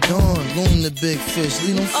moves with a dawn. Loom the big fish,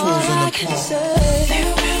 leave them fools in the pond.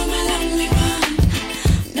 Farewell, my lonely one.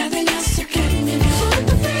 Nothing else to get me now.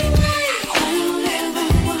 I don't ever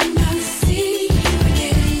wanna see you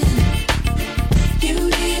again. You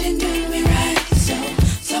didn't do me right, so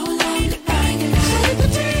long goodbye and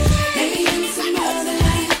maybe in some other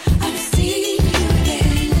life I'll see you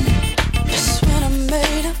again. Just when I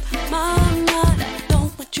made up my mind, I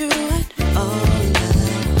don't want you at all now.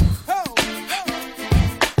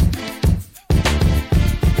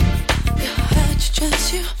 You had your chance,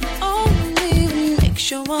 you only makes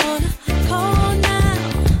you wanna call now.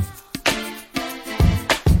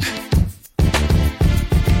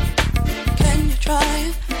 Can you try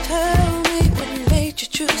and tell me what made you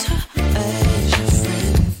choose her as your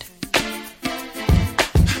friend?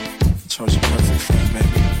 Chose your perfect friend,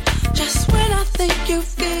 baby. Just when I think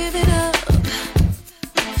you've given up,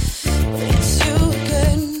 it's you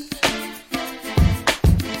again.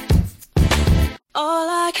 All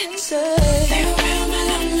I can say, farewell, my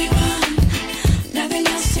lonely one. Nothing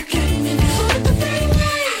else to get me now. I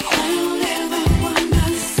don't ever wanna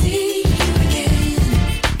see you again.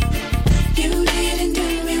 You didn't do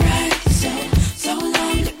me right, so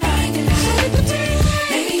long goodbye and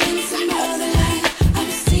maybe in some other life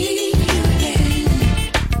I'll see you again.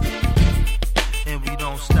 And we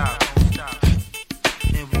don't stop.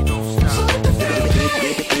 And we don't stop.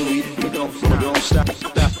 And we don't stop.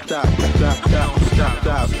 Stop.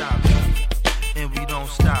 And we don't stop. And we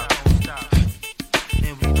don't stop.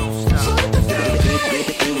 And we don't stop.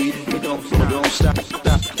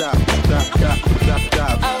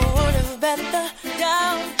 I would have bet the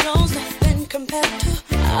Dow Jones, nothing compared to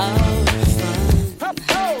our fun.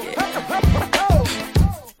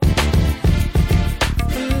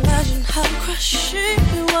 Imagine how crushing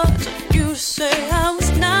it was for you to say I was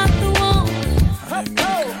not the one.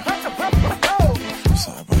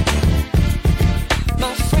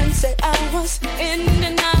 My friends say I was in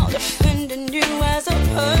and out, defending you as a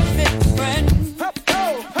perfect friend.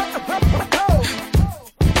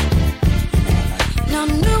 Now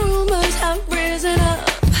new rumors have risen up.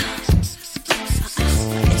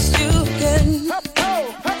 It's you again.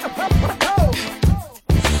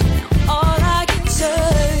 All I can say,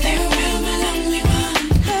 farewell, my lonely one.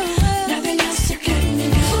 Nothing else to get me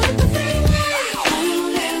now. I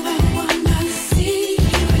don't ever wanna see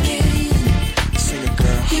you again. Sing it,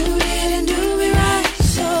 girl. You didn't do me right,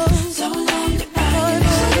 so long goodbye.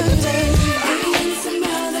 Maybe in some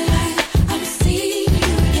other life I'll see you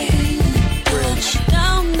again. Bridge.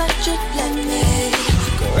 Now that you let me,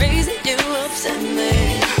 crazy you upset me.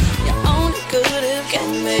 You only could have got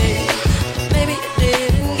me, maybe you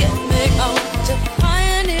didn't get me. I want to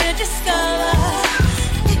pioneer, discover,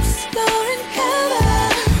 explore and cover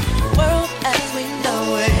the world as we know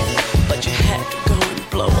it, but you had to go and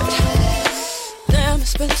blow it. Damn,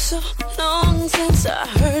 it's been so long since I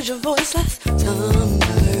heard your voice last summer.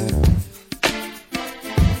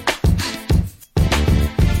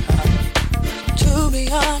 To be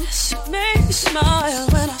honest, it made me smile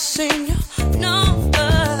when I seen your number.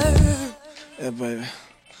 Yeah, baby.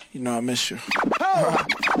 You know I miss you.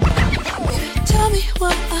 Tell me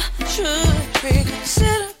what I should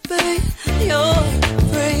reconsider being your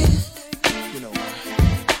friend. You know why?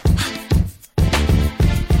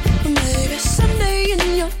 Maybe someday in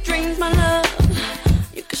your dreams, my love,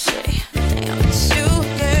 you could say, damn, it's you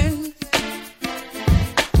again.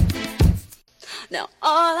 Now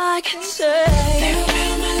all I can say,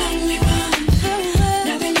 farewell, my lonely one.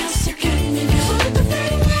 Nothing else to get me now.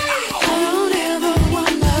 I don't ever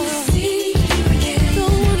wanna see you again.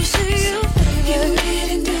 Don't wanna see you, baby. You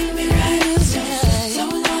didn't do me right, so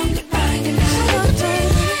long goodbye and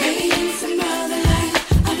maybe in some other life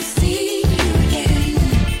I'll see you again.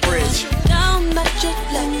 Bridge. Down that you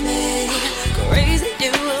let me, crazy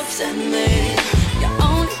you upset me. You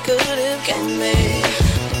only could have got me,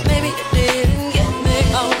 maybe you didn't get me.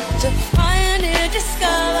 I want to pioneer,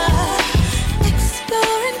 discover,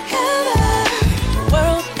 explore and cover the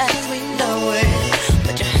world as we know it,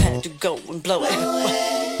 but you had to go and blow it.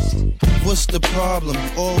 What's the problem?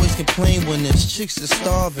 Always complain when this chicks are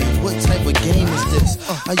starving. What type of game is this?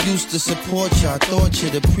 I used to support ya. I thought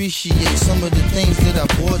you'd appreciate some of the things that I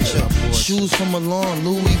bought ya. Shoes from Milan,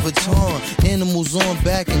 Louis Vuitton, animals on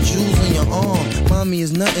back and jewels on your arm. Mommy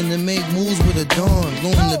is nothing to make moves with a dawn.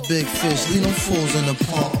 Loom the big fish, leave them fools in the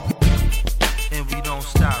pond. And we don't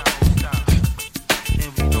stop. And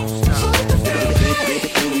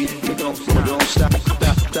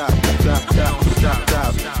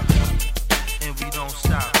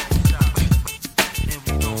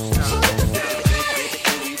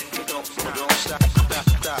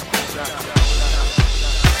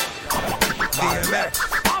DMX.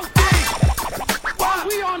 Why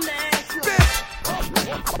we on that?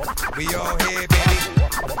 We all here, baby.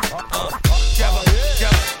 Jabba,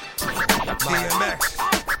 DMX.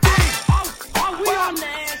 We on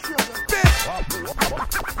that?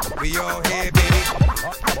 We all here, baby.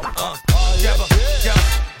 Jabba,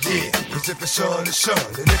 Yeah, cause if it's on, it's on.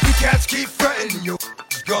 And if you cats keep fretting, you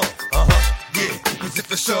gone. Yeah, cause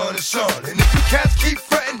if it's on, it's on. And if you cats keep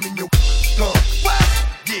fretting, then you gone. What?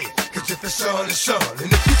 Yeah, cause if it's on, it's on.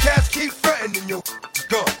 And if you cats keep fretting, then you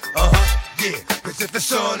gone. Yeah, cause if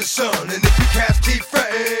it's on, it's on. And if you cats keep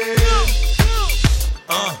fretting,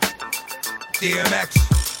 DMX,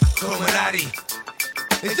 Illuminati.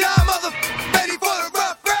 Is y'all mother ready for the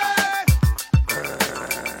rough ride?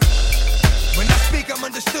 When I speak, I'm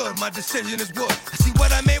understood. My decision is wood. I see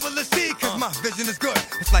what I'm able to see, cause my vision is good.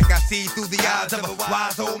 It's like I see through the eyes of a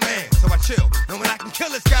wise old man. So I chill, knowing I can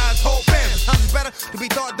kill this guy's whole fam. Sometimes it's better to be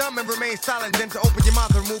thought dumb and remain silent than to open your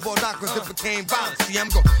mouth and remove all doubt, cause it became violence. See, I'm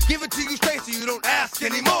gonna give it to you straight so you don't ask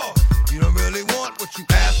anymore. You don't really want what you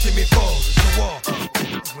asking me for. It's a war.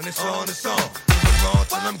 When it's on, it's on. It's on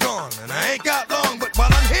till I'm gone. And I ain't got long, but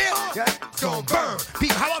while I'm here, it's gonna burn.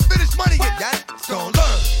 Peep how I finish money, it's gonna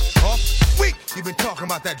learn. Off week, you've been talking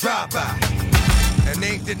about that drive-by. And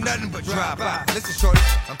they ain't did nothing but drive by. Listen, shorty,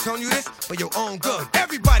 I'm telling you this for your own good.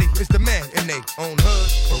 Everybody is the man in their own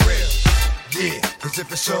hood, for real. yeah, cause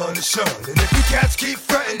if it's on, it's on. And if you cats keep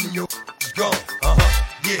fretting, you gone.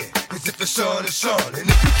 Yeah, cause if it's on, it's on. And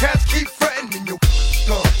if you cats keep fretting, then you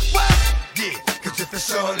gone. What? Yeah, cause if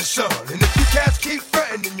it's on, it's on. And if you cats keep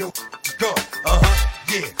fretting, then you gone.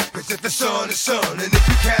 Yeah, cause if it's on, it's on. And if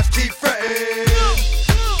you cats keep fretting,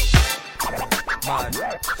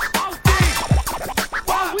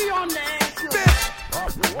 Why we on that?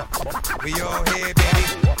 We all here, baby.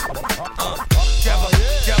 Jabba,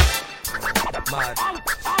 Mod.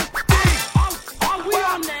 We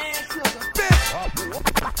on that?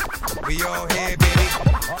 We all here, baby.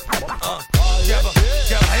 Jabba.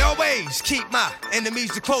 I always keep my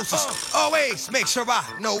enemies the closest. Always make sure I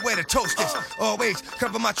know where to toast this. Always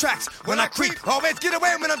cover my tracks when I creep. Always get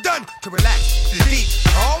away when I'm done to relax to the deep.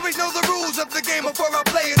 I always know the rules of the game before I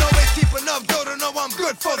play it. Always keep enough dough to know I'm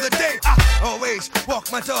good for the day. I always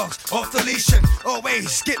walk my dogs off the leash and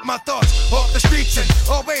always get my thoughts off the streets and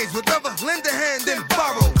always would rather lend a hand than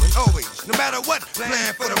borrow. And always, no matter what,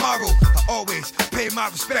 plan for tomorrow. I always pay my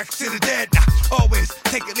respects to the dead. I always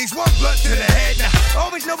take at least one blunt to the head. Now,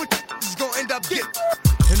 always know what is gonna end up getting.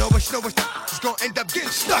 And always know what is gonna end up getting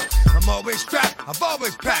stuck. I'm always strapped, I've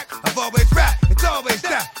always packed, I've always rapped. It's always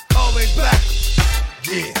that, always black.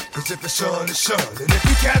 yeah, cause if it's on, it's on. And if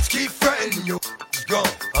you cats keep fretting, you gone.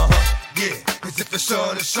 Yeah, cause if it's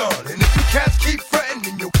on, it's on. And if you cats keep fretting,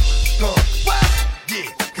 then you gone. What? Yeah,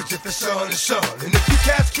 cause if it's on, it's on. And if you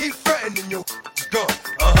cats keep fretting, then you gone.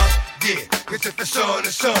 Yeah, cause if it's on,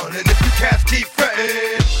 it's on. And if you cats keep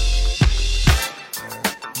fretting,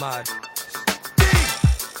 Mod.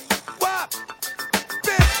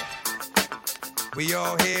 We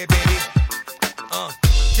all here, baby.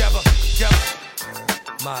 Jabba,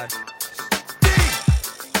 Mod.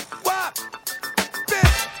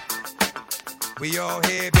 We all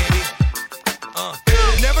here, baby.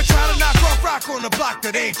 Never try to knock off rock on the block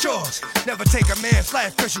that ain't yours. Never take a man's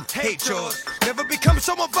life cause you hate yours. Never become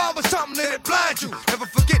so involved with something that it blinds you. Never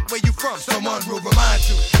forget where you from, someone will remind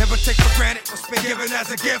you. Never take for granted what's been given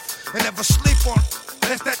as a gift. And never sleep on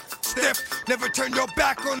unless that stiff. Never turn your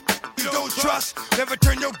back on you don't trust. Never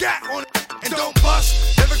turn your gat on and don't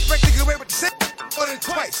bust. Never expect to get away with the same more than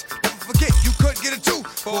twice. Never forget you could get it too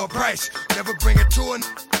for a price. Never bring it to an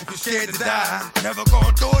if you're scared to die. Never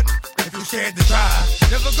gonna do it if you're scared to try.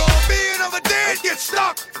 Never gonna be another day and get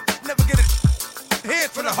stuck. Never get it head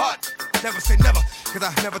for the heart. Never say never, cause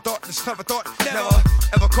I never thought this never thought. Never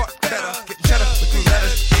ever caught better. Getting cheddar with 3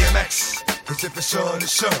 letters. DMX. cause if it's on,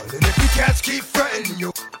 it's on. And if you cats keep fretting,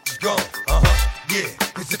 you gone. Yeah,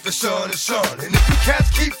 cause if it's on, it's on. And if you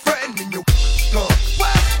cats keep fretting, then you gone.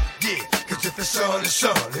 What? Yeah, cause if it's on, it's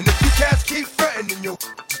on. And if you cats keep fretting, then you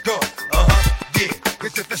gone. Yeah,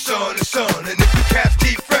 cause if it's on, it's on. And if you cats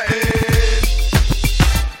keep fretting,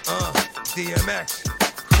 DMX,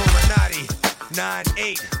 Illuminati,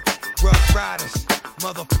 9-8, Rough Riders,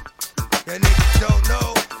 mother. Ya niggas don't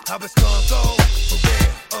know how it's gonna go. For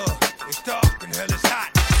real, it's dark and hell is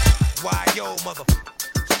hot. Why yo, mother?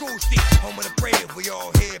 School street, home of the brave, we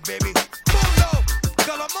all here, baby. Mundo,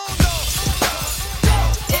 Calamundo.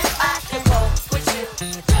 If I can roll with you,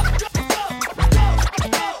 if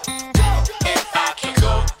I can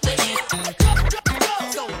go with you,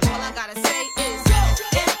 so all I gotta say is,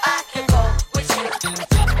 if I can go with you,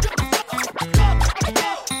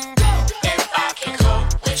 if I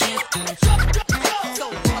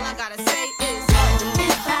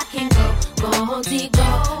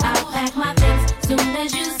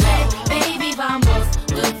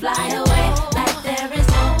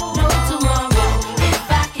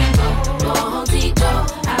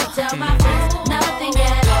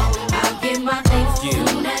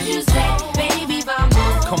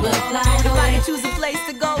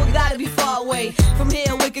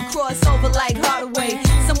here, we can cross over like Hardaway.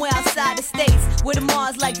 Somewhere outside the states, where the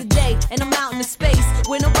Mars like today, and I'm out in the space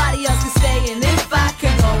where nobody else can stay. And if I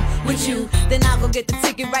could go with you, then I'll go get the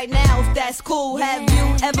ticket right now, if that's cool. Have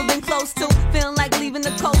you ever been close to feeling like leaving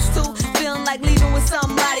the coast too? Feeling like leaving with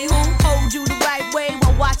somebody who hold you the right way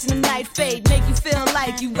while watching the night fade, make you feel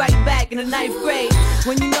like you right back in the 9th grade,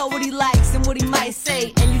 when you know what he likes and what he might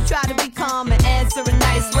say, and you try to be calm and answer in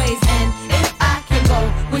nice ways. And if I can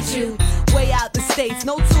go with you way out the states,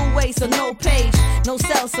 no two-way, so no page, no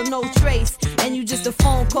cell, so no trace, and you just a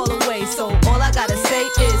phone call away. So all I gotta say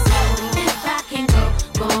is, if I can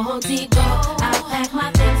go, won't he go? I'll pack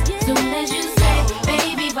my things soon as you say,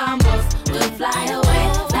 baby, vamos, we'll fly away.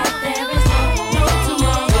 Like there is no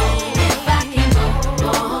tomorrow. If I can go,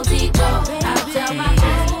 won't he go? I'll tell my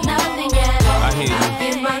friends nothing at all. I hear you. I'll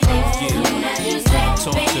give my things soon as you say,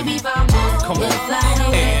 baby, vamos, Come we'll on. fly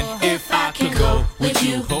away. And if I could go with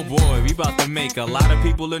you, oh boy, we about to make a lot of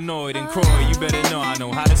people annoyed. And Croy, you better know I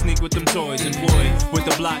know how to sneak with them toys. Employed with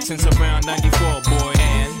the block since around 94, boy.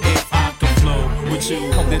 And if I could flow with you,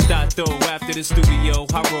 then that though after the studio,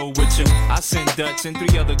 I roll with you. I send Dutch and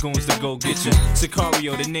 3 other goons to go get you.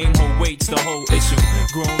 Sicario, the name whole waits the whole issue.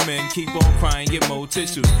 Grown men keep on crying, get more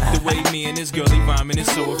tissues. The way me and this girlie rhyming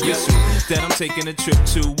is so official that I'm taking a trip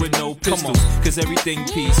to with no pistols. Cause everything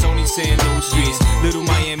peace, only saying no streets. Little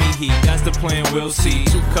Miami Heat, that's the plan, we'll see.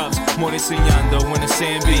 2 cups, more than Signando when the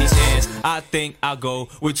sand beats ends. I think I'll go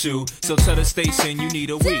with you. So tell the station you need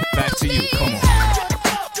a week. Back to you, come on.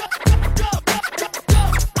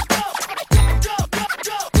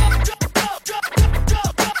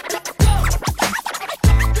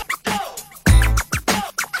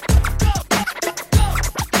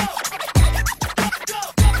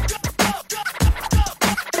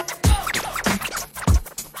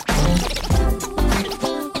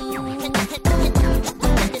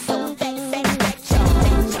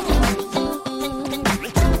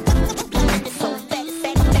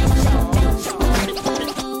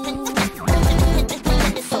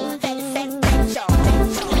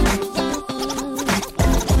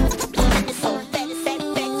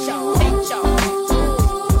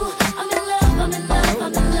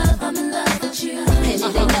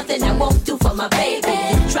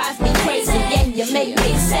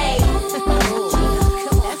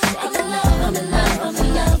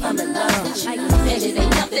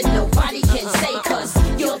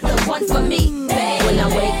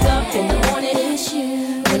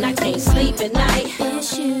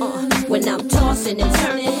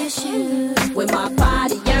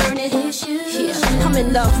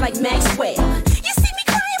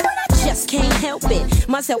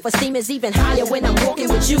 Self-esteem is even higher when I'm walking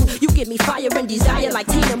with you. You give me fire and desire like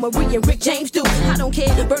Tina Marie and Rick James do. I don't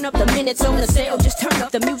care, burn up the minutes on the cell. Just turn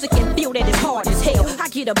up the music and feel that it's hard as hell. I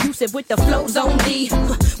get abusive with the flows on me.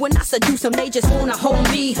 When I seduce them, they just wanna hold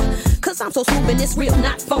me. Cause I'm so smooth and it's real,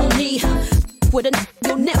 not phony. With a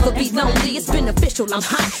you'll never be lonely. It's beneficial, I'm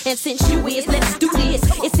hot. And since you is, let's do this.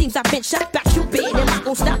 It seems I've been shot by Cupid. Am I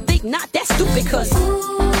gonna stop? Think not that stupid, cause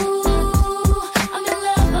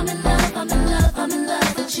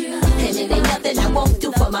and it ain't nothing I won't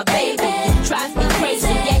do for my baby. You drive me crazy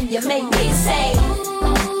and you make me say,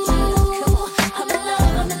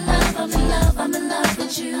 I'm in love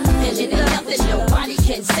with you. And it ain't nothing nobody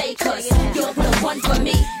can say, cause you're the one for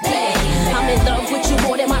me. Hey, I'm in love with you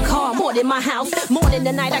more than my car, more than my house. More than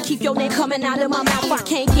the night I keep your name coming out of my mouth. I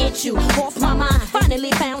can't get you off my mind.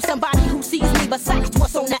 Finally found somebody who sees me besides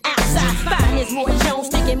what's on the outside. Fine as Roy Jones,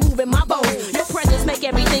 sticking, moving my bones. Your presence make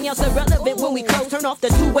everything else irrelevant when we close. Turn off the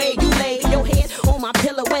 2-way, you lay your head on my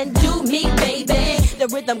pillow and do me, baby. The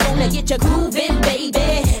rhythm gonna get you grooving, baby.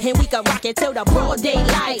 And we can rock it till the broad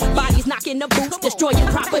daylight. Bodies knocking the boots, destroying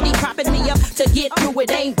property, propping me up to get through.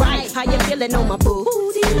 It ain't right. How you feeling on my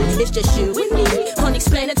booty? It's just you and me,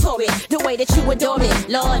 unexplanatory. The way that you adore me,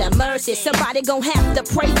 Lord have mercy. Somebody gon' have to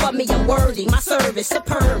pray for me. I'm worthy, my service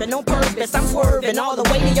superb and on purpose. I'm swerving all the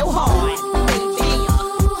way to your heart, baby.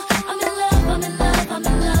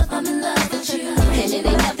 I'm in love with you. And it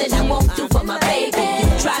ain't nothing I won't do for my baby.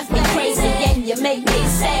 You drive me crazy and you make me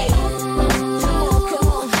say,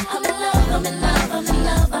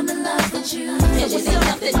 I'm in love with you. And it ain't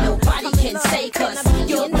nothing nobody can say, cause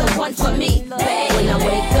you're the one for me, babe. When I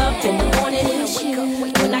wake up in the morning, it's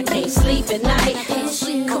you. When I can't sleep at night, it's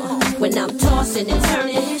you. When I'm tossing and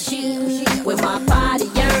turning, it's you. When my body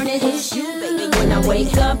yearning, it's you. When I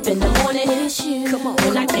wake up in the morning, it's you.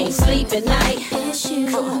 When I can't sleep at night, it's you.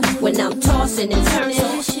 When I'm tossing and turning,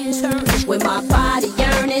 it's you. When my body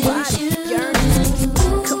yearning, it's you.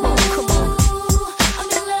 Come on, come on.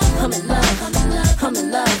 I'm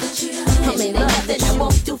in love with you. And it ain't nothing I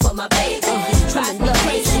won't do for my baby. Try me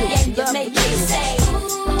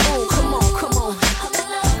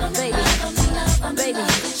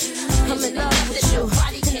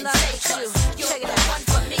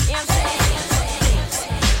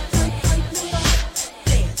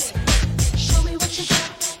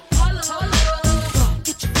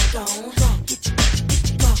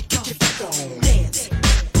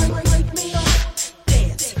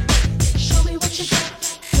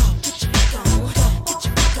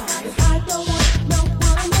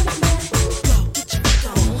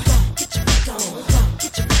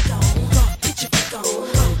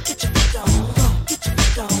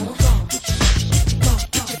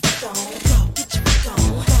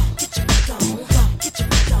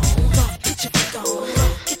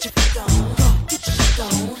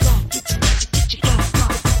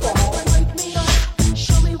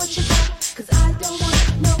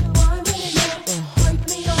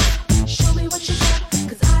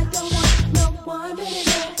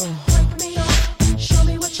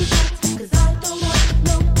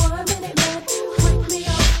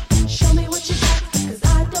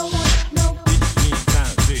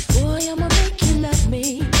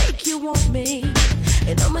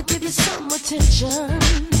attention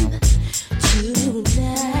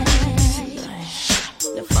tonight.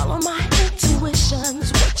 Now follow my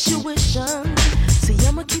intuitions, what you wishin'. See,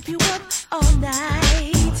 I'ma keep you up all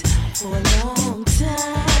night for a long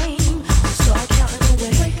time. Start counting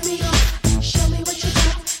away. Wake me up, show me what you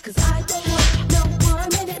got, 'cause I don't want no 1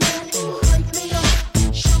 minute man. Wake me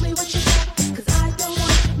up, show me what you got, 'cause I don't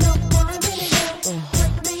want no 1 minute man.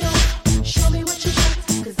 Wake me up, show me what you got,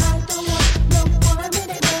 'cause I don't want no 1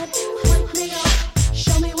 minute man. Wake me up,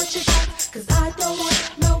 show me what you got, 'cause I don't want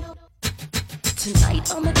no. Tonight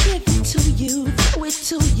I'ma give it to you, throw it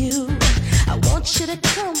to you. I want you to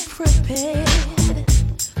come prepared.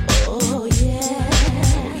 Oh yeah.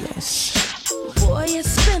 Yes. Boy,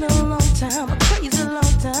 it's been a long time, a crazy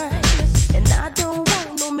long time, and I don't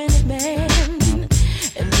want no minute man,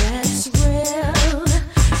 and that's real.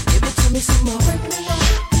 Give it to me some more. Wake me up,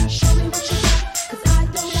 show me what you got, 'cause I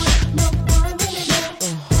don't want no 1 minute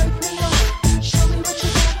man. Wake me up, show me what you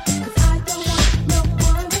got, 'cause I don't want no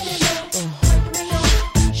 1 minute man. Wake me up,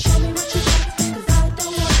 show me what you got, 'cause I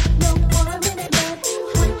don't want no 1 minute man.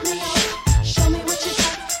 Wake me up, show me what you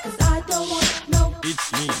got, 'cause I don't want no. It's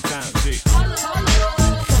me, time, G.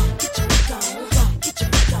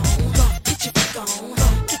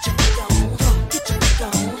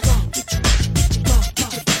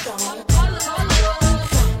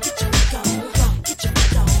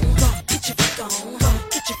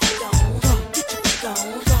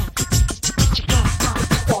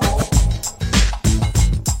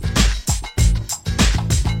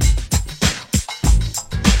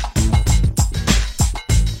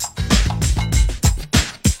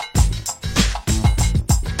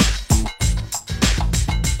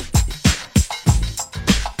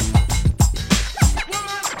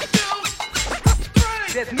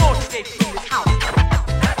 There's no escape from this house.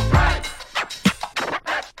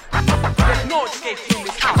 There's no escape from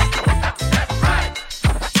this house.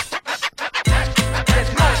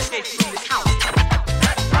 There's no escape from this house.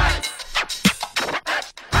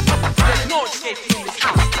 There's no escape from this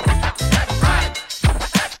house.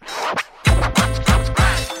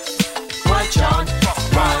 What y'all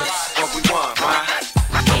want? What we want, right?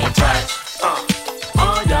 I can't touch.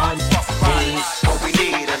 All y'all need. What we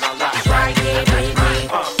need in our life. Right here with me.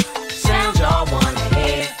 Sound y'all wanna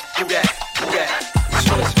hear. Do that, do that.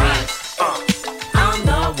 Switch me. I'm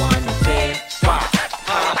the one to fear.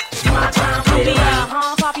 It's my time for Be me.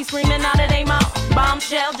 Poppy screaming out of their mouth.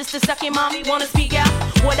 Bombshell, just a second, mommy wanna speak out.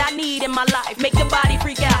 What I need in my life, make your body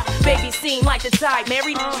freak out. Baby seem like the type,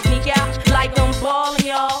 married sneak out. Like I'm ballin',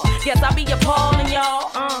 y'all. Guess I be appallin',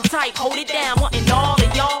 y'all. Type, hold it down, wanting all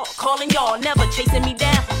of y'all. Calling y'all, never chasing me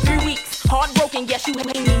down. 3 weeks, heartbroken, guess you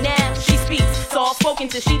hate me now. She speaks, soft spoken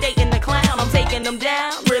till she dating the clown. I'm taking them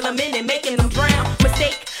down, reel them in and making them drown.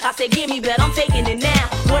 Mistake, I said give me, but I'm taking it now.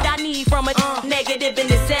 What I need from a negative in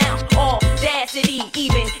the sound. Audacity,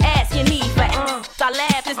 even asking me for I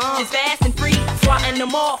laugh, this is fast and free. Swatting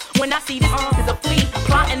them off when I see this is a flea.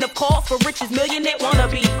 Plotting of course for riches, millionaire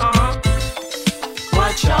wannabe.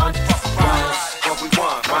 What y'all want? What we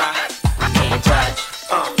want, right? I can't touch.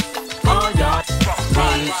 All y'all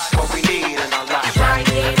need. What we need in our life. Right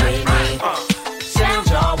here with me. Sound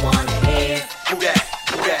y'all wanna hear. Do that,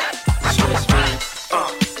 do that. Switch me.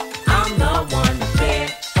 I'm the one to fear.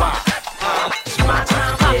 It's my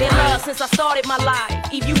time for I've been me. loved since I started my life.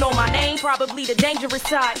 If you know my name, probably the dangerous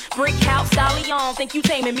side. Brick house, stallion, think you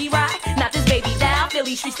taming me right? Not this baby down,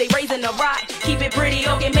 Philly streets, they raising the ride. Keep it pretty,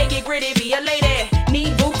 okay, make it gritty, be a lady.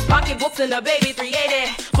 Need boots, pocket books, and a baby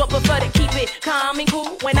 380. But prefer to keep it calm and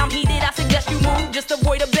cool. When I'm heated, I suggest you move. Just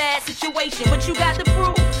avoid a bad situation, what you got to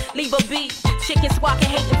prove? Leave a beat. Chicken squawking,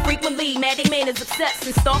 hating frequently. Maddie man is obsessed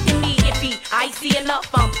and stalking me. If he icy enough,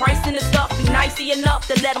 I'm pricing the stuff. Be nicey enough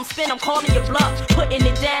to let him spin, I'm calling your bluff. Putting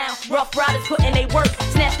it down, rough riders putting they work.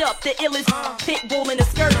 Snatched up the illest pit bull in a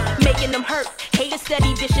skirt, making them hurt. Haters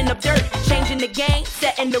steady dishing up dirt. Changing the game,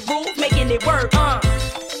 setting the rules, making it work.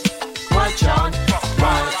 What y'all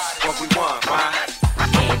want? What we want, right? I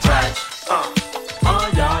can't touch. All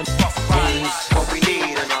y'all need. What we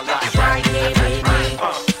need in our life. Right here with me.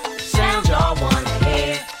 Sound y'all wanna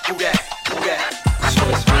hear. Do that, do that.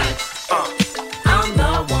 Switch me. I'm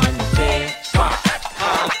the one to fear.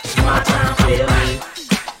 It's my time for me.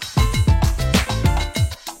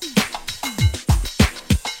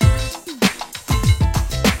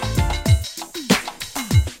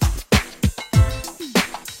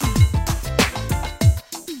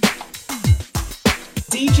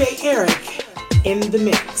 DJ Eric in the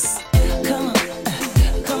mix. Come on,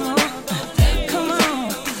 come on, come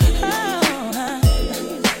on.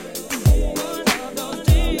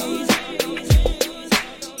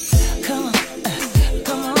 Come on,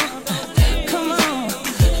 come on,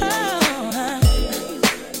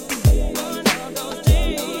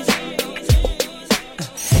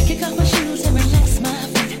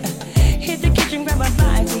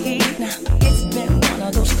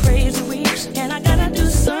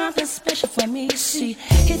 me see.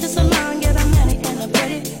 Hit the salon, get a mani and a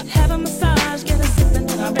pedi. Have a massage, get a sip and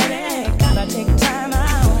then I'm ready. Gotta take time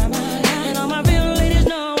out. And all my real ladies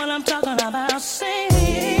know what I'm talking about. Sing.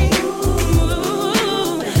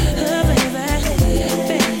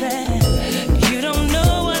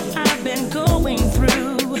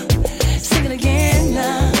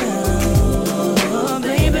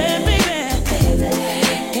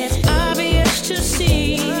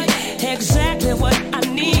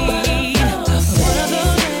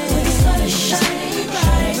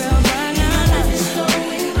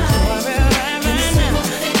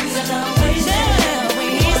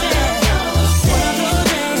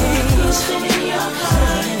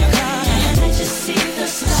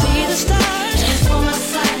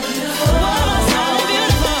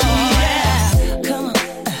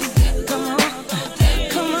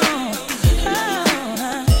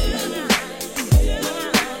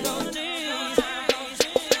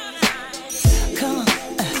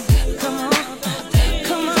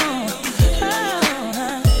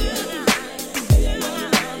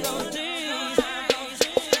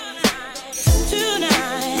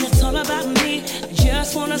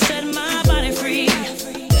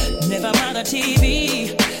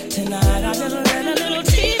 TV. Tonight I just let a little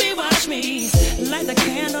TV watch me. Light the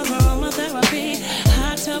candle for aromatherapy.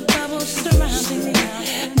 Hot tub bubbles surrounding me.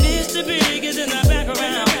 Mr. Big is in the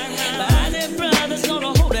background. But the brothers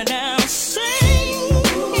gonna hold it down. Sing,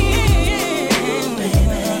 baby.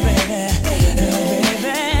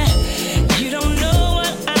 You don't know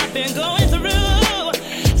what I've been going through.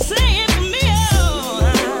 Sing it for me, oh.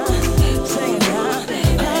 Sing it now.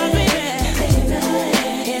 Oh, baby.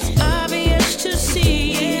 It's obvious to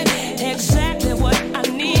see exactly what I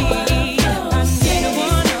need. I need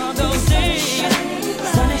one of those days.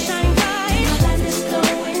 Sun is shining bright. Light is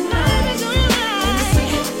going right.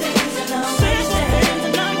 Simple things and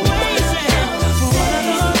I'm wasting. One of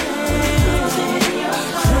those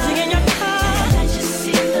cruising in your car. I just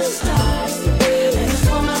see the stars. And it's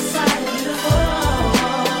on my side of the road.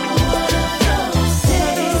 One of those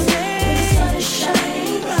days. The sun is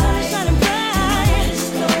shining bright. Light is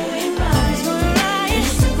going right.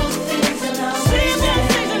 Simple things and I'm wasting.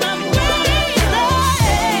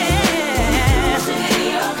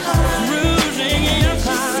 Cruising in your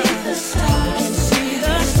car. I can see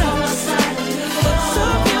the stars. So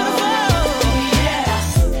beautiful, yeah.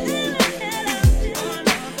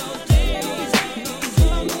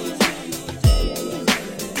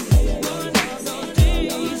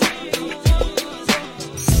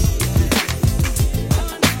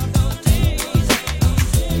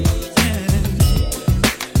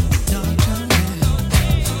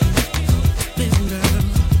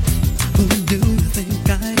 Who do you think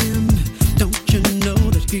I am? Don't you know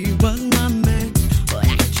that he was my man? But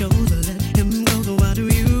I chose to let him go. So why do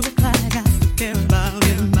you act like I still care about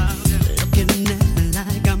him? Looking at me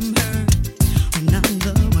like I'm hurt when I'm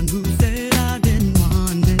the one who said I didn't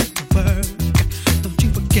want it to work. Don't you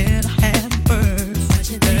forget I had him first.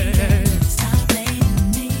 Stop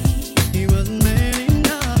blaming me. He wasn't man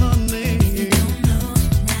enough for me. You don't know,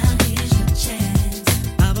 now here's your chance.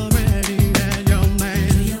 I've already had your man.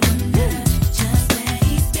 Do you wonder just where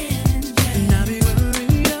he's been? And I'll be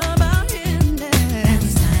worried about him then. And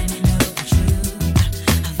it's time you know the truth.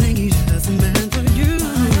 I think he's just a man for you.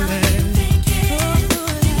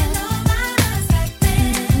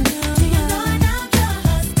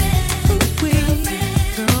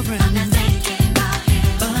 Girlfriend, I'm not thinking about him,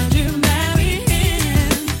 but you married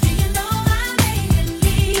him. Do you know I made him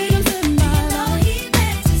leave? Do you know he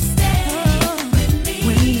meant to stay with me?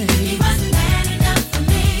 He wasn't man enough for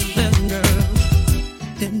me. Listen, girl,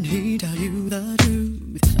 didn't he tell you the truth?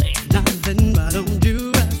 Nothing, why don't you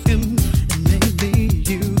ask him? And maybe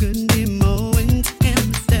you could be more into him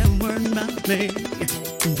instead of worrying about me.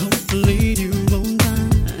 And hopefully you won't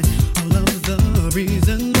find all of the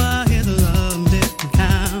reasons why his love didn't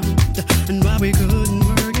count and why we couldn't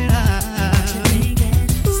work it out.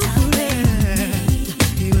 Ooh, yeah.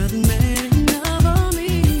 He wasn't man enough for me.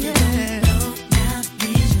 Yeah. Now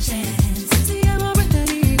here's your chance. See, I'm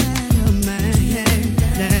already had a man.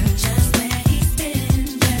 Yeah. Just where he's been.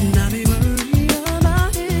 And I'll be worried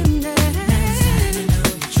about him. Yeah.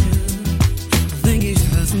 I think he's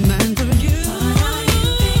just a man for you.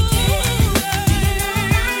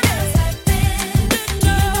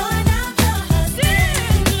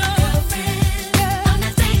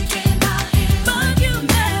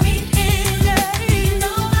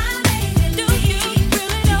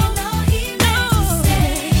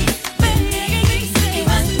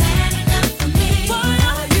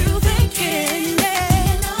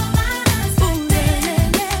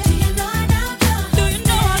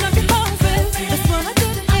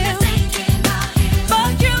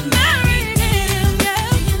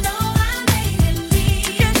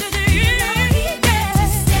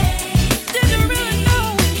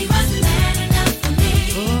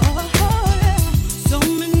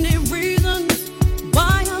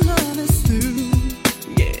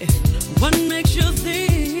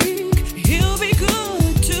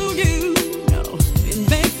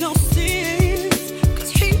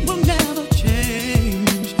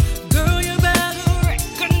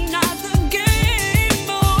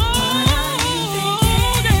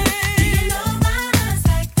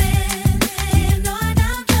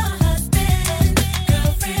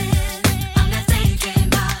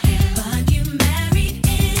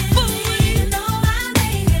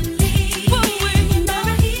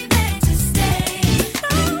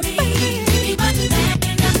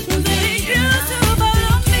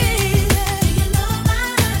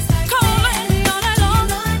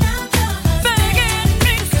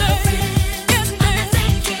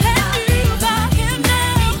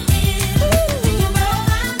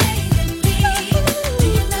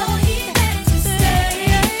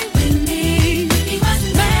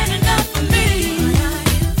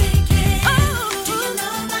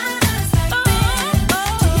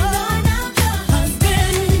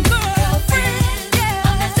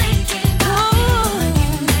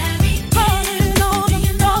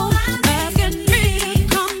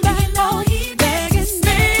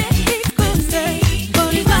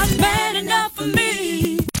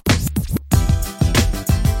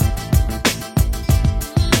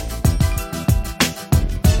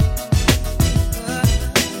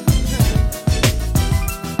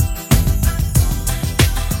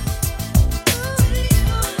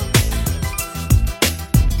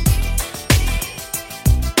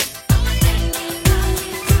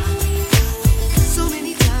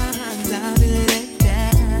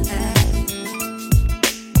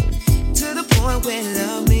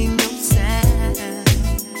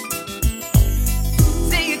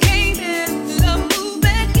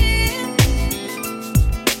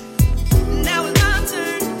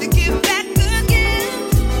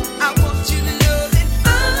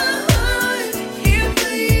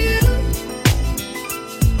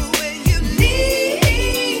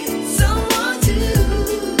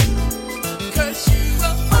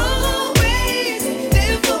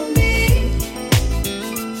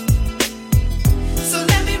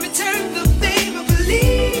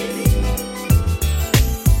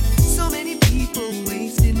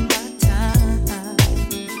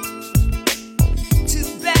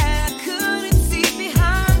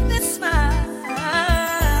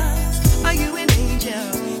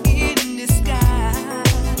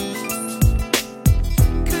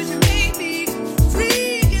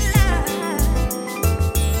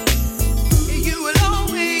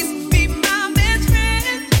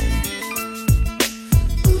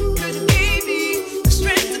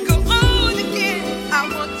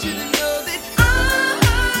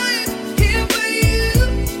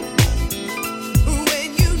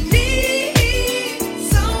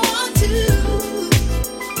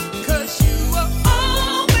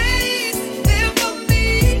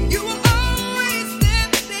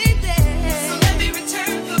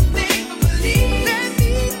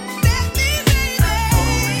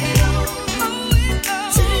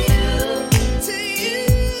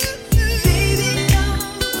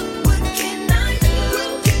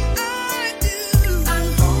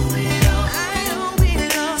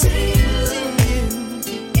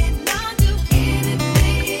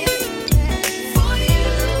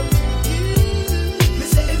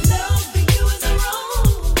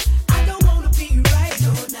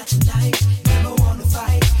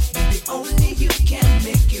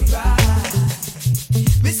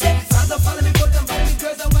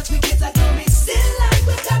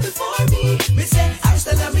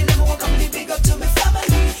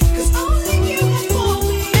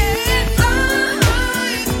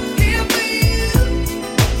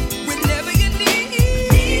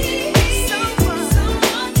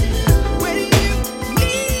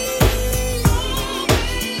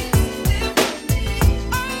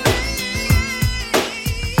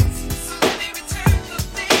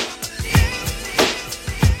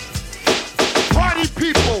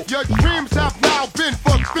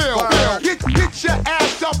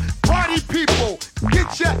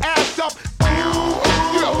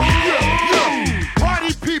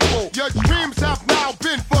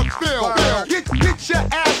 Get your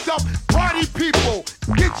ass up, party people.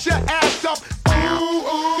 Get your ass up. Ooh,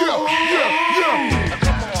 ooh, yeah.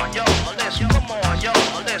 Come on, y'all, let's. Come on, y'all,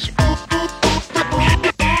 let's. Come on, y'all,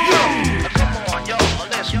 let's.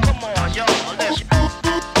 Come on, y'all, let's.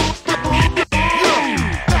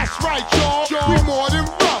 That's right, y'all. We more than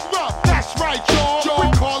rough. That's right, y'all.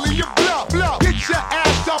 We calling you bluff. Get your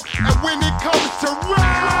ass up, and when it comes to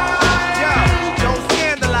ride, Yo, don't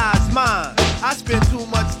scandalize mine. I spend too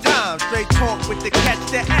much time straight talk with the catch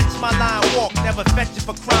that etch my line walk. Never fetch it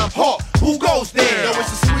for crime. Hawk, who goes there? Yo,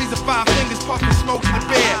 it's a squeeze of 5 fingers, puffing smoke in the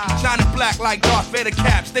bed. Shining black like Darth Vader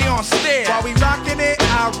caps, they on stairs. While we rockin' it,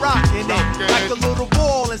 I rockin' it. Like a little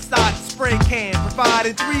ball inside the spray can.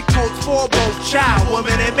 Providing 3 coats for both child,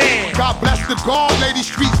 woman, and man. God bless the guard, lady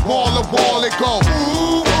streets wall to wall it go.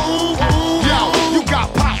 Ooh, ooh, ooh. Yo, you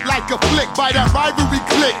got popped like a flick by that rivalry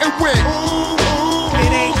click and win. Ooh, ooh,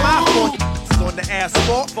 it ain't my fault. On the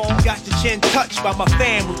asphalt, got your chin touched by my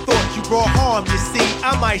fan who thought you brought harm. You see,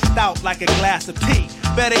 I'm iced out like a glass of tea.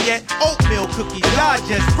 Better yet, oatmeal cookies, y'all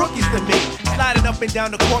just rookies to me. Sliding up and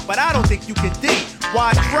down the court, but I don't think you can D.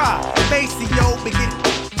 Why try? Maceo, begin.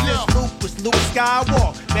 Luke was Luke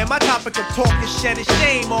Skywalker. Man, my topic of talk is shedding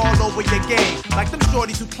shame all over your game. Like them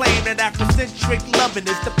shorties who claim that Afrocentric loving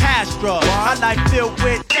is the past drug. My life filled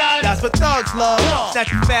with that's what thugs love.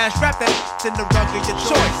 Snatch you fast, wrap that in the rug of your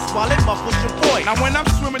choice while it muffles your voice. Now when I'm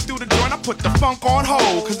swimming through the joint, I put the funk on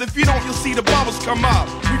hold. Cause if you don't, you'll see the bubbles come up.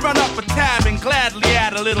 We run up a tab and gladly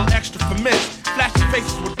add a little extra for miss. Flash your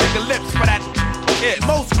faces with bigger lips for that hit.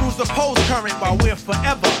 Most crews oppose current while we're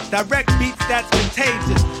forever. Direct beats that's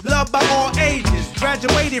contagious. Loved by all ages.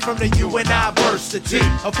 Graduated from the university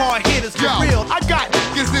of hard hitters for real. I got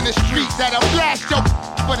niggas in the streets that'll blast your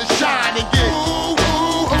for the shine and get ooh,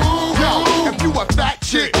 ooh, ooh. Yo, if you a fat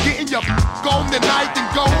chick, getting your on tonight and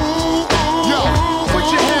go ooh, ooh. Yo, put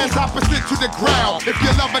your hands opposite to the ground if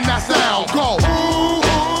you're loving that sound. Go ooh,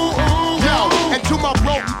 ooh, ooh. Yo, and to my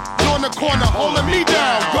bro on the corner holding me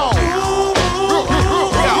down. Go ooh,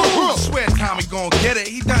 yo, swear Tommy gon' get it.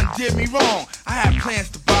 He done did me wrong. I had plans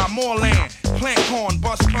to buy more land, plant corn,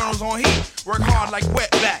 bust kernels on heat, work hard like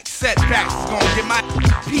wetbacks. Setbacks is gon' get my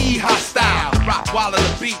P hostile. Rock while the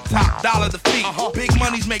beat, top dollar the feet. Big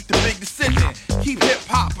monies make the big decision. Keep hip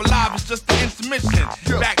hop alive, it's just the intermission.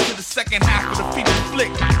 Back to the second half of the feature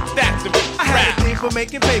flick. That's it. I had a thing for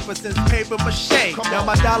making paper since paper mache. Now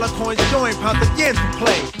my dollar coins join pounds of yens to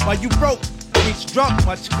play. While you broke, reach drunk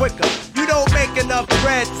much quicker. You don't make enough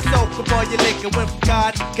bread to soak up all your liquor. When from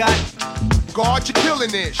God to God. God, you're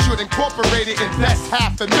killing it. Should incorporate it, invest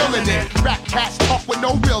 $500,000 in it. Rap cats talk with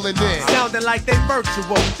no real in it. Sounding like they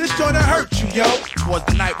virtual. This joint hurt you, yo. Twas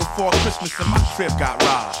the night before Christmas and my trip got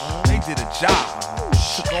robbed. They did a job.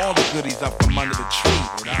 Took all the goodies up from under the tree,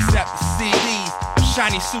 except the CDs of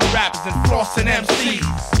shiny suit rappers and flossing MCs.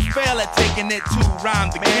 Fail at taking it to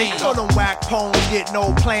rhyme the game. So them whack poems get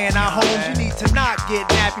no playing our homes. You need to not get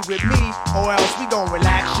nappy with me, or else we gon'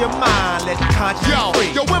 relax your mind. Let the conscience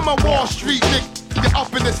free. Yo, when my Wall Street nigga, get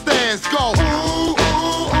up in the stands, go ooh, ooh,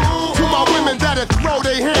 ooh. To my women that'll throw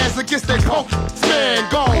their hands against their man,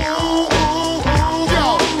 go ooh, ooh, ooh.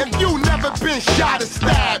 Yo, if you never been shot or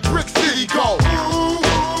stabbed, Brick City, go ooh, ooh,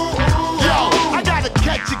 ooh. Yo, I gotta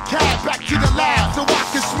catch a cab back to the lab so I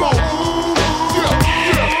can smoke. Ooh,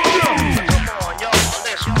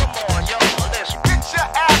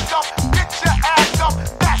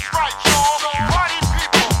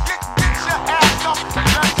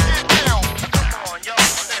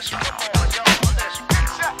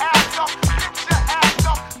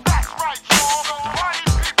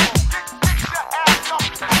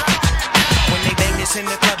 in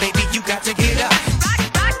the club, baby, you got to get up.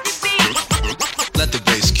 Let the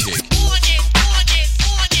bass kick.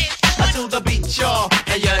 I do the beat, y'all,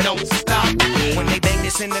 and you don't stop. When they bang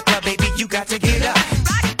this in the club, baby, you got to get up.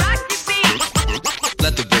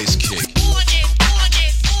 Let the bass kick.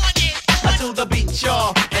 I do the beat,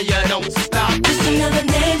 y'all, and you don't stop. Just another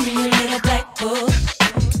name in your little black book.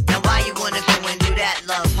 Now why you wanna go and do that,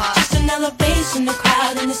 love, huh? Just another face in the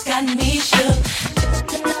crowd, and it's got me shook.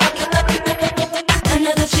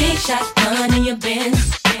 Another chick shotgun in your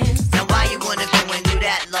Benz. Now why you wanna go and do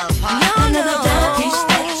that, love, huh? No, another dime piece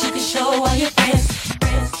that you can show all your friends.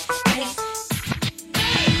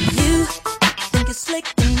 You think you're slick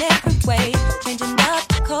in every way, changing up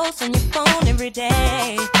the codes on your phone every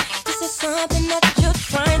day. This is something that you're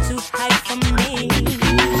trying to hide from me.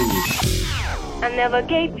 I never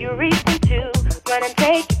gave you reason to run and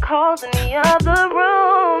take your calls in the other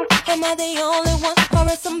room. Am I the only one,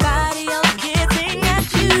 or is somebody else getting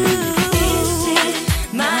at you? This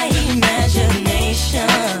is my imagination.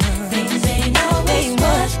 Things ain't always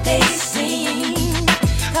what they seem.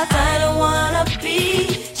 'Cause I don't wanna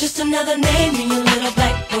be just another name in your little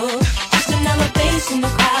black book. Just another face in the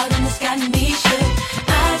crowd and it's got me shook.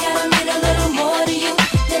 I gotta mean a little more to you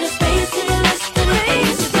than a space in the list of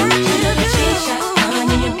names. Another cheap shot,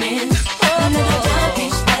 money and bins. Another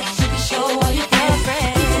timepiece that you can show all your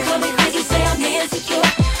friends. You can call me crazy, say I'm insecure,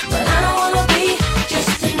 but I don't wanna be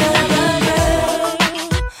just another girl.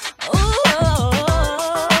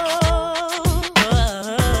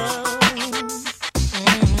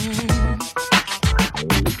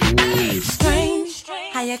 Strange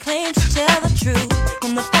how you claim to tell the truth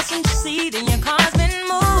when the passenger seat in your car's been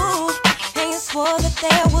moved, and you swore that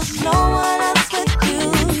there was no one else with you.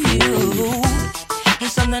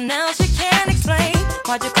 And something else you can't explain.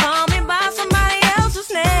 Why'd you call me by somebody else's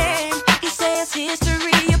name? You say it's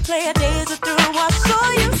history, you play a days are through. I saw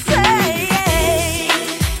you say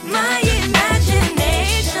my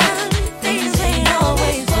imagination. Things ain't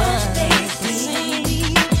always what they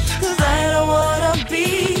seem. 'Cause I don't wanna be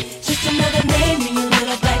just another name in your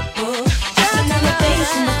little black book. Just another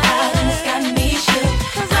face in the crowd and it's got me shook.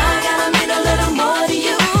 'Cause I gotta mean a little more to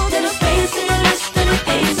you than a space in the list of the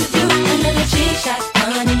things to do. Another cheap shot,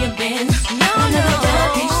 money your bins. Another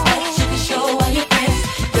timepiece that you can show all your friends.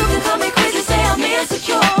 You can call me crazy, say I'm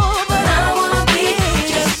insecure, but I don't wanna be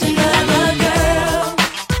just another girl.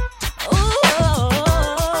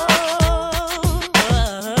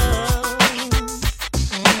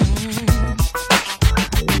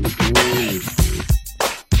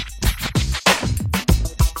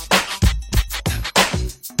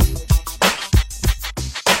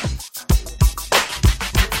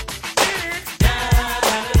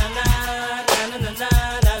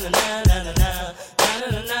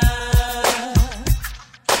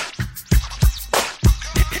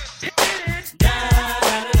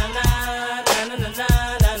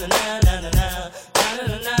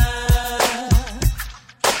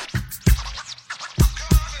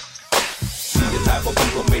 We the type of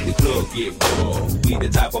people make the club get raw. We the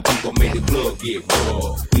type of people make the club get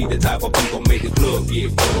raw. We the type of people make the club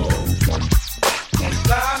get raw.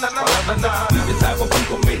 We the type of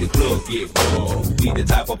people make the club get raw. We the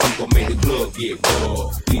type of people make the club get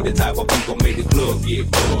raw. We the type of people make the club get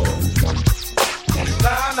raw.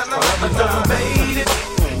 I made it.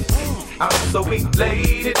 I'm so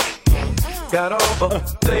elated. Got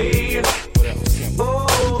overplayed. Oh,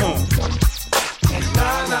 don't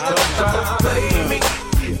try to play me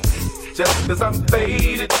just 'cause I'm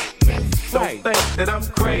faded. Don't think that I'm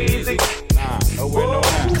crazy.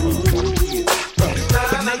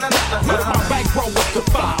 Look, my bankroll up to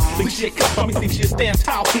 5. Think she a cut for me, think she a stand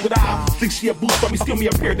tall to it all. Think she a boost for me, steal me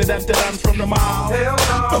a pair that I'm from the mall. Hell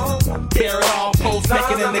no. Bear it all, pose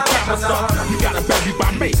naked in the camera stuff. You got a baby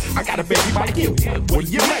by me, I got a baby by you. What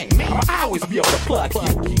do you mean? I'ma always be able to plug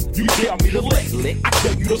you. You tell me to lick, I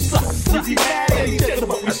tell you to suck. We be mad at each other,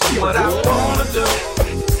 but we still What I wanna do,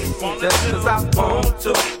 just 'cause I want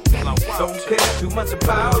to. Don't care too much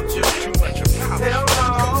about you. Hell no.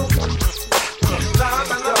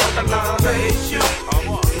 I'll erase you.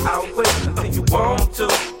 I'll wait until you want to.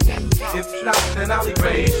 If not, then I'll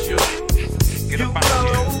erase you. You know.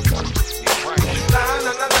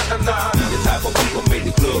 We the type of people make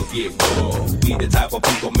the club get raw. We the type of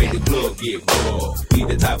people make the club get raw. We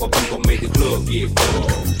the type of people make the club get raw.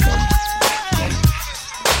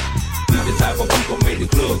 We the type of people make the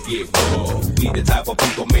club get raw. We the type of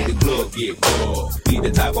people make the club get raw. We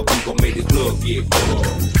the type of people make the club get raw.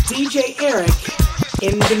 DJ Eric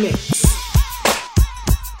in the mix.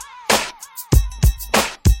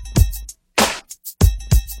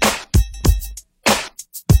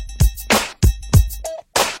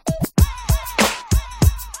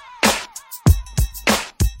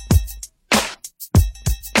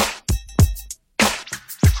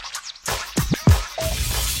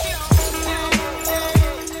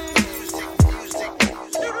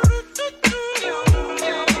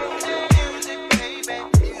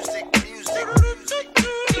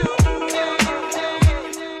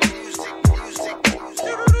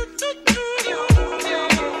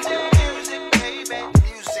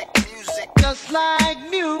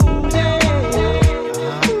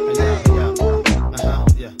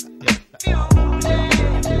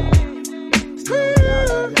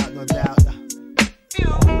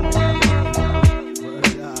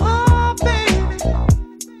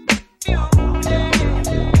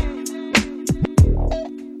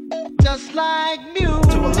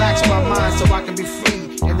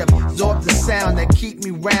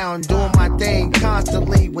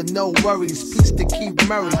 Worries, peace to keep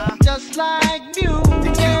Murray. Just like you.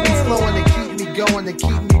 To keep me flowing, to keep keep me going and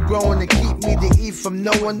keep me growing and keep me to eat from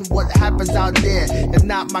knowing what happens out there. It's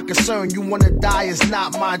not my concern. You wanna die, it's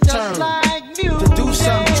not my turn. To do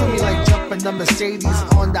something to me like jumping a Mercedes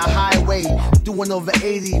on the highway, doing over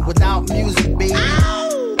 80 without music, baby.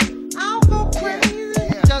 I'll go crazy,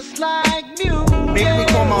 just like music. Make me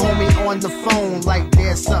call my homie on the phone like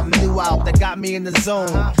there's something new out that got me in the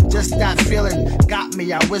zone. Just that feeling got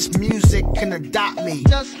me. I wish music can adopt me.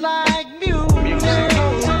 Just like music.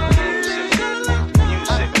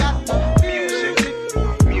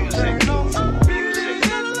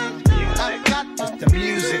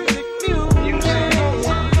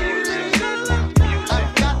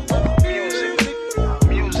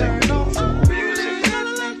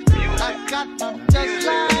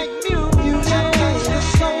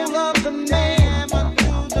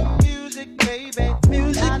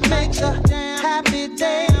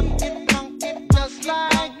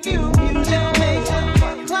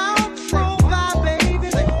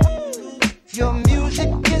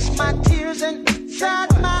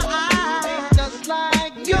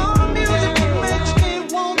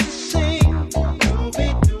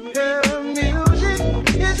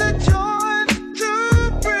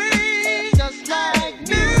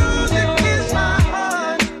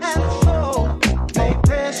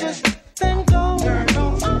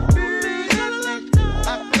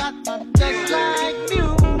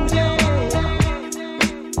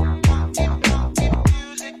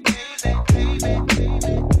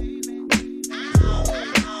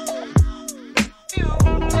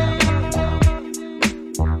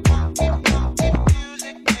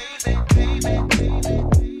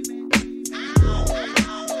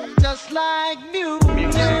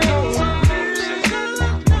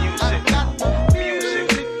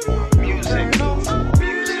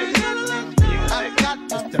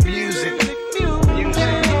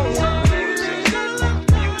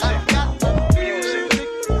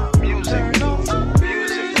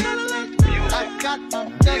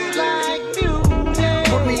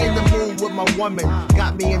 Woman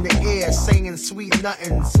got me in the air saying sweet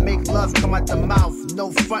nothings. Make love come out the mouth,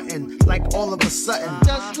 no frontin', like all of a sudden.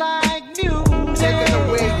 Just like music. Taking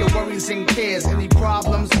away your worries and cares. Any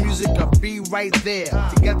problems, music will be right there.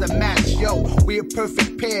 Together match, yo, we a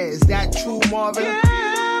perfect pair. Is that true, Marvin?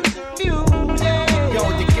 Yeah, music. Yo,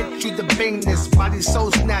 to get you the bangness, body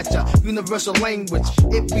soul snatcher, universal language.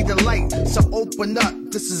 It be the light, so open up.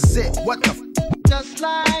 This is it. What the Just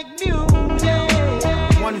like music.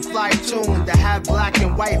 One fly tune to have black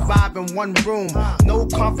and white vibe in one room. No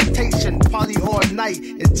confrontation, party all night.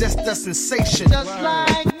 It's just a sensation. Just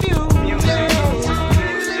like music.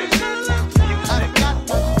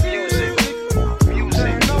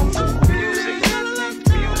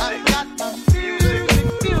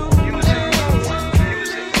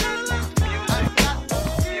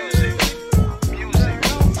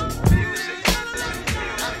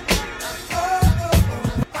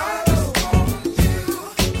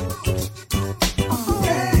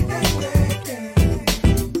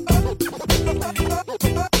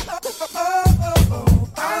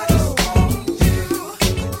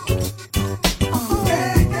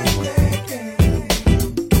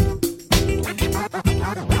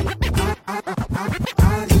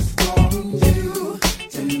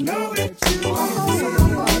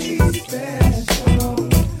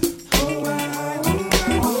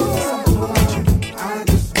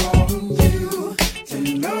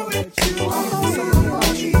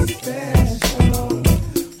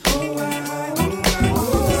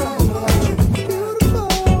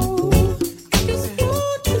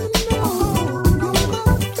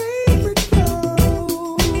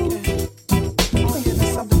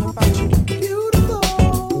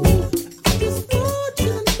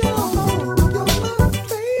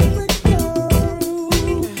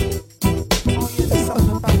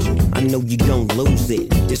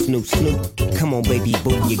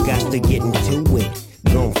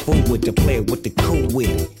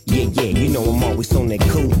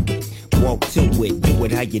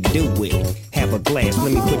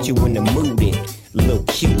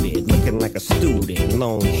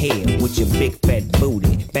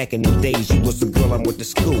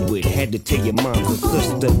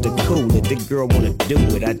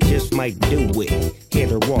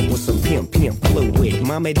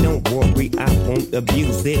 Mommy, don't worry, I won't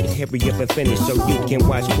abuse it. Hurry up and finish so you can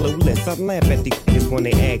watch Clueless. I laugh at the kids when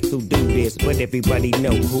they ask who do this, but everybody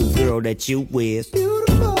know who girl that you is.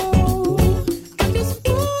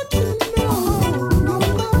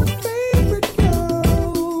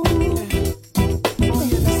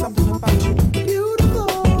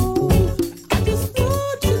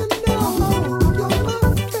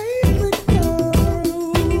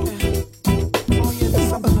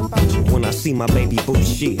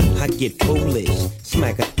 shit, I get foolish.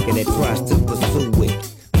 Smack a that tries to pursue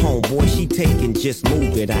it. Homeboy, she taking, just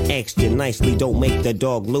move it. I asked you nicely, don't make the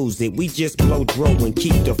dog lose it. We just blow throw and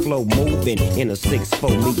keep the flow moving. In a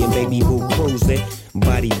 6'4", me and baby boo cruising.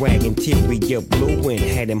 Body wagging, interior blueing.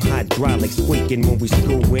 Had him hydraulic squeaking when we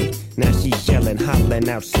screwing. Now she yelling, hollering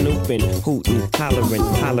out, snooping, hooting,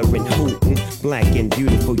 hollering, hooting. Black and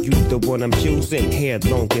beautiful, you the one I'm choosing. Hair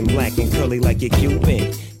long and black and curly like a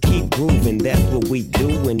Cuban. Keep grooving, that's what we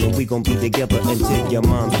doing. And we gon' be together until your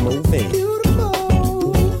mom's moving.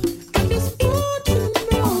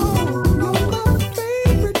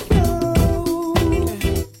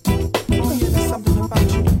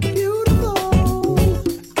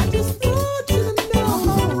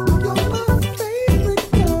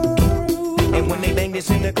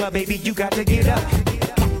 Baby, you got to get up.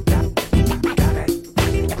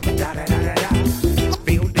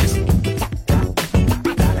 Feel this. You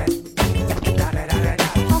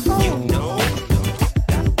know.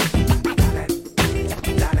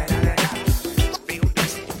 Feel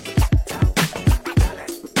this.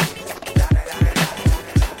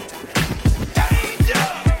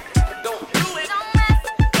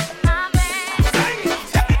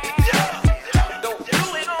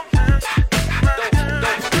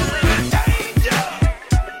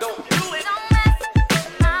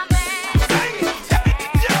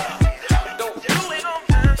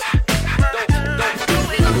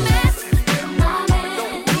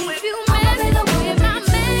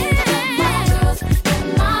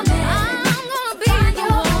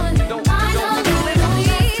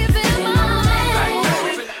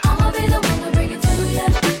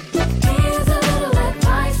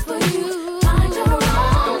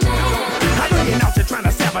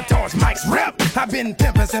 I've been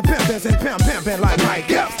pimpin' like Mike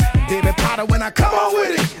Epps. David Potter when I come on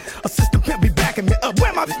with it. Assistant pimp be backing me up.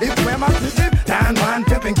 Where my Don Juan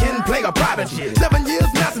pimpin' can play a prodigy. 7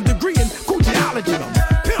 years master's degree in Gucciology.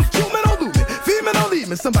 Pimp, true men don't lose me. Female don't leave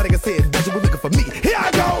me. Somebody can say it better. We're looking for me. Here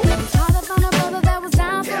I go. Thought I found a brother that was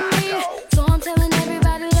down for me. So I'm telling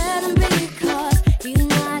everybody let him be. Cause he's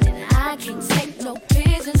mine and I can't take no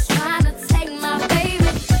pigeons trying to take my baby.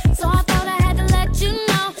 So I thought I had to let you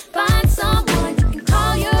know. Find someone you can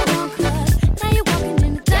call your own. Cause now you're walking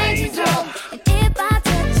in the danger zone. And if I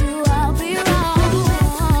touch you, I'll be wrong.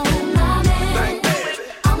 My man,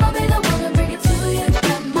 I'ma be the one to bring it to you.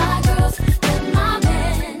 Got my girls and my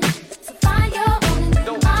men. So find your own and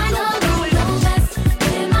don't mind no rule. Don't mess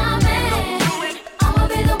with my man. I'ma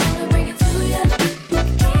be the one to bring it to you.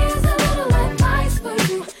 Here's a little advice for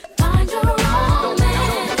you. Find your own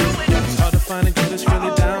man. It's hard to find a girl that's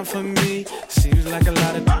really down for me. Seems like a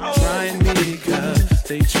lot of trying me, cause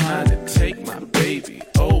they trying to take my baby.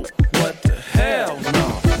 Oh, what the hell,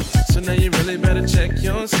 no. So now you really better check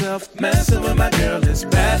yourself. Messing with my girl is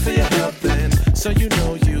bad for your health, and so you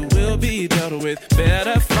know you will be dealt with.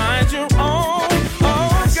 Better find your own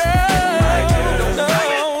girl. My girl, no.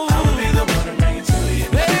 I'ma be the one to bring it to you.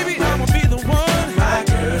 Baby, I'ma be the one. My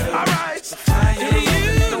girl, alright. So find your own. You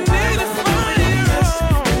need to find your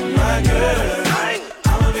own. My girl.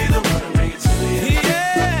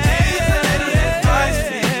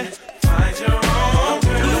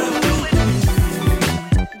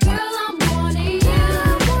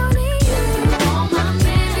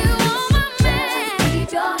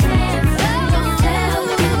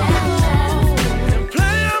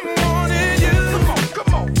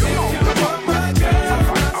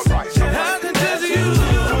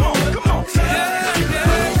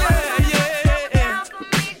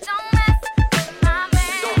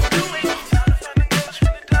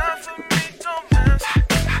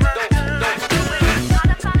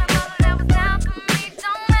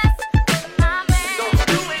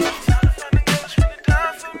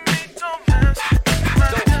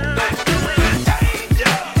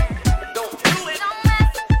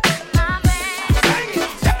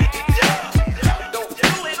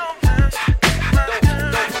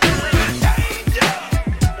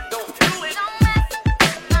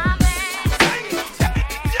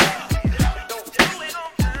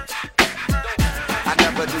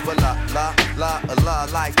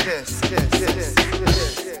 Like this.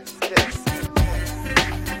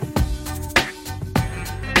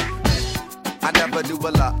 I never do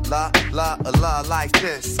a la like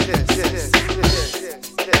this.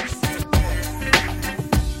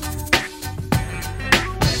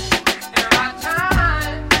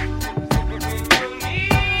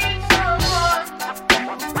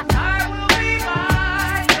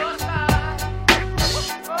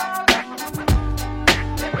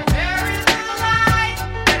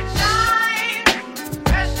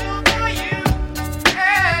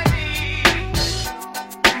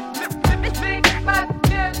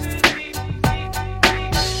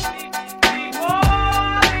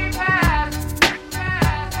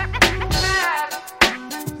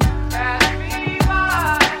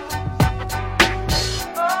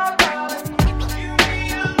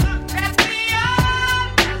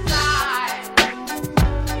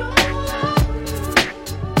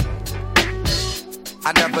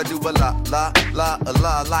 do a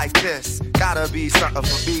la like this. Gotta be something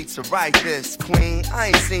for me to write this. Queen, I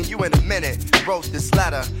ain't seen you in a minute. Wrote this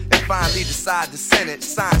letter and finally decided to send it.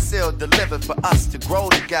 Signed, sealed, delivered for us to grow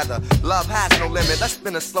together. Love has no limit, let's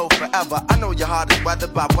spin it slow forever. I know your heart is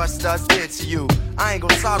weathered by what studs did to you. I ain't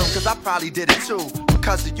gon' sort 'em cause I probably did it too.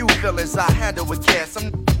 Because of you feelings I handle with care.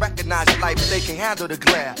 Some recognize your life but they can handle the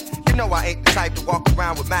glare. You know I ain't the type to walk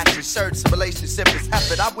around with matching shirts. A relationship is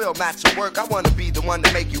effort, I will match your work. I wanna be the one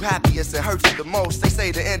to make you happiest and hurt you the most. They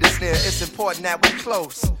say the end is near, it's important that we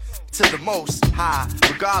close to the most high.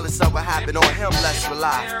 Regardless of what happened on him, let's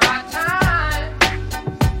rely.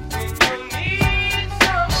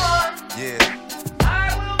 Yeah.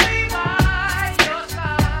 I will be by your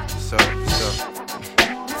side. So.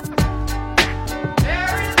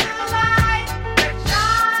 There is a light that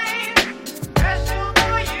shines, special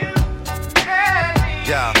for you and me.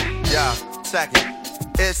 Yeah, second.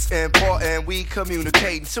 It's important we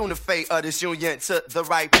communicate. Tune the fate of this union to the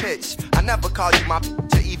right pitch. I never call you my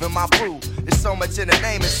to even my boo. There's so much in the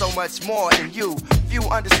name and so much more in you. Few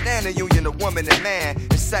understand the union of woman and man.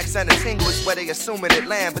 It's sex and a tingle is where they assuming it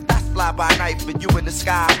land. But that's fly by night, but you in the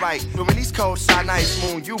sky, right? During these cold shy nights,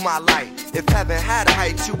 moon, you my light. If heaven had a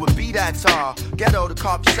height, you would be that tall. Ghetto to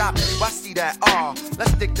coffee shop, I see that all.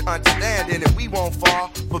 Let's stick to understanding and we won't fall.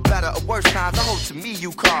 For better or worse times, I hope to me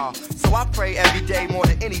you call. So I pray every day more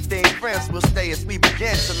than anything. Friends will stay as we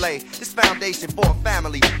begin to lay this foundation for a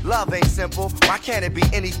family. Love ain't simple. Why can't it be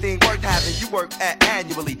anything worth having you work at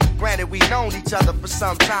annually? Granted, we known each other for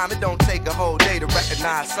some time. It don't take a whole day to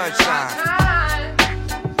recognize sunshine.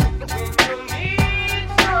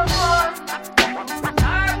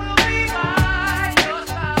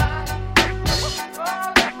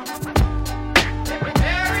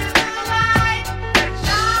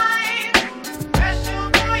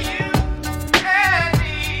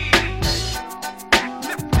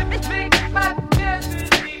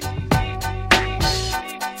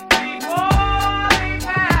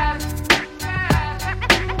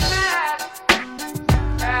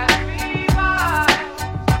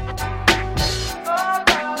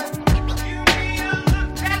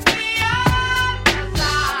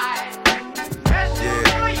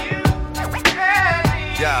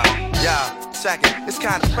 Second, it's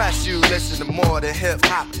kinda fresh you listen to more than hip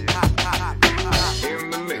hop.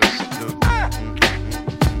 In the mix.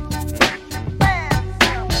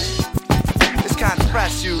 It's kinda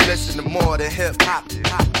fresh you listen to more than hip hop. In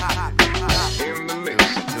the mix.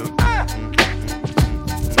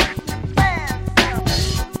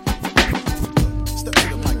 Step to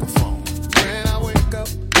the microphone. When I wake up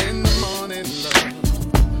in the morning, love,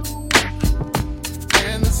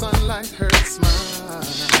 and the sunlight hurts my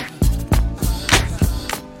eyes.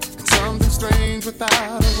 Something strange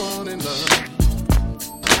without a warning, love.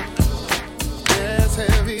 It's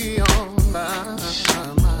heavy on my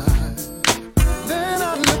mind. Then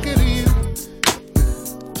I look at you,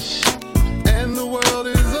 and the world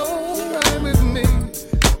is alright with me.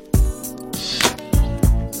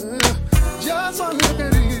 Just one look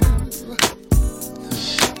at you,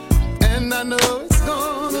 and I know it's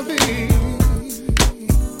gonna be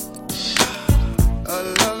a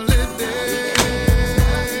lovely day.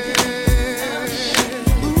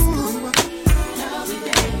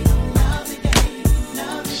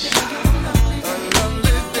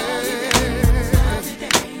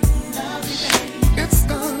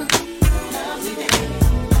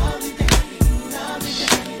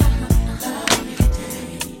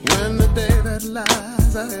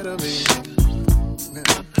 Lies ahead of me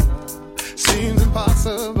seems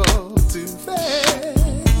impossible to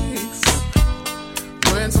face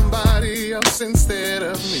when somebody else instead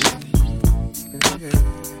of me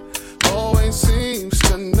always seems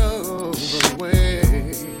to know the way.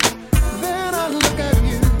 Then I look at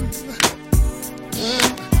you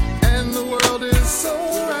and the world is so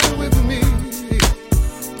right with me.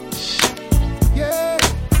 Yeah,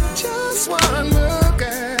 just one look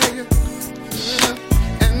at you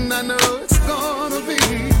and I know it's gonna be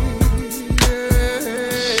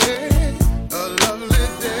a lovely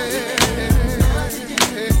day.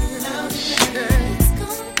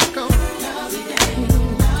 Come on.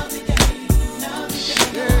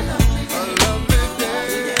 A lovely day.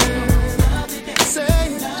 Say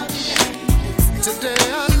today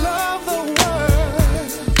I love the world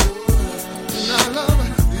and I love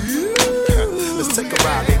you. Let's take a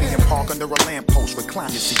ride, baby, and park under a lamppost.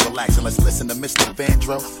 Recline your seat, relax, and let's listen to Mr.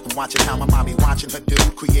 Vandro. I'm watching how my mommy watching her do,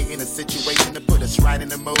 creating a situation to put us right in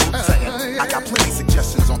the mood. Saying, I got plenty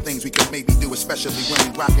suggestions on things we could maybe do, especially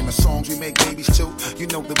when we rockin' the songs we make babies too. You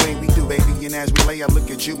know the way we do, baby, and as we lay, I look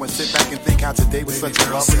at you and sit back and think how today was such a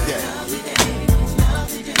lovely day.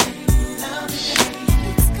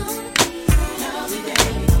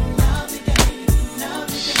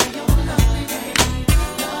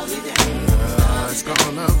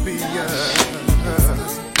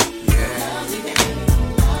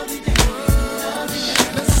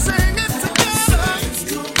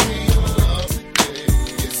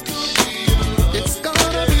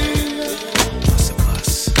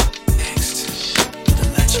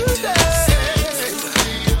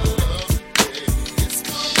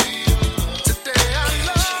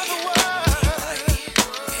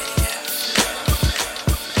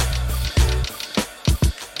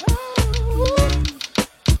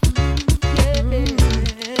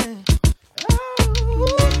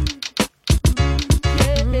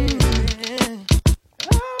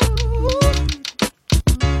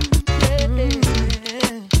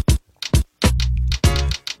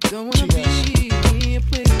 Don't wanna be a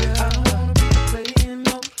player. I don't wanna be playing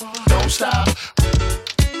no more. Don't stop.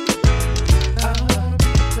 I don't wanna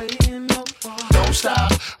be playing no more. Don't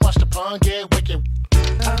stop. Watch the pun get wicked.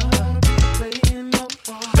 I don't wanna be playing no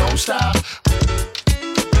more. Don't stop.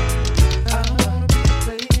 I don't wanna be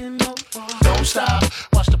playing no more. Don't stop.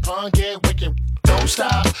 Watch the pun get wicked. Don't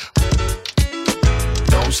stop.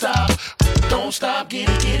 Don't stop. Don't stop. Get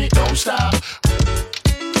it. Don't stop.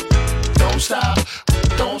 Don't stop.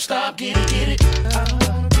 Don't stop. Get it. I don't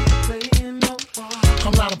wanna be playing no more.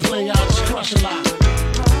 I'm not a player, I just crush a lot.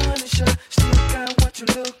 Punisher, still got what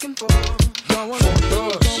you're looking for. Don't wanna From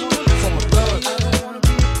thugs. From a thugs. I don't wanna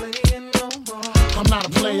be playing no more. I'm not a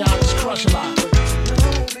player, I just crush a lot. No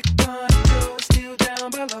big party, Joe is still down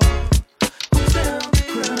below. Who's down to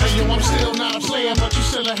crush? Hey, yo, I'm still not a player, but you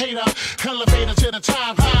still a hater. Elevator to the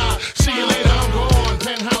top high. See you later, I'm gone.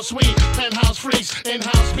 Penthouse suite, penthouse freaks,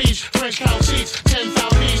 in-house beach, French couch seats,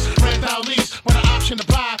 10,000 piece, rent out lease, with an option to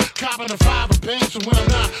buy. Copping a 5 of bands from when I'm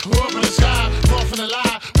not. Up in the sky, off in the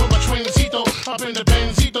lie, with my Twincito, up in the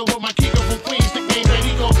Benzito, with my Kiko from Queens, nickname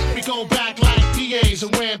Benito. We go back like PAs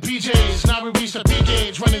and wearing PJs. Now we reach the peak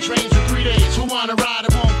age, running trains for 3 days. Who wanna ride?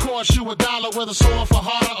 It won't cost you $1 with a sore for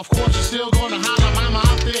harder. Of course, you're still gonna holler, mama,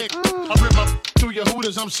 I'm thick. I rip my through your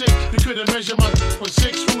hooters, I'm sick. You couldn't measure my with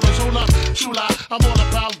 6 rulers. Hold up, Chula, I'm all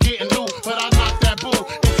about getting loot, but I knock that bull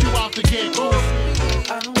if you out to get cool.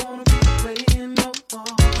 I don't wanna be playing no more.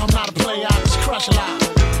 I'm not a player, I just crush a lot.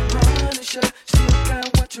 Punisher, still got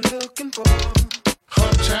what you're looking for.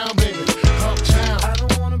 Uptown, baby, uptown. I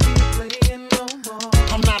don't wanna be playing no more.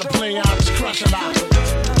 I'm not a player, I just crush a lot.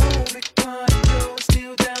 No big party, Joe is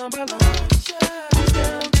still down below. Who's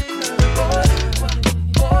down to crush?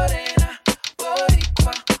 Morena,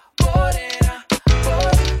 boricua, morena,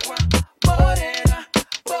 boricua, morena,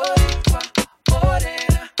 boricua,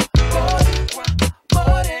 morena, boricua,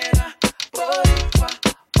 morena, boricua,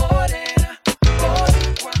 morena,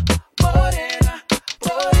 boricua, morena,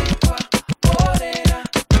 boricua, morena.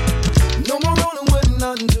 No more rolling with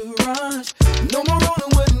nothing to rush. No more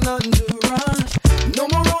rolling with nothing to rush. No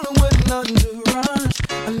more rolling with nothing to rush.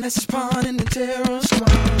 Unless it's pawn in the terror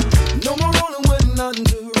squad. No more rolling with nothing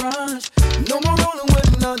to rush. No more rolling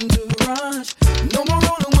with nothing to rush. No more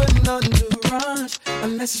rolling with nothing to rush.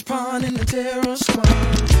 Unless it's pawn in the terror squad.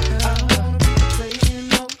 I don't wanna be playing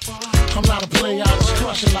no more. I'm not a player, I just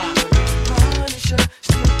crush a lot. Punisher,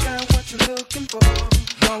 still got what you're looking for.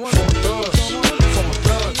 Don't wanna From thugs, from a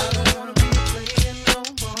thugs. I don't wanna be playing no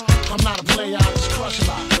more. I'm not a player, I just crush a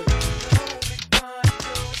lot.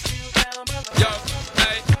 Yo,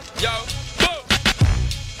 hey, yo, boom.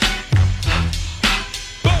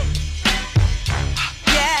 Boom.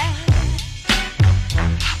 Yeah.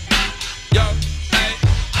 Yo, hey.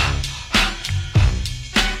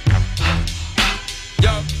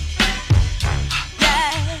 Yo.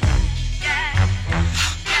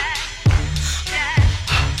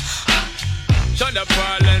 Shut up,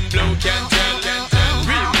 Paul and Blue can tell.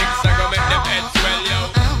 Remix, I go make them heads swell, yo.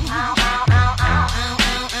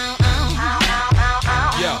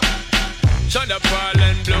 Yo. Shut up, Paul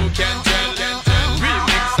and Blue can tell.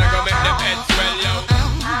 Remix, I go make them heads swell, yo.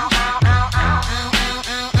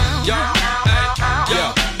 Yo, hey, yo.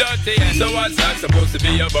 Dirty, so what's that supposed to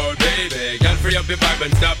be about, baby? Girl, free up your vibe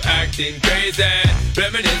and stop acting crazy.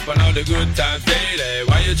 Reminisce on all the good times daily.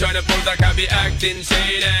 Why you tryna pose like I be acting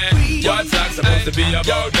shady? What's that supposed to be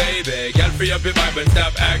about, baby? Girl, free up your vibe and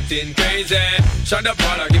stop acting crazy. Shut up,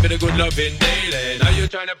 Paul, I'll give it a good loving daily. Now you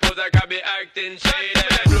tryna pose like I be acting shady.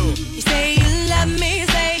 Blue. You say you love me,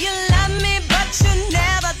 but you're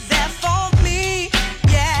never there for me.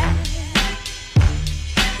 Yeah.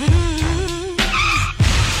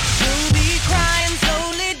 You'll be crying,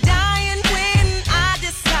 slowly dying when I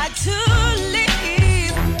decide to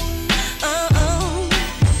leave.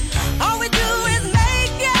 All we do is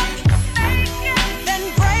make up, then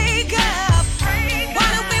break up. Why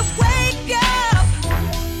don't we wake up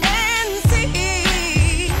and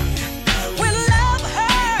see? When love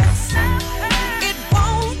hurts, it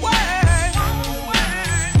won't work.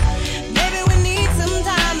 Maybe we need some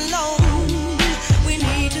time alone. We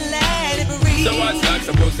need to let it breathe. So what's that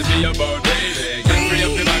supposed to be about, baby? Get free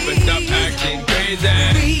up your vibe and stop acting crazy.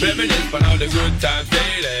 Reminisce on all the good times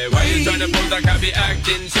daily. Why you tryna pose like I be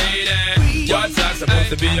acting shady? What's that supposed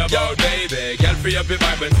to be about, baby? Get free up your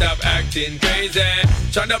vibe and stop acting crazy.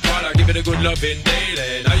 Tryna Paul, I'll give it a good loving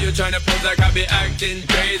daily. Now you tryna pose like I be acting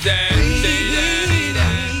crazy. Shady.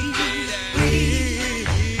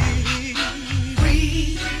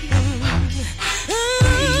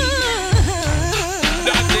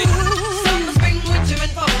 Summer, spring, winter,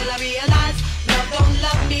 and fall. I realize love don't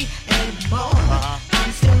love me anymore.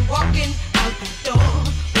 I'm still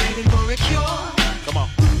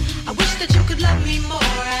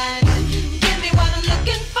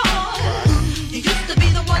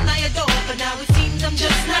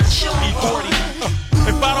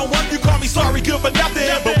very good for nothing.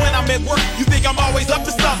 But when I'm at work, you think I'm always up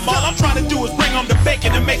to something. All I'm trying to do is bring home the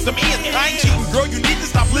bacon and make some ends. I ain't cheating, girl, you need to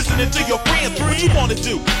stop listening to your friends. What you wanna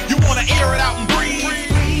do? You wanna air it out and breathe?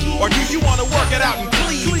 Or do you wanna work it out and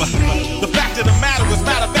cleave? The fact of the matter is,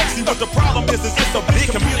 matter of fact, see what the problem is it's a big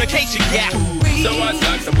communication gap. So what's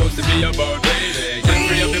that supposed to be about, baby? Just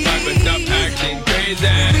free up your mind and stop acting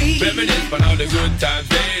crazy. Reminisce on all the good times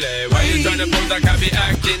daily. Why you trying to pose like I be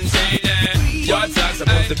acting shady? What's that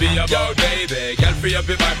supposed to be about, baby? Girl, free up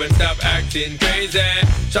your vibe and stop acting crazy.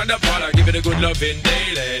 Shonda Paula, give it a good loving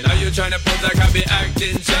daily. Now you trying to pose like I be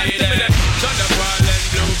acting shady. Shonda Paula and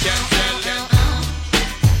Blue can tell.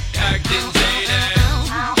 Acting shady.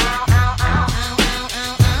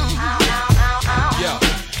 Yeah.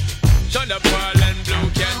 Shonda Paula and Blue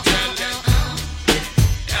can tell.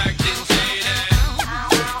 Acting shady.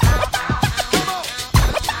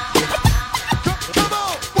 Come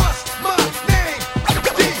on, what's my name?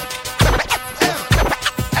 D-M-X.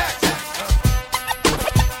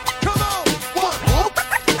 Come on, one more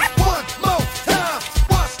time.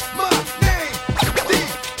 What's my name?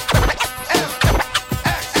 D-M-X.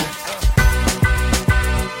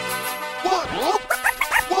 One more time.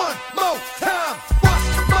 What's my name? What's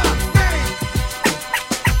my name?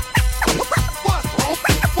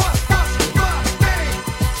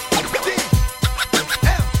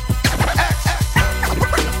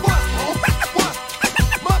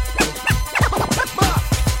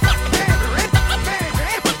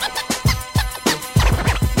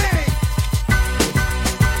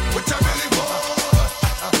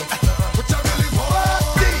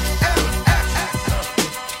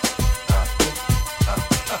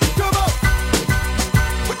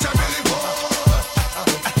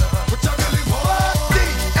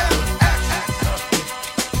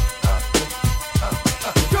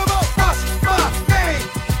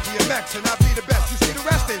 And I be the best. You see the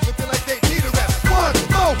rest, they looking like they need a rest. One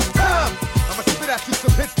more time. I'ma spit at you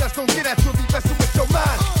some hits that's gonna get at you and be messing with your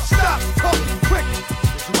mind. Stop talking quick.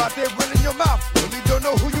 If you out there running your mouth, really don't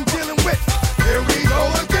know who you dealing with. Here we go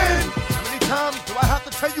again. How many times do I have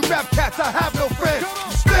to tell you rap cats I have no friends?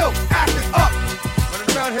 You still acting up.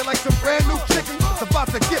 Running around here like some brand new chicken. It's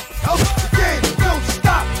about to get out. The game don't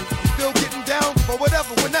stop. I'm still getting down for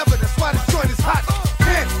whatever, whenever. That's why this joint is hot.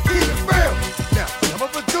 Can't keep it real. Now, some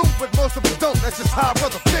of us do, but most of us don't. That's just how I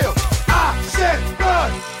brother feel. I shed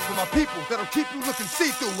blood for my people that'll keep you looking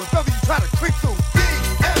see-through if ever you try to creep through.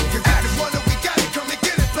 D.M. Cause I just wonder we got it. Come and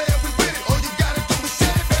get it, player, we with it. All you gotta do is say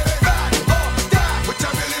it, baby. Ride or die. What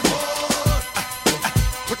y'all really want?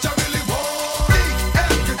 What y'all really want?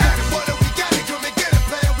 D.M. Cause I just wonder we got it. Come and get it,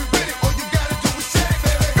 player, we with it. All you gotta do is say it,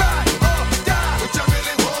 baby. Ride or die. What y'all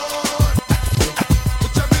really want?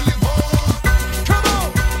 What y'all really want? Come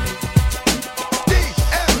on.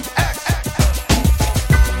 D.M.X.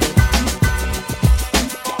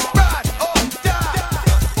 Ride or die.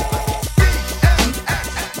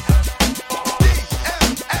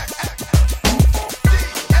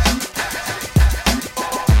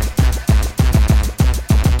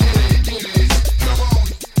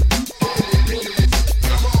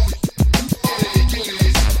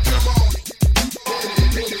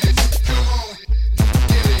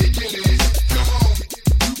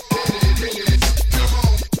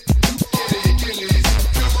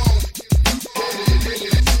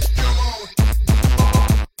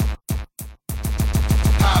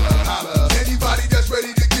 Anybody that's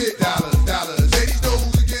ready to get dollars, dollars. Ladies know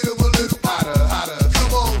who to get them a little hotter, hotter.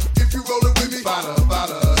 Come on, if you rollin' with me, holla,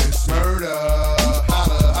 holla. It's murder,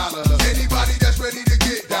 holla, holla. Anybody that's ready to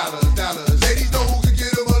get dollars, dollars. Ladies know who to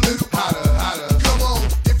get them a little hotter, hotter. Come on,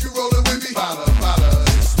 if you rollin' with me, holla, holla.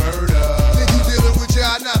 It's murder. Think you dealin' with your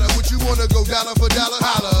nada? Would you wanna go dollar for dollar?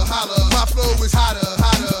 Holla, holla. My flow is hotter,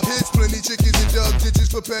 hotter. Hits plenty chickens and dug ditches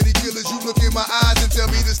for petty killers. You look in my eyes and tell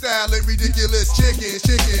me the style ain't ridiculous. Chickens,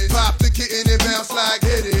 chickens. Pop the kitten and bounce like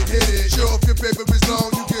hit it, hit it. Show if your paper is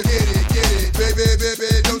long, you can hit it, get it. Baby,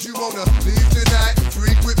 baby, don't you wanna leave tonight?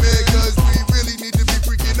 Freak with me, cause we really need to be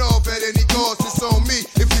freaking off at any cost. It's on me.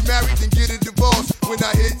 If you married, then get a divorce. When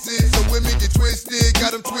I hit it, some women get twisted.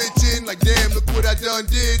 Got them twitching like, damn, look what I done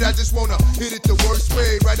did. I just wanna hit it the worst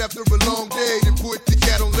way. Right after a long day, then put the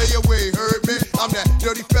cat on layaway. Heard me? I'm that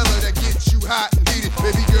dirty fella that gets you hot and heated.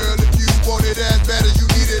 Baby girl, if you want it as bad as you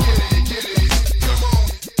need it, get it. Come on.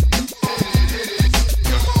 Get it.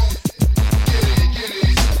 Come on. Get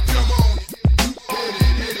it. Come on. Get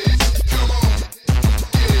it. Come on.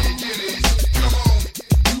 Get it. Come on.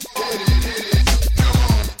 Get it. Come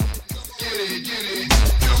on. Get it.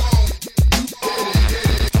 Come on.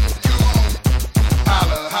 Come on.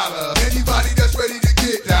 Holla, holla. Anybody that's ready to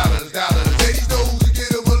get dollars, dollars. Ladies know who to get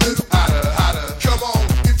them a little hotter, hotter. Come on,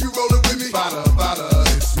 if you rollin' with me, holla.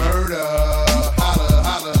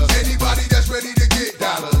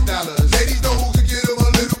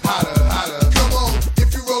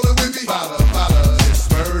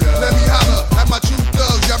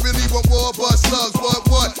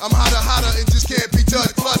 I'm hotter and just can't be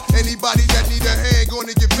touched. Plus, anybody that need a hand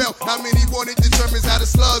gonna get felt. How many want it determines how the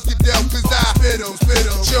slugs get dealt. Cause I spit 'em,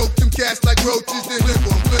 choke them cats like roaches, then flip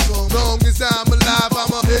 'em. Long as I'm alive,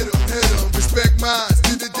 I'ma hit 'em. Respect mine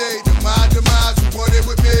to the day, to my demise. Who want it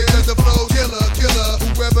with me? Cause the flow killer.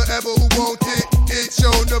 Whoever ever who won't it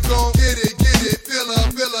shown up, gon' get it. Filler.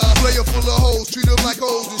 Player full of hoes, treat them like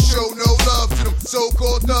hoes and show no love to them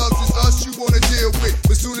so-called thugs. It's us you wanna deal with.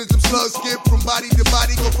 But soon as them slugs skip from body to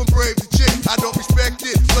body, go from brave to chick. I don't respect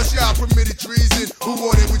it. Plus y'all permitted treason. Who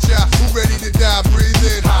want it with y'all? Who ready to die? Breathe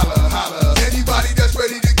in. Holla. Anybody that's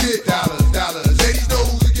ready to get dollars. Ladies know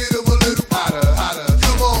who can get them a little hotter.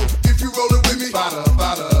 Come on, if you rollin' with me, bada.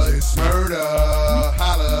 It's murder.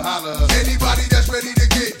 Holla. Anybody that's ready to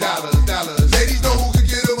get dollars. Ladies know who can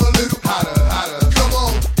get them a little hotter. Come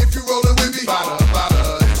on, if you rollin' with me, bada.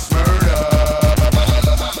 It's murder.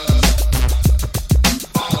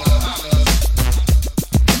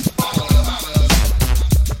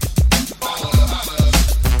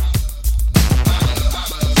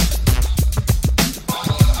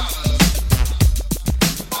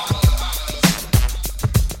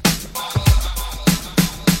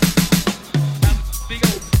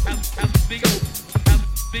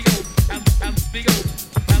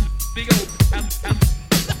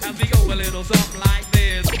 A little something like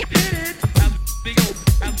this.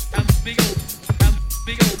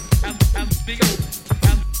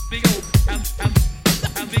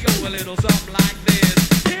 A little something like this.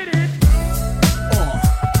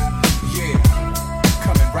 Yeah,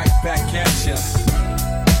 coming right back at ya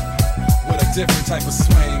with a different type of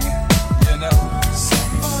swing, you know.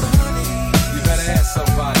 You better ask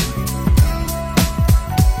somebody.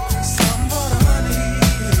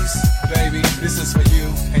 Baby, this is for you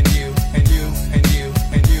and you and you and you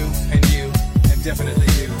and you and you and definitely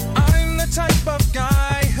you. I'm the type of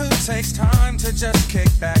guy who takes time to just kick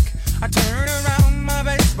back. I turn around my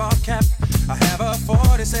baseball cap. I have a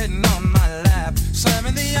 40 sitting on my lap,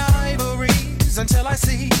 slamming the ivories until I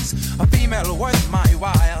seize a female worth my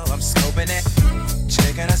while. I'm scoping it,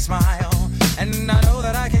 checking a smile, and I know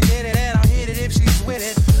that I can get it and I'll hit it if she's with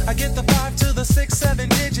it. I get the 5 to the 6, 7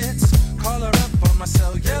 digits, call her up on my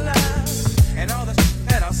cellular, and all the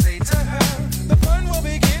that I'll say to her. The fun will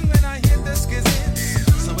begin when I hit the skizzin'.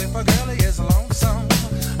 So if a girlie is lonesome,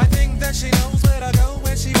 I think that she knows where to go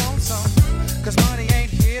when she wants some. Cause money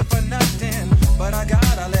ain't here for nothing, but I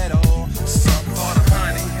got a little something for the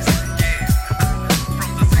honeys. Yeah,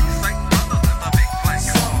 from the 6 brothers in the big place.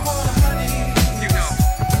 Something for the honeys. You know,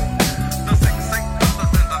 the 6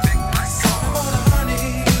 brothers in the big place. Something for the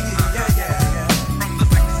honeys. Yeah. From the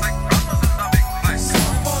 6 brothers in the big place.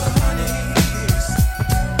 Something for the honeys.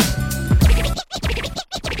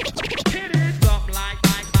 Hit it. Something like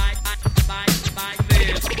this.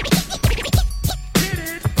 Hit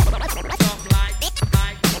it. Something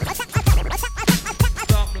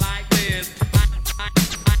like this.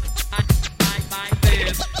 Like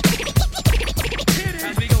this. Hit it.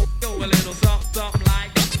 And we go a little something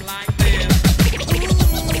like this.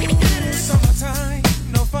 Summertime,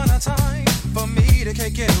 no funner time for me to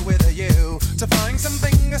kick it with you. To find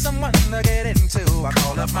something or someone to get into. I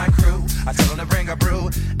call up my crew, I tell them to bring a brew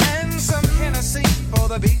and some Hennessy for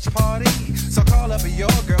the beach party. So call up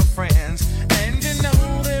your girlfriends, and you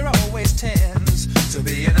know there always tends to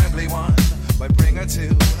be an ugly one, but bring her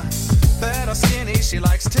two. Fat or skinny, she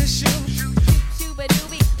likes tissue.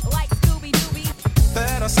 Shooba-dooby, like Scooby-Dooby.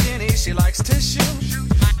 Fat or skinny, she likes tissue.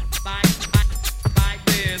 Like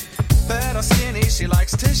this. Fat or skinny, she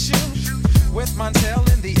likes tissue. With Montel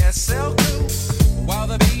in the SL crew. While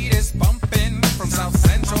the beat is bumping from South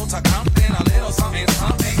Central to Compton, a little something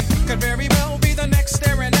could very well be the next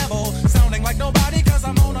Aaron Neville. Sounding like nobody cause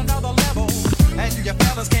I'm on another level. And you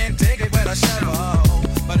fellas can't dig it with a shovel,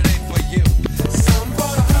 but it ain't for you. Some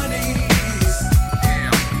for the honeys.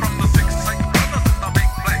 Yeah, from the 6 brothers in the big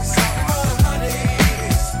place. Some for the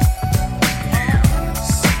honeys. Yeah,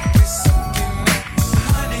 sucking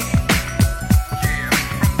honey. Yeah,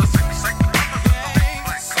 from the 6 brothers in the big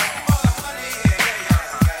place. Some for the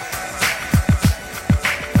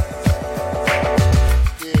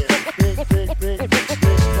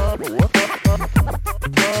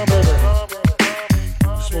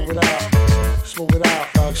Smooth it out,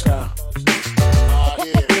 thug style.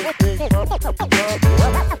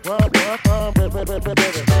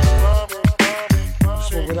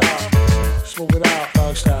 Smooth it out,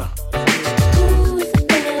 thug style.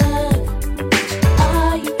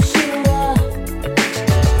 Are you sure?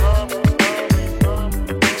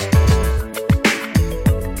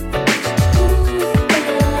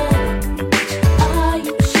 Are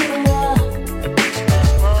you sure?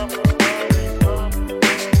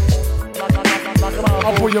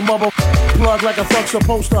 I'll pull your mother plug like a fuck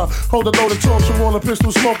supposed to. Hold a load of torch and roll a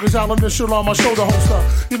pistol smokers out initial on my shoulder holster.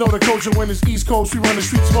 You know the culture when it's East Coast, we run the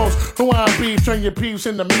streets most. Hawaiian beef, turn your peeps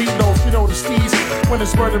into meatloaf. You know the steez, when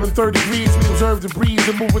it's murder in 30 degrees, we observe the breeze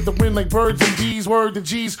and move with the wind like birds and bees. Word to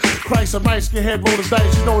G's, Christ of ice, your head roll the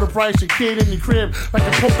dice. You know the price, your kid in your crib like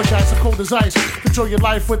a poltergeist, cold as ice. Control your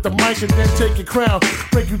life with the mic and then take your crown.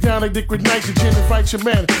 Break you down like liquid nitrogen and fight your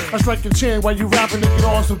men. I strike your chin while you rapping and get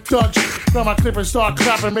on some Dutch. Grab my clip and start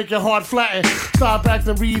clapping, make your heart flatten. Start back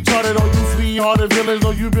to retarded, or you flee hearted villains,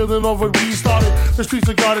 or you building over restarted. The streets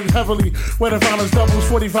are guarded heavily, where the violence doubles,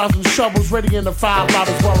 40,000 shovels ready in the 5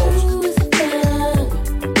 loudest boroughs.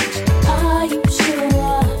 Are you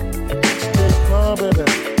sure? Oh, baby,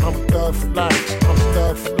 I'm a thug for life. I'm a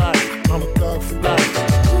thug for life. I'm a thug for life.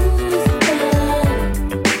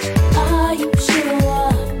 Are you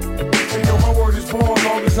sure? Hey, yo, my word is born.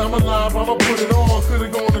 Long as I'm alive, I'ma put it on.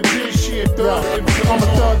 Could've gone to this shit, thug. I'm a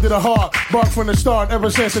thug to the heart. Buck from the start, ever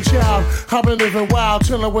since a child. I've been living wild,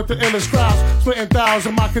 chilling with the illest crowds. Splitting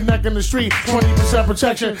thousands, my connect in the street. 20%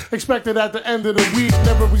 protection, expected at the end of the week.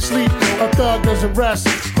 Never we sleep, a thug doesn't rest.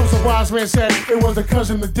 Cause a wise man said it was the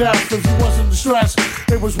cousin to death. If you wasn't distressed,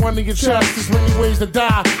 it was one in your chest. There's many ways to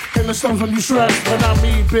die, in the slums when you stress. But not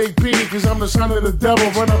me, Big B, cause I'm the son of the devil.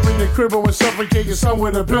 Run up in your crib and suffocate your son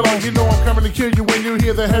with a pillow. You know I'm coming to kill you when you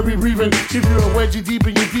hear the heavy breathing. Give you a wedgie deep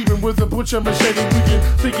in your deepin' with a butcher machete. We can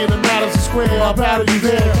thinking the matters is square. I'll battle you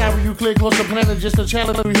there. Carry you clear close to planet just to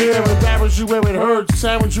challenge you here. Embarrass you where it hurts.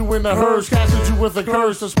 Sandwich you in the hearse. Casted you with a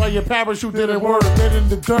curse. That's why your parachute didn't work. Dead in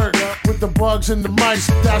the dirt with the bugs and the mice.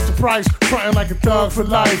 That's the price. Frontin' like a thug for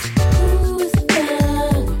life. Who's the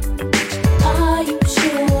thug? Are you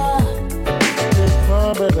sure?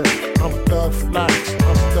 Oh, baby, I'm a thug for life.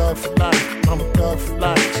 I'm a thug for life. I'm a thug for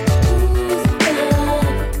life. Who's the thug?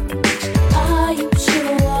 Are you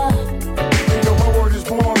sure? Hey, yo, my word is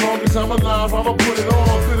born. Long as I'm alive, I'ma put it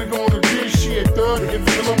on. Could've gone to this shit, thug.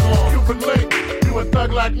 If you look on, you been late. You a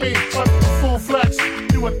thug like me. Full flex.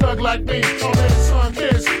 You a thug like me. Oh, man, son,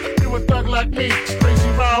 kiss. You a thug like me. Crazy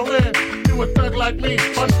violin. You a thug like me.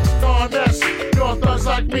 Honest. You're thugs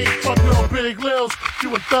like me. Fuck your big lils.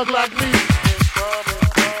 You a thug like me.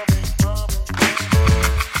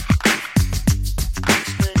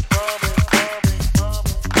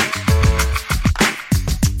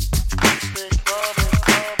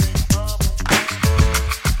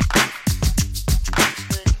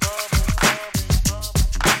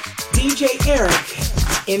 DJ Eric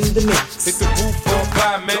in the mix. Hit the roof on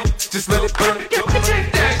fire, man. Just let it burn.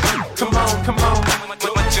 Come on, come on.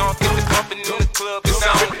 When my junk get the bumping in the club, it's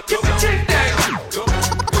on. Hit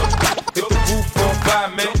the roof on fire,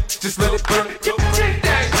 man. Just let it burn.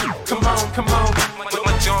 Come on, come on. When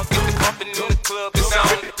my junk get the bumping in the club, it's on.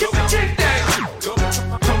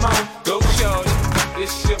 Come on, go shorty.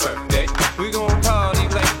 It's your birthday. We gon' party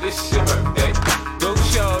like it's your birthday. Go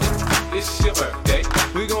shorty. It's your birthday.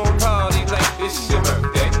 We gon' party like it's your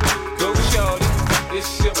birthday. Go shorty.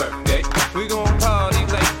 It's your birthday. We gon' party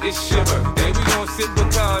like it's your birthday. We gon' sip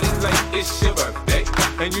Bacardi like it's your birthday.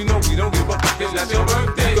 And you know we don't give up, it's not your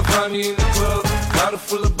birthday. You can find me in the club, bottle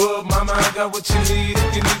full of bub. Mama, I got what you need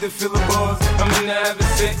if you need to feel the buzz. I'm into having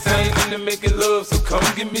sex, I ain't into making love. So come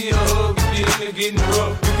give me a hug if you're into getting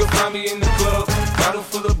rough. You can find me in the club, bottle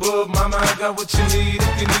full of bub. Mama, I got what you need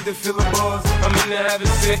if you need to feel the buzz. I'm into having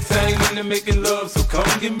sex, I ain't into making love. So come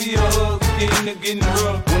give me a hug if you're into getting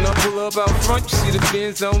rough. When I pull up out front, you see the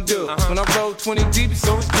Benz on dub. When I roll 20 deep,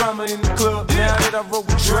 so it's drama in the club. Now that I roll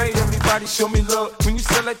with Dre, everybody show me love. When you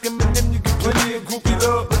sell like Eminem, you get plenty of groupie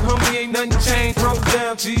love. But homie, ain't nothing changed. Roll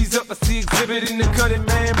down, G's up. I see exhibit in the cutting,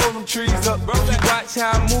 man. Roll them trees up. Bro, you watch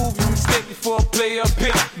how I move, you mistake before I play up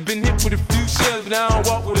pick. Been hit with a few shells, but I don't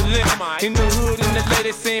walk with a limp. In the hood, in the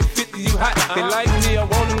lady saying 50, you hot. They like me, I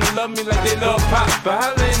want them to love me like they love pop. But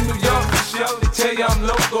holla in New York, for sure, they tell you I'm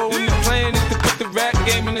loco. When the plan is to put the rap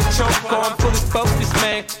game in the choke. I'm fully focused,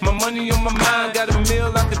 man. My money on my mind, got a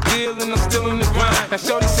meal out the deal, and I'm still in the grind. Now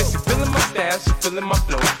shorty says she feeling my style, she feeling my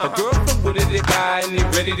flow. A girl from Wooded, they buy, and they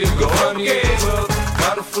ready to go. Find me in the club,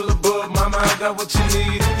 bottle full of bub. Mama, I got what you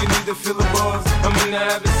need if you need to feel the buzz. I'm into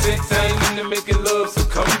having sex, I ain't into making love. So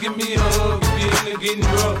come give me a hug if you're into getting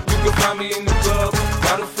rough. You can find me in the club,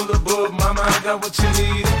 bottle full of bub. Mama, I got what you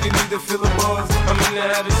need if you need to feel the buzz. I'm into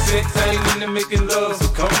having sex, I ain't into making love. So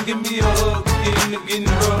come give me a hug if you're into getting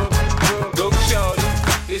rough. Go shorty,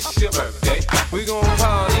 it's your birthday. We gon'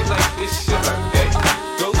 party like it's your birthday.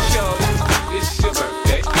 Go shorty, it's your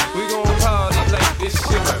birthday. We gon' party like it's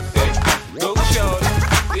your birthday. Go shorty,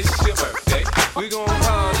 it's your birthday. We gon'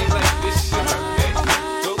 party like it's your birthday.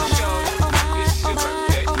 Go shorty, it's your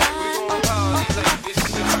birthday. We gon' party like it's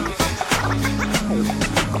your birthday.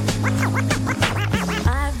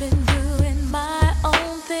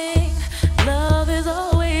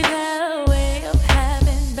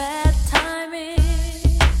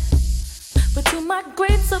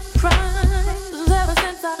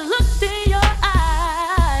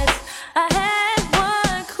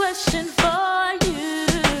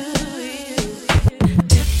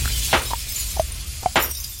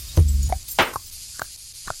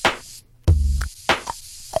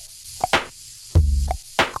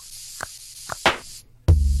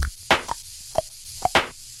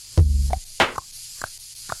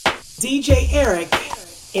 DJ Eric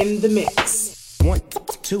in the mix. 1,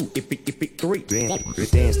 2, if it 3.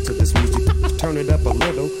 Dance to this music, turn it up a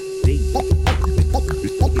little. DJ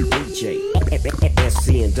SC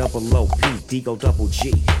and double OP, Digo double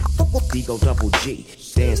G, Digo double G.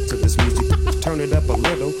 Dance to this music, turn it up a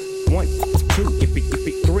little. 1, 2, if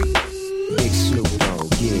it 3. Big Snoop Dogg,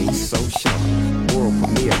 yeah, he's so sharp. World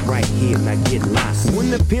premiere right here, not get lost. When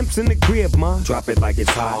the pimp's in the crib, ma, drop it like it's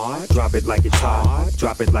hot. Drop it like it's hot.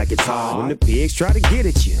 Drop it like it's hot. When the pigs try to get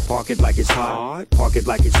at you, park it like it's hot. Park it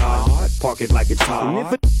like it's hot. Park it like it's hot. And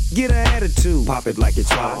if a get an attitude, pop it like it's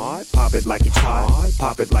hot. Pop it like it's hot.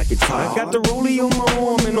 Pop it like it's hot. I got the rollie on my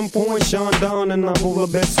arm and I'm pouring Sean down and I'm over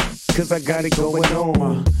best cause I got it going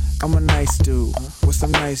on. I'm a nice dude with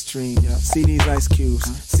some nice dreams. See these ice cubes,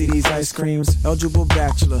 see these ice creams. Eligible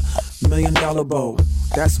bachelor, $1 million bow.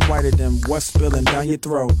 That's whiter than what's spilling down your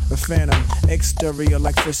throat. The phantom, exterior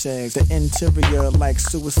like fish eggs. The interior like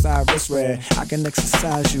suicide wrist red. I can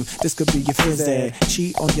exercise you, this could be your phys ed.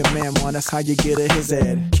 Cheat on your man, man, that's how you get a his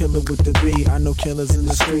ed. Killer with the B, I know killers in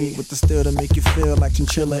the street. With the steel to make you feel like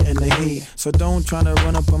chinchilla in the heat. So don't tryna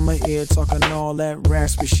run up on my ear talking all that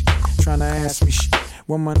raspy shit. Tryna ask me shit.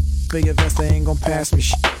 When my big investor ain't gon' pass me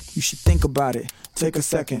shit. You should think about it, take a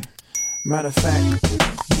second. Matter of fact,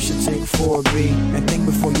 you should take 4B and think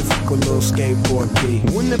before you fuck a little skateboard P.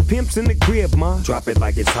 When the pimp's in the crib, ma, drop it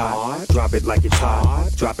like it's hot. Drop it like it's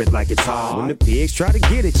hot. Drop it like it's hot. When the pigs try to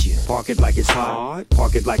get at you, park it like it's hot.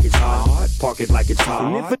 Park it like it's hot. Park it like it's hot.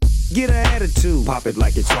 And if a get an attitude, pop it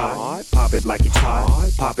like it's hot. Pop it like it's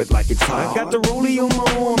hot. Pop it like it's hot. I got the rollie on my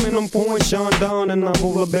arm and I'm pouring Sean down and I'm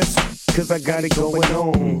over best cause I got it going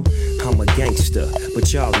on. I'm a gangster,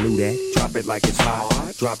 but y'all knew that. Drop it like it's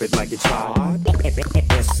hot. Drop it like it's hot.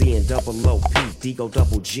 SC and double OP, Digo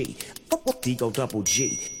double G, Digo double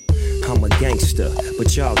G. I'm a gangster,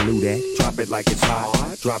 but y'all knew that. Drop it like it's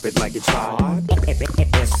hot. Drop it like it's hot.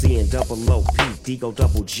 SC and double OP, Digo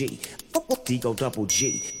double G, Digo double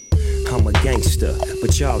G. I'm a gangster,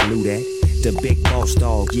 but y'all knew that. The big boss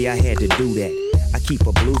dog, yeah, I had to do that. I keep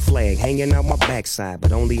a blue flag hanging out my backside,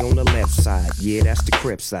 but only on the left side. Yeah, that's the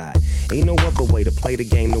Crip side. Ain't no other way to play the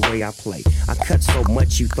game the way I play. I cut so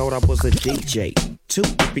much you thought I was a DJ. 2,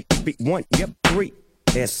 1, yep, 3.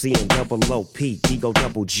 SC and double OP, Digo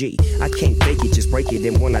double G. I can't fake it, just break it.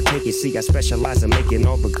 And when I take it, see, I specialize in making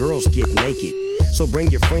all the girls get naked. So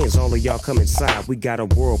bring your friends, all of y'all come inside. We got a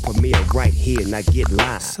world premiere right here, now get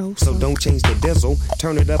live. So don't change the diesel,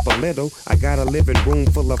 turn it up a little. I got a living room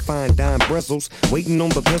full of fine dime bristles, waiting on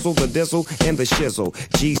the pizzle, the dizzle, and the shizzle.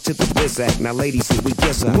 G's to the bizac, now ladies, see we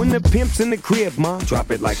kiss her. When the pimp's in the crib, ma,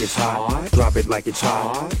 drop it like it's hot. Drop it like it's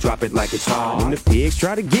hot. Drop it like it's hot. When the pigs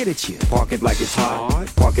try to get at you, park it like it's hot.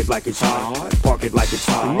 Park it like it's hot. Park it like it's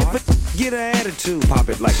hot. And if it get an attitude, pop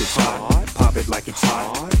it like it's hot. Pop it like it's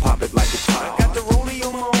hot. Pop it like it's hot. Got the rollie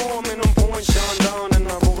on my arm and I'm pouring Sean down and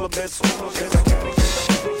I roll a best one.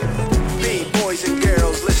 B boys and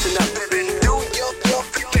girls, listen up.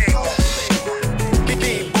 B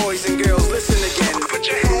boys and girls, listen again. Put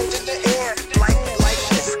your hands in the air like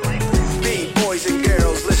this. B boys and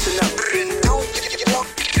girls, listen up.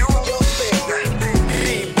 B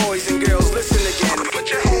boys and girls, listen again. Put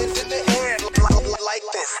your hands in the air like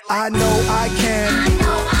this. I know I can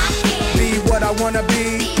be what I wanna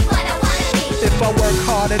be. If I work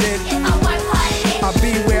hard at it, I'll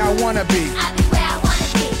be where I wanna be.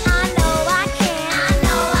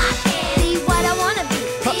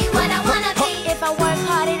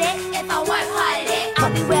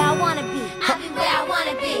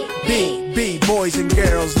 Boys and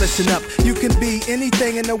girls, listen up. You can be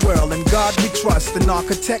anything in the world, and God we trust. An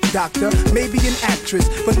architect, doctor, maybe an actress,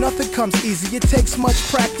 but nothing comes easy. It takes much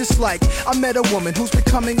practice. Like I met a woman who's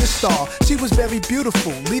becoming a star. She was very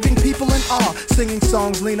beautiful, leaving people in awe. Singing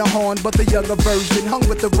songs, Lena Horne, but the younger version. Hung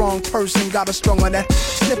with the wrong person, got her strung on that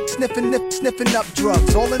sniffing up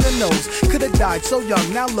drugs, all in the nose. Could've died so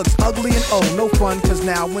young, now looks ugly and old. No fun, cause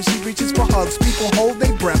now when she reaches for hugs, people hold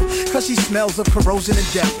their breath, cause she smells of corrosion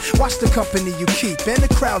and death. Watch the company you keep and the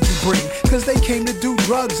crowd you bring, cause they came to do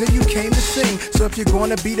drugs and you came to sing. So if you're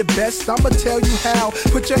gonna be the best, I'ma tell you how.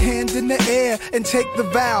 Put your hand in the air and take the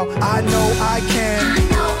vow. I know I can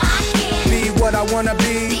be what I wanna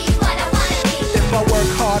be. If I work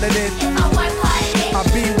hard at it, I'll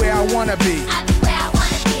be where I wanna be.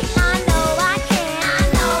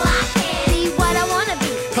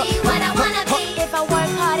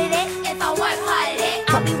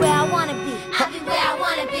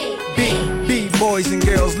 Boys and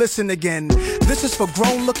girls, listen again. This is for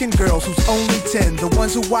grown-looking girls who's only 10. The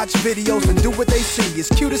ones who watch videos and do what they see. As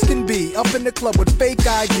cute as can be, up in the club with fake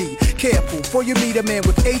ID. Careful, before you meet a man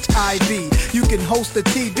with HIV. You can host a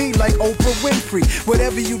TV like Oprah Winfrey.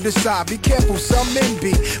 Whatever you decide, be careful, some men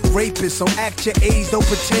be rapists. So act your age, don't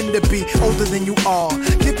pretend to be older than you are.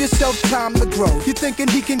 Give yourself time to grow. You're thinking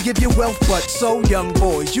he can give you wealth, but so young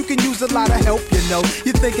boys, you can use a lot of help, you know.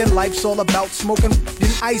 You're thinking life's all about smoking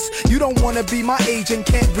ice. You don't wanna be my age and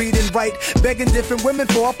can't read and write, begging different women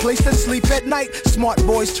for a place to sleep at night. Smart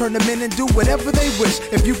boys turn them in and do whatever they wish.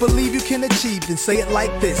 If you believe you can achieve, then say it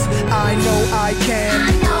like this: I know I can.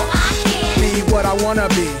 I know I can. Be what I wanna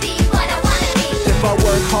be. Be what I wanna be. If I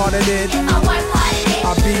work hard at it. If I work hard at it.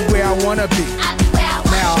 I'll be where I wanna be. I'll be where I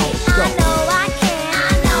wanna now, be. Go. I know I can.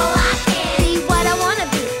 I know I can. Be what I wanna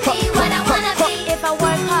be. Be what I wanna be. If I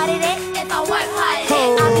work hard at it. If I work hard at it.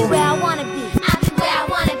 I'll be where I wanna be. I'll be where I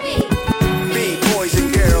wanna be. Big boys and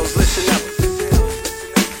girls, listen up.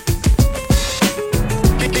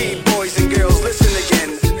 Big boys and girls, listen again.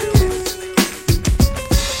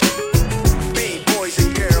 Big boys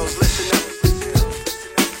and girls, listen up.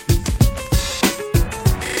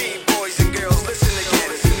 Big boys and girls, listen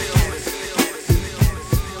again.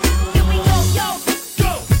 Here we go, yo,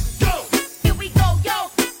 go, go. Here we go, yo,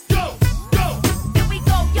 go, go. Here we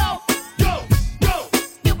go, yo, go, go.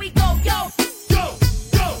 Here we go, yo, go,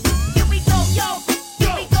 go. Here we go, yo,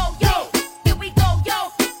 here we go, yo. Here we go, yo,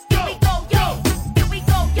 here we go, yo. Here we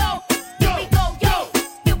go, yo, here we go, yo.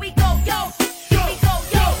 Here we go, yo, here we go,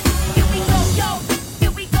 yo. Here we go, yo,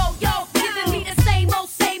 here we go, yo. Giving me the same old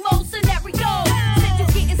scenario. Said you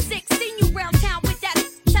getting sick, seen you round town with that,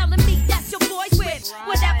 telling me that's your boys with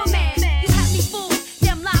whatever man. You had me fooled,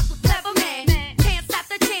 them lies was clever man. Chance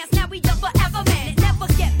after chance, now we done forever man. It never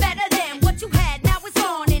get better than what you had, now it's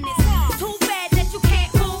on and it's too bad that you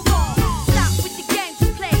can't move on. Stop with the games you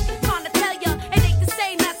play, trying to tell ya it ain't the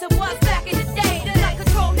same as it was back in the day. Got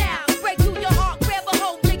control now, break through your heart, grab a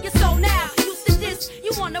hold in your soul now. Used to this,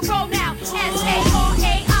 you wanna roll now.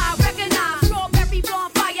 S-A-R-A-I, recognize, strawberry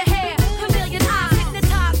blonde fire hair, chameleon eyes,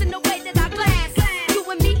 hypnotized in the way that I glance. You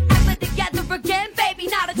and me ever together again, baby,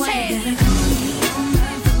 not a chance.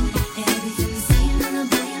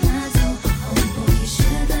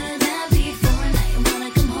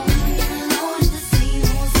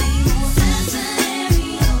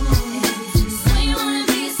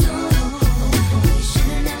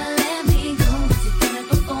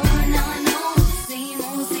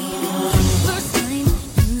 First time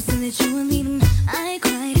you said that you were leaving, I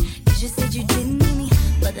cried 'cause you said you didn't need me.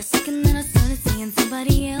 But the second that I started seeing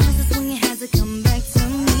somebody else, that's when you had to come back to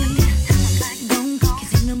me. Gone,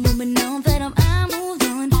 'cause in the moment now that I moved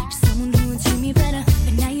on to someone who would treat me better.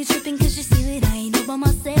 But now you're tripping 'cause you see that I ain't all by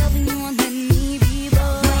myself and you won't let me be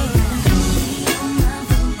bold.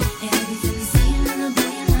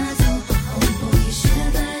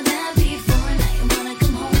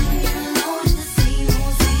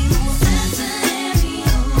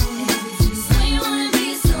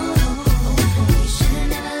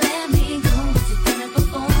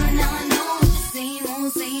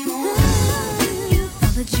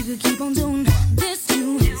 That you could keep on doing this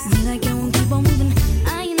too. Me like I won't keep on moving.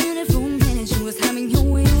 I ain't in it for a minute. You was having your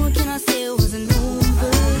way. What can I say? It wasn't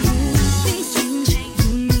over. Things change. You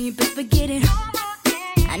and me, but forget it.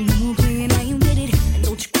 I know more playing, I ain't with it. And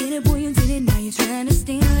don't you get it, boy, you did it. Now you're trying to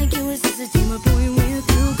stand like it was just a team, but boy, you went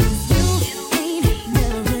through. 'Cause you ain't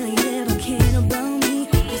never really ever cared about me.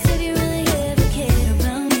 'Cause if you really ever cared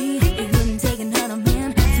about me, it wouldn't take another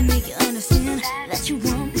man to make you understand that you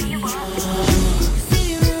want me. 'Cause if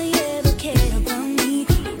you really ever cared about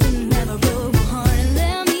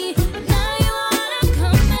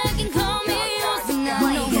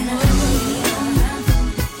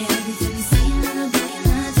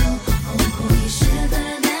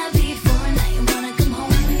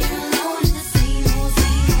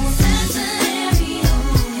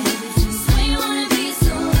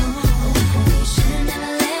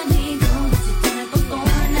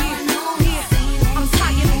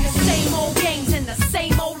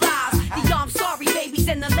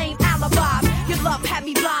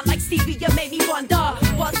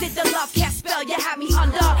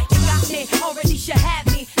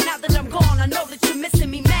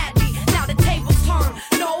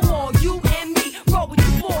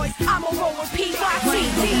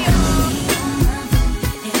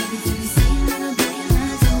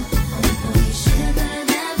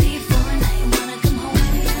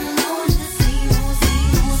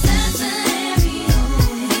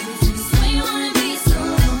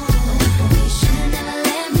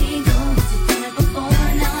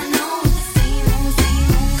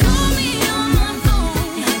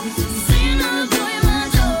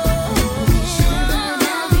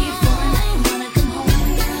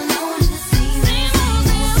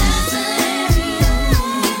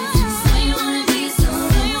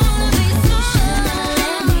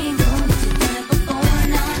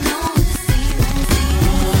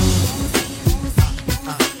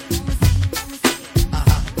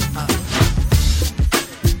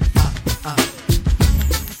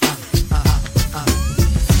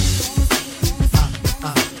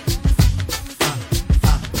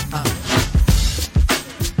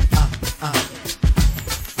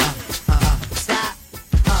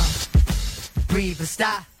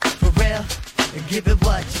stop for real and give it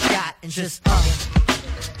what you got and just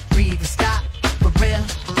breathe and stop for real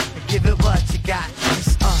and give it what you got.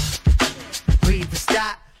 Just breathe and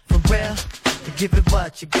stop for real and give it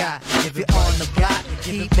what you got. If you're on the block, you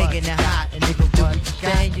keep making it hot, and if you do what you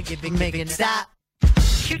can, you keep making it stop.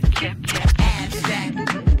 Abstract.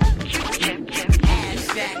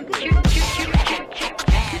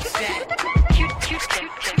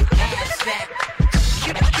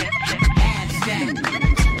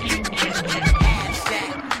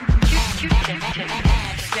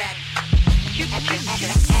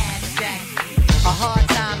 A hard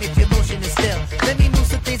time if your motion is still. Let me move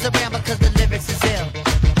some things around because the lyrics is ill.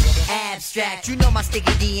 Abstract, you know my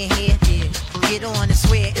sticky D in here. Get on and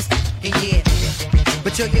swear it's in here.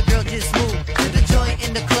 But yo, your girl just moved to the joint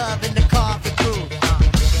in the club in the car for crew.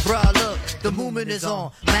 Bruh, look, the movement is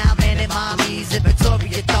on. Mild man and mommies and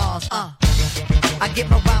Victoria dolls. I get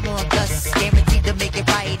my rhyme on dust, guaranteed to make it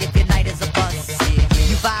right if your night is a bust.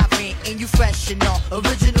 You vibrant and you fresh and all,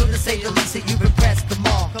 original to say the least, and you've impressed them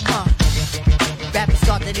all. Come on, rappers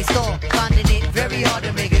start in their store, finding it very hard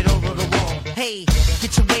to make it over the wall. Hey,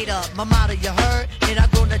 get your weight up, my motto you heard, and I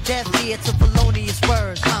go to death ear to felonious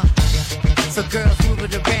words. So girls move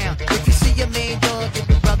it around. If you see your main dog, give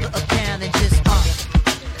your brother a pound and just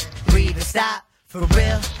breathe and stop for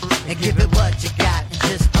real and give it what you got and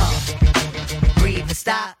just breathe and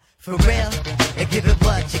stop for real and give it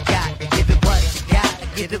what you got and give it what you got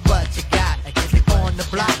and give it what you got and give it on the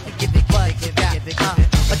block and give it what you got.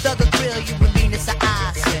 A thugger grill you with meanness of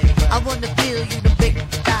eyes. I wanna feel you the big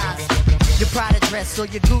thighs. Your Prada dress or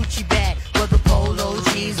your Gucci bag, whether polo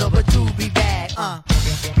jeans or a doobie bag.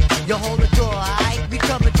 You hold the door, alright? We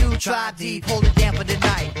coming through, Tribe Deep, hold it down for the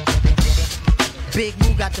night. Big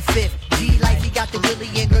Moo got the fifth, D-Life, he got the Willie,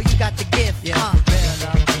 and girl, you got the gift.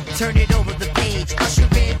 Turn it over the page, usher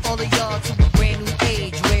in all of y'all to a brand new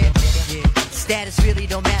age where status really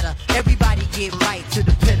don't matter. Everybody get right to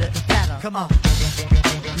the pitter and patter. Come on,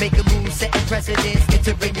 make a move, setting precedence,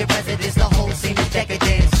 entering your residence, the whole scene is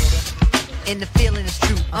decadence. And the feeling is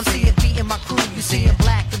true. I'm seeing beat in my crew, you seeing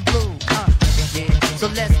black and blue. So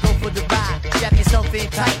let's go for the ride. Strap yourself in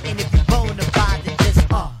tight, and if you bona fide, then just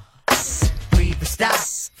breathe and stop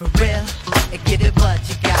for real and give it what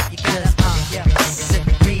you got. Because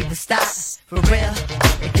breathe and stop for real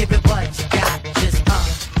and give it what you got. Just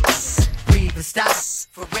breathe and stop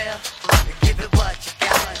for real and give it what you got.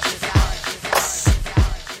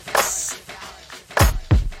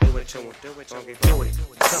 Do it to him, do it.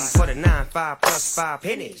 Something for the 9-5 plus 5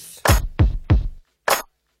 pennies.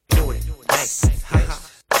 Do it, nice,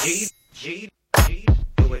 G,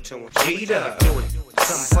 do it to him, G-Dub, do it.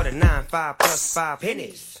 Something for the 9-5 plus 5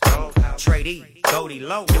 pennies. Trade E, Goldie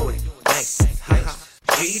Low, do it, nice,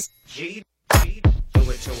 G, do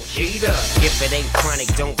it to him, G-Dub. If it ain't chronic,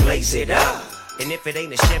 don't blaze it up. And if it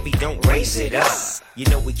ain't a Chevy, don't raise it up. You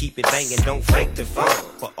know we keep it banging, don't fake the fun.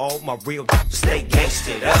 For all my real stay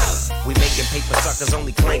gangsted up. We making paper suckers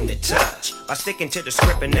only claim to touch. By sticking to the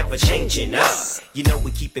script and never changing up. You know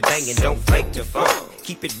we keep it banging, don't fake the fun.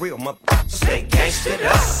 Keep it real, my stay gangsted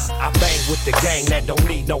up. I bang with the gang that don't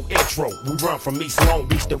need no intro. We run from East Long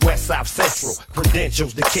Beach to West South Central.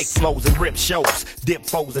 Credentials to kick flows and rip shows. Dip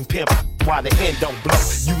foes and pimp while the end don't blow.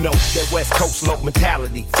 You know that West Coast low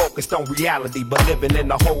mentality. Focused on reality, but living in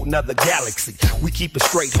a whole nother galaxy. We keep it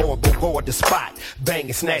straight, horrible, go at the spot. Bang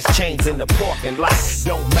and snatch chains in the parking lot.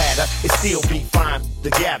 Don't matter, it still be fine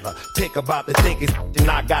together. Pick about the thickest, and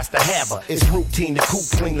I got to have her. It's routine to cool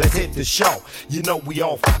clean, let's hit the show. You know we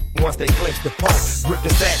all once they clinch the pole. Grip the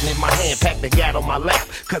satin in my hand, pack the gat on my lap.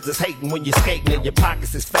 Cause it's hating when you're skating and your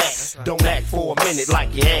pockets is fat. Don't act for a minute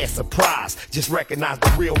like your ass surprised. Just recognize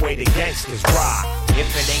the real way the gangsters ride.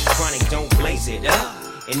 If it ain't chronic, don't blaze it up.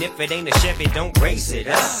 And if it ain't a Chevy, don't raise it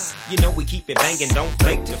up. You know we keep it banging, don't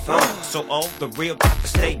fake the fun. So all the real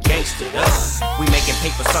stay gangstered up. We making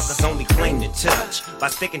paper suckers only claim to touch. By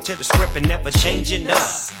sticking to the script and never changing up.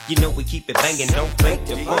 You know we keep it banging, don't fake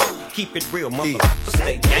the fun. Keep it real, motherfucker,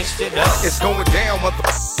 stay gangstered up. It's going down,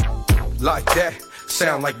 motherfucker, like that.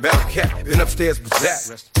 Sound like Battle Cat, been upstairs with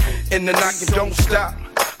Zach. In the knocking don't stop.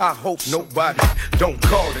 I hope nobody don't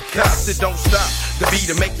call the cops. It don't stop. The beat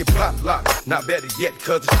to make you pop lock. Not better yet,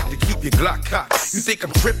 cuz to keep your Glock cocked. You think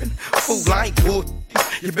I'm tripping? Fool, I ain't bull.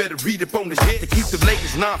 You better read up on this hit to keep the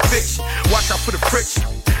latest non-fiction. Watch out for the friction.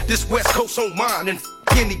 This West Coast on mine and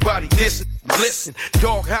anybody listen. Listen,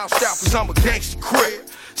 doghouse style cause I'm a gangster crib.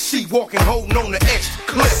 See walking holding on the extra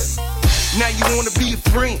clip. Now you wanna be a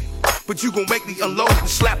friend, but you gon' make me unload and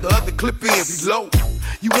slap the other clip in reload.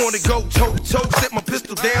 You wanna go toe to toe, set my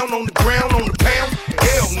pistol down on the ground on the pound?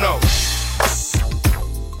 Hell no.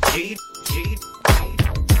 G,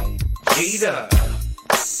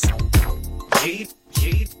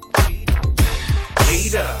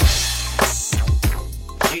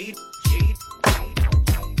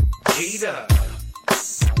 Cheetah.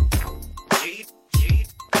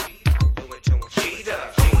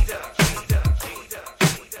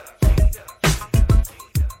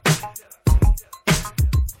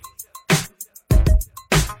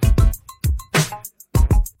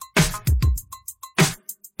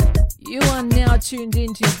 You are now tuned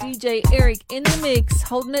into DJ Eric in the mix,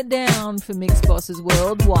 holding it down for Mix Bosses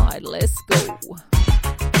Worldwide. Let's go.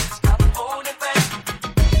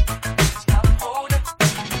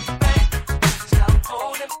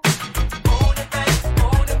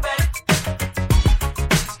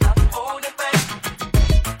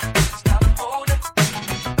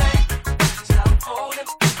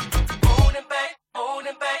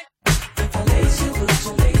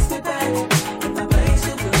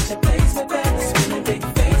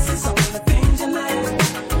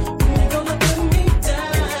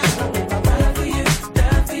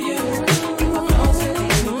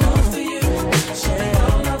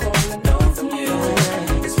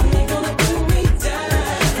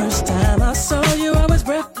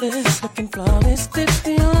 Looking flawless,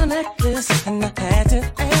 50 on a necklace. And I had to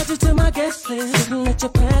add you to my guest list. Didn't let you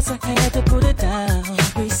pass, I had to put it down.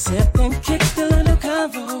 We sipped and kicked a little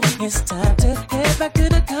convo. It's time to head back to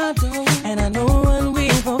the condo. And I know what we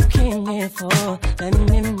both came here for. Let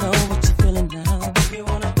me know what you're feeling now. You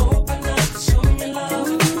wanna open up, show me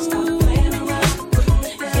love. Stop playing around with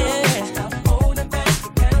me. Yeah. Stop holding back the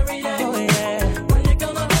battery. Oh yeah. When you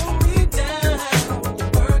gonna hold me down?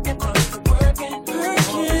 Working, working, working.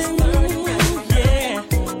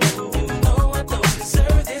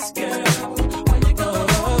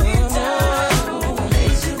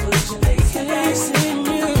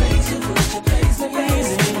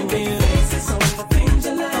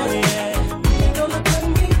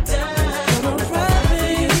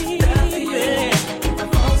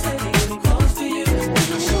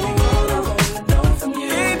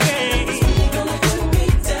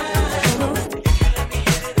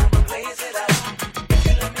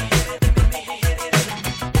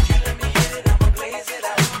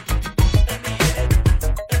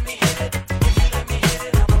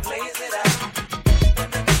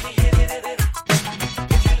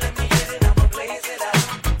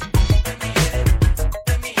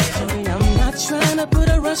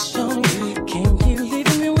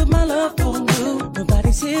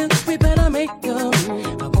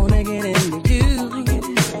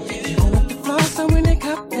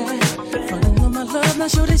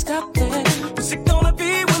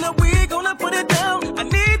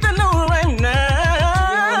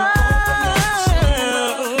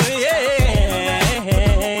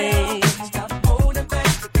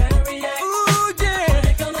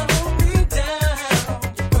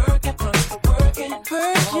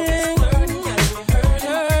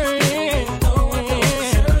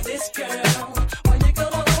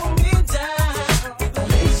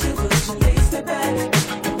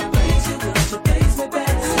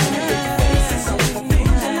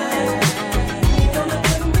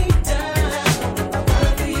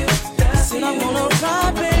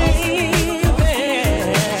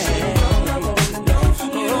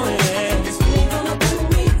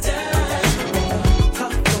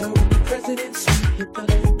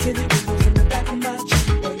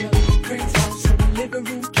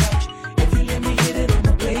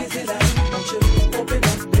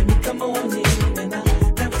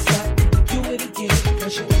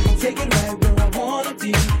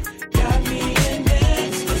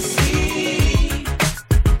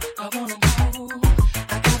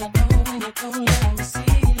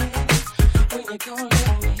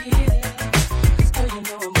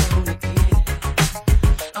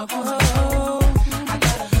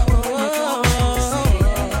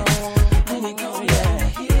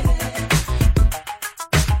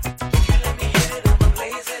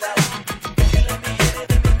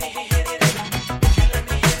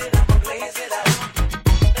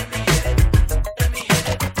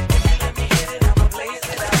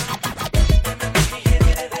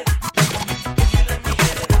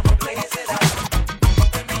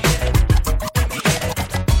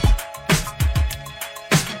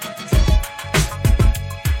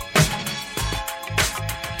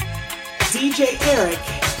 DJ Eric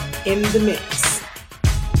in the mix.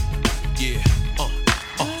 Yeah,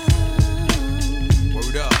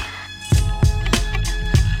 word up.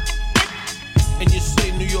 And you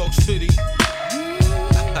say New York City.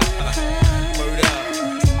 Word up.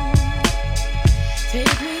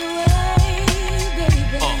 Take me away,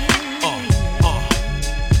 baby.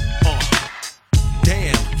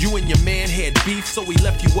 Damn, you and your man had beef, so he left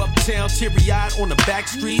left you uptown, teary-eyed on the back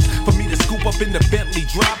street. For me to scoop up in the Bentley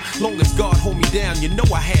drop. Long as God hold me down, you know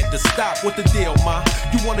I had to stop. What the deal, ma?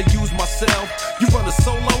 You wanna use myself? You run a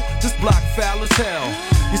solo? This block foul as hell.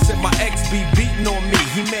 You said my ex be beating on me.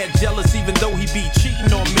 He mad jealous even though he be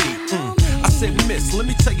cheating on me. I said, miss, let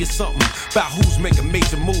me tell you something about who's making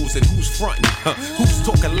major moves and who's fronting. Who's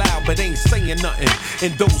talking loud but ain't saying nothing.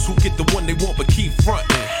 And those who get the one they want but keep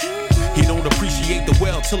fronting. He don't appreciate the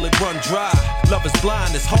well till it run dry. Love is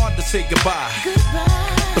blind, it's hard to say goodbye.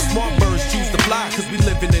 But smart birds choose to fly, cause we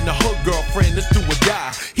living in the hood, girlfriend, let's do or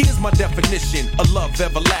die. Here's my definition, a love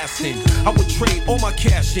everlasting. I would trade all my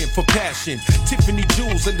cash in for passion. Tiffany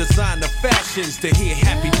jewels and designer fashions. To hear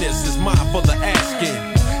happiness is mine for the asking.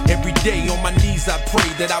 Every day on my knees I pray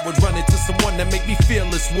that I would run into someone that make me feel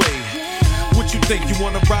this way. What you think, you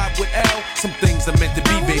wanna ride with L? Some things are meant to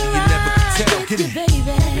be, baby, you never can tell. Get it.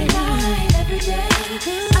 Baby, every day,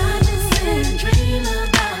 I just sit and dream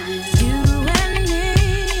about you and me.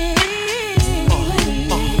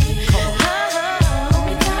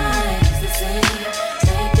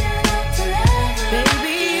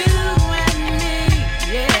 Baby, you and me,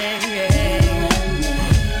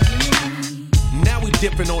 Now we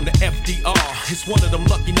dipping on the FDR. It's one of them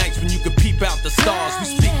lucky nights when you can peep out the stars. We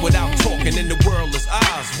speak without talking and the world is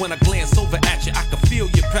ours. When I glance over at you, I can feel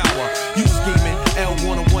your power. You scheming, L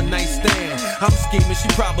want a one night stand. I'm scheming, she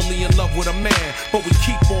probably in love with a man. But we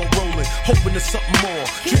keep on rolling, hoping there's something more.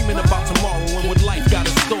 Dreaming about tomorrow and what life got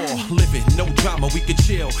in store. Living, no drama, we can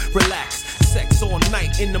chill, relax. Sex all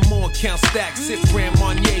night, in the morning count stacks. Sip Grand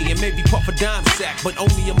Marnier and maybe puff a dime sack. But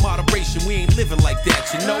only in moderation, we ain't living like that,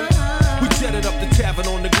 you know. We jetted up the tavern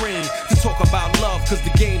on the green to talk about love, cause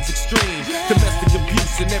the game's extreme. Domestic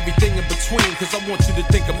abuse and everything in between. Cause I want you to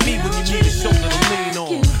think of me when you need a shoulder to lean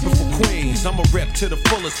on. But for Queens, I'm a rep to the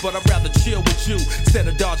fullest. But I'd rather chill with you instead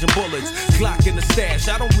of dodging bullets. Glock in the stash,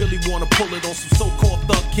 I don't really wanna pull it on some so-called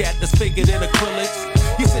thug cat that's faking in acrylics.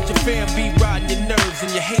 You said your fan be riding your nerves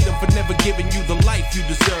and you hate them for never giving you the life you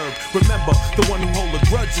deserve. Remember, the one who hold a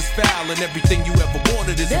grudge is foul, and everything you ever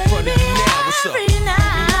wanted is in front of you now. What's up? every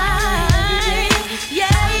night,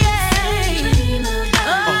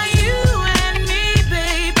 oh, you and me,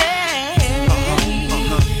 baby.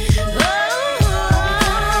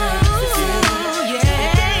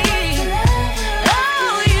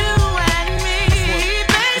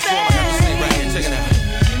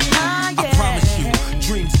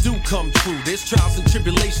 Come true. There's trials and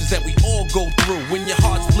tribulations that we all go through. When your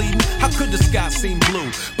heart's bleeding, how could the sky seem blue?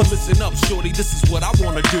 But listen up, shorty, this is what I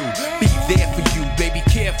wanna do. Be there for you, baby,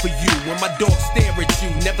 care for you. When my dogs stare at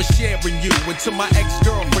you, never sharing you. And to my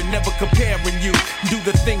ex-girlfriend, never comparing you. Do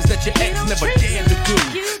the things that your ex never dared to do.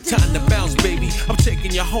 Time to bounce, baby, I'm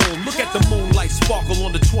taking you home. Look at the moonlight sparkle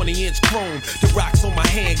on the 20-inch chrome. The rocks on my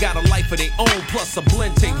hand got a life of their own. Plus a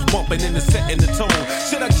blend tapes bumping in the set and the tone.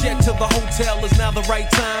 Should I jet to the hotel? Is now the right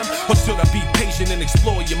time? Or should I be patient and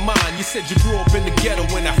explore your mind? You said you grew up in the ghetto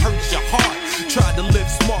and it hurts your heart. Tried to live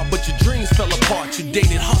smart, but your dreams fell apart. You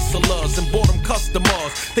dated hustlers and bought them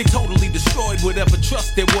customers. They totally destroyed whatever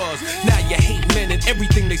trust there was. Now you hate men and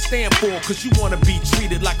everything they stand for, cause you wanna be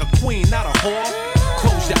treated like a queen, not a whore.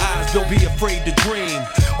 Close your eyes, don't be afraid to dream.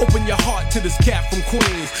 Open your heart to this cat from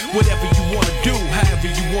Queens. Whatever you wanna do, however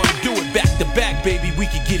you wanna do it. Back to back, baby, we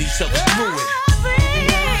can get each other through it.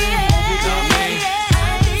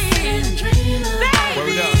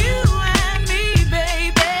 Word up.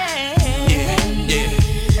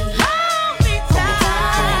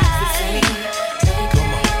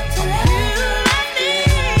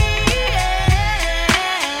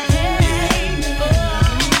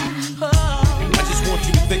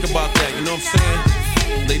 Think about that, you know what I'm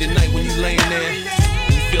saying? Late at night when you laying there,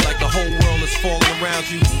 and you feel like the whole world is falling around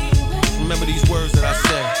you. Remember these words that I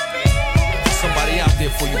said. There's somebody out there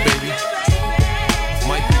for you, baby.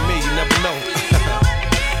 Might be me, you never know.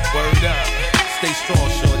 Word up. Stay strong,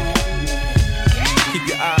 shorty. Keep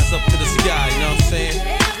your eyes up to the sky, you know what I'm saying?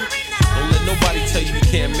 Don't let nobody tell you you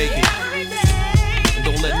can't make it. And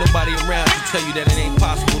don't let nobody around you tell you that it ain't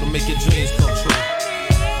possible to make your dreams come true.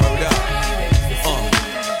 Word up.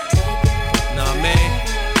 Nah, man,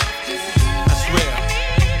 that's real.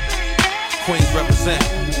 Queens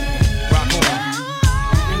represent.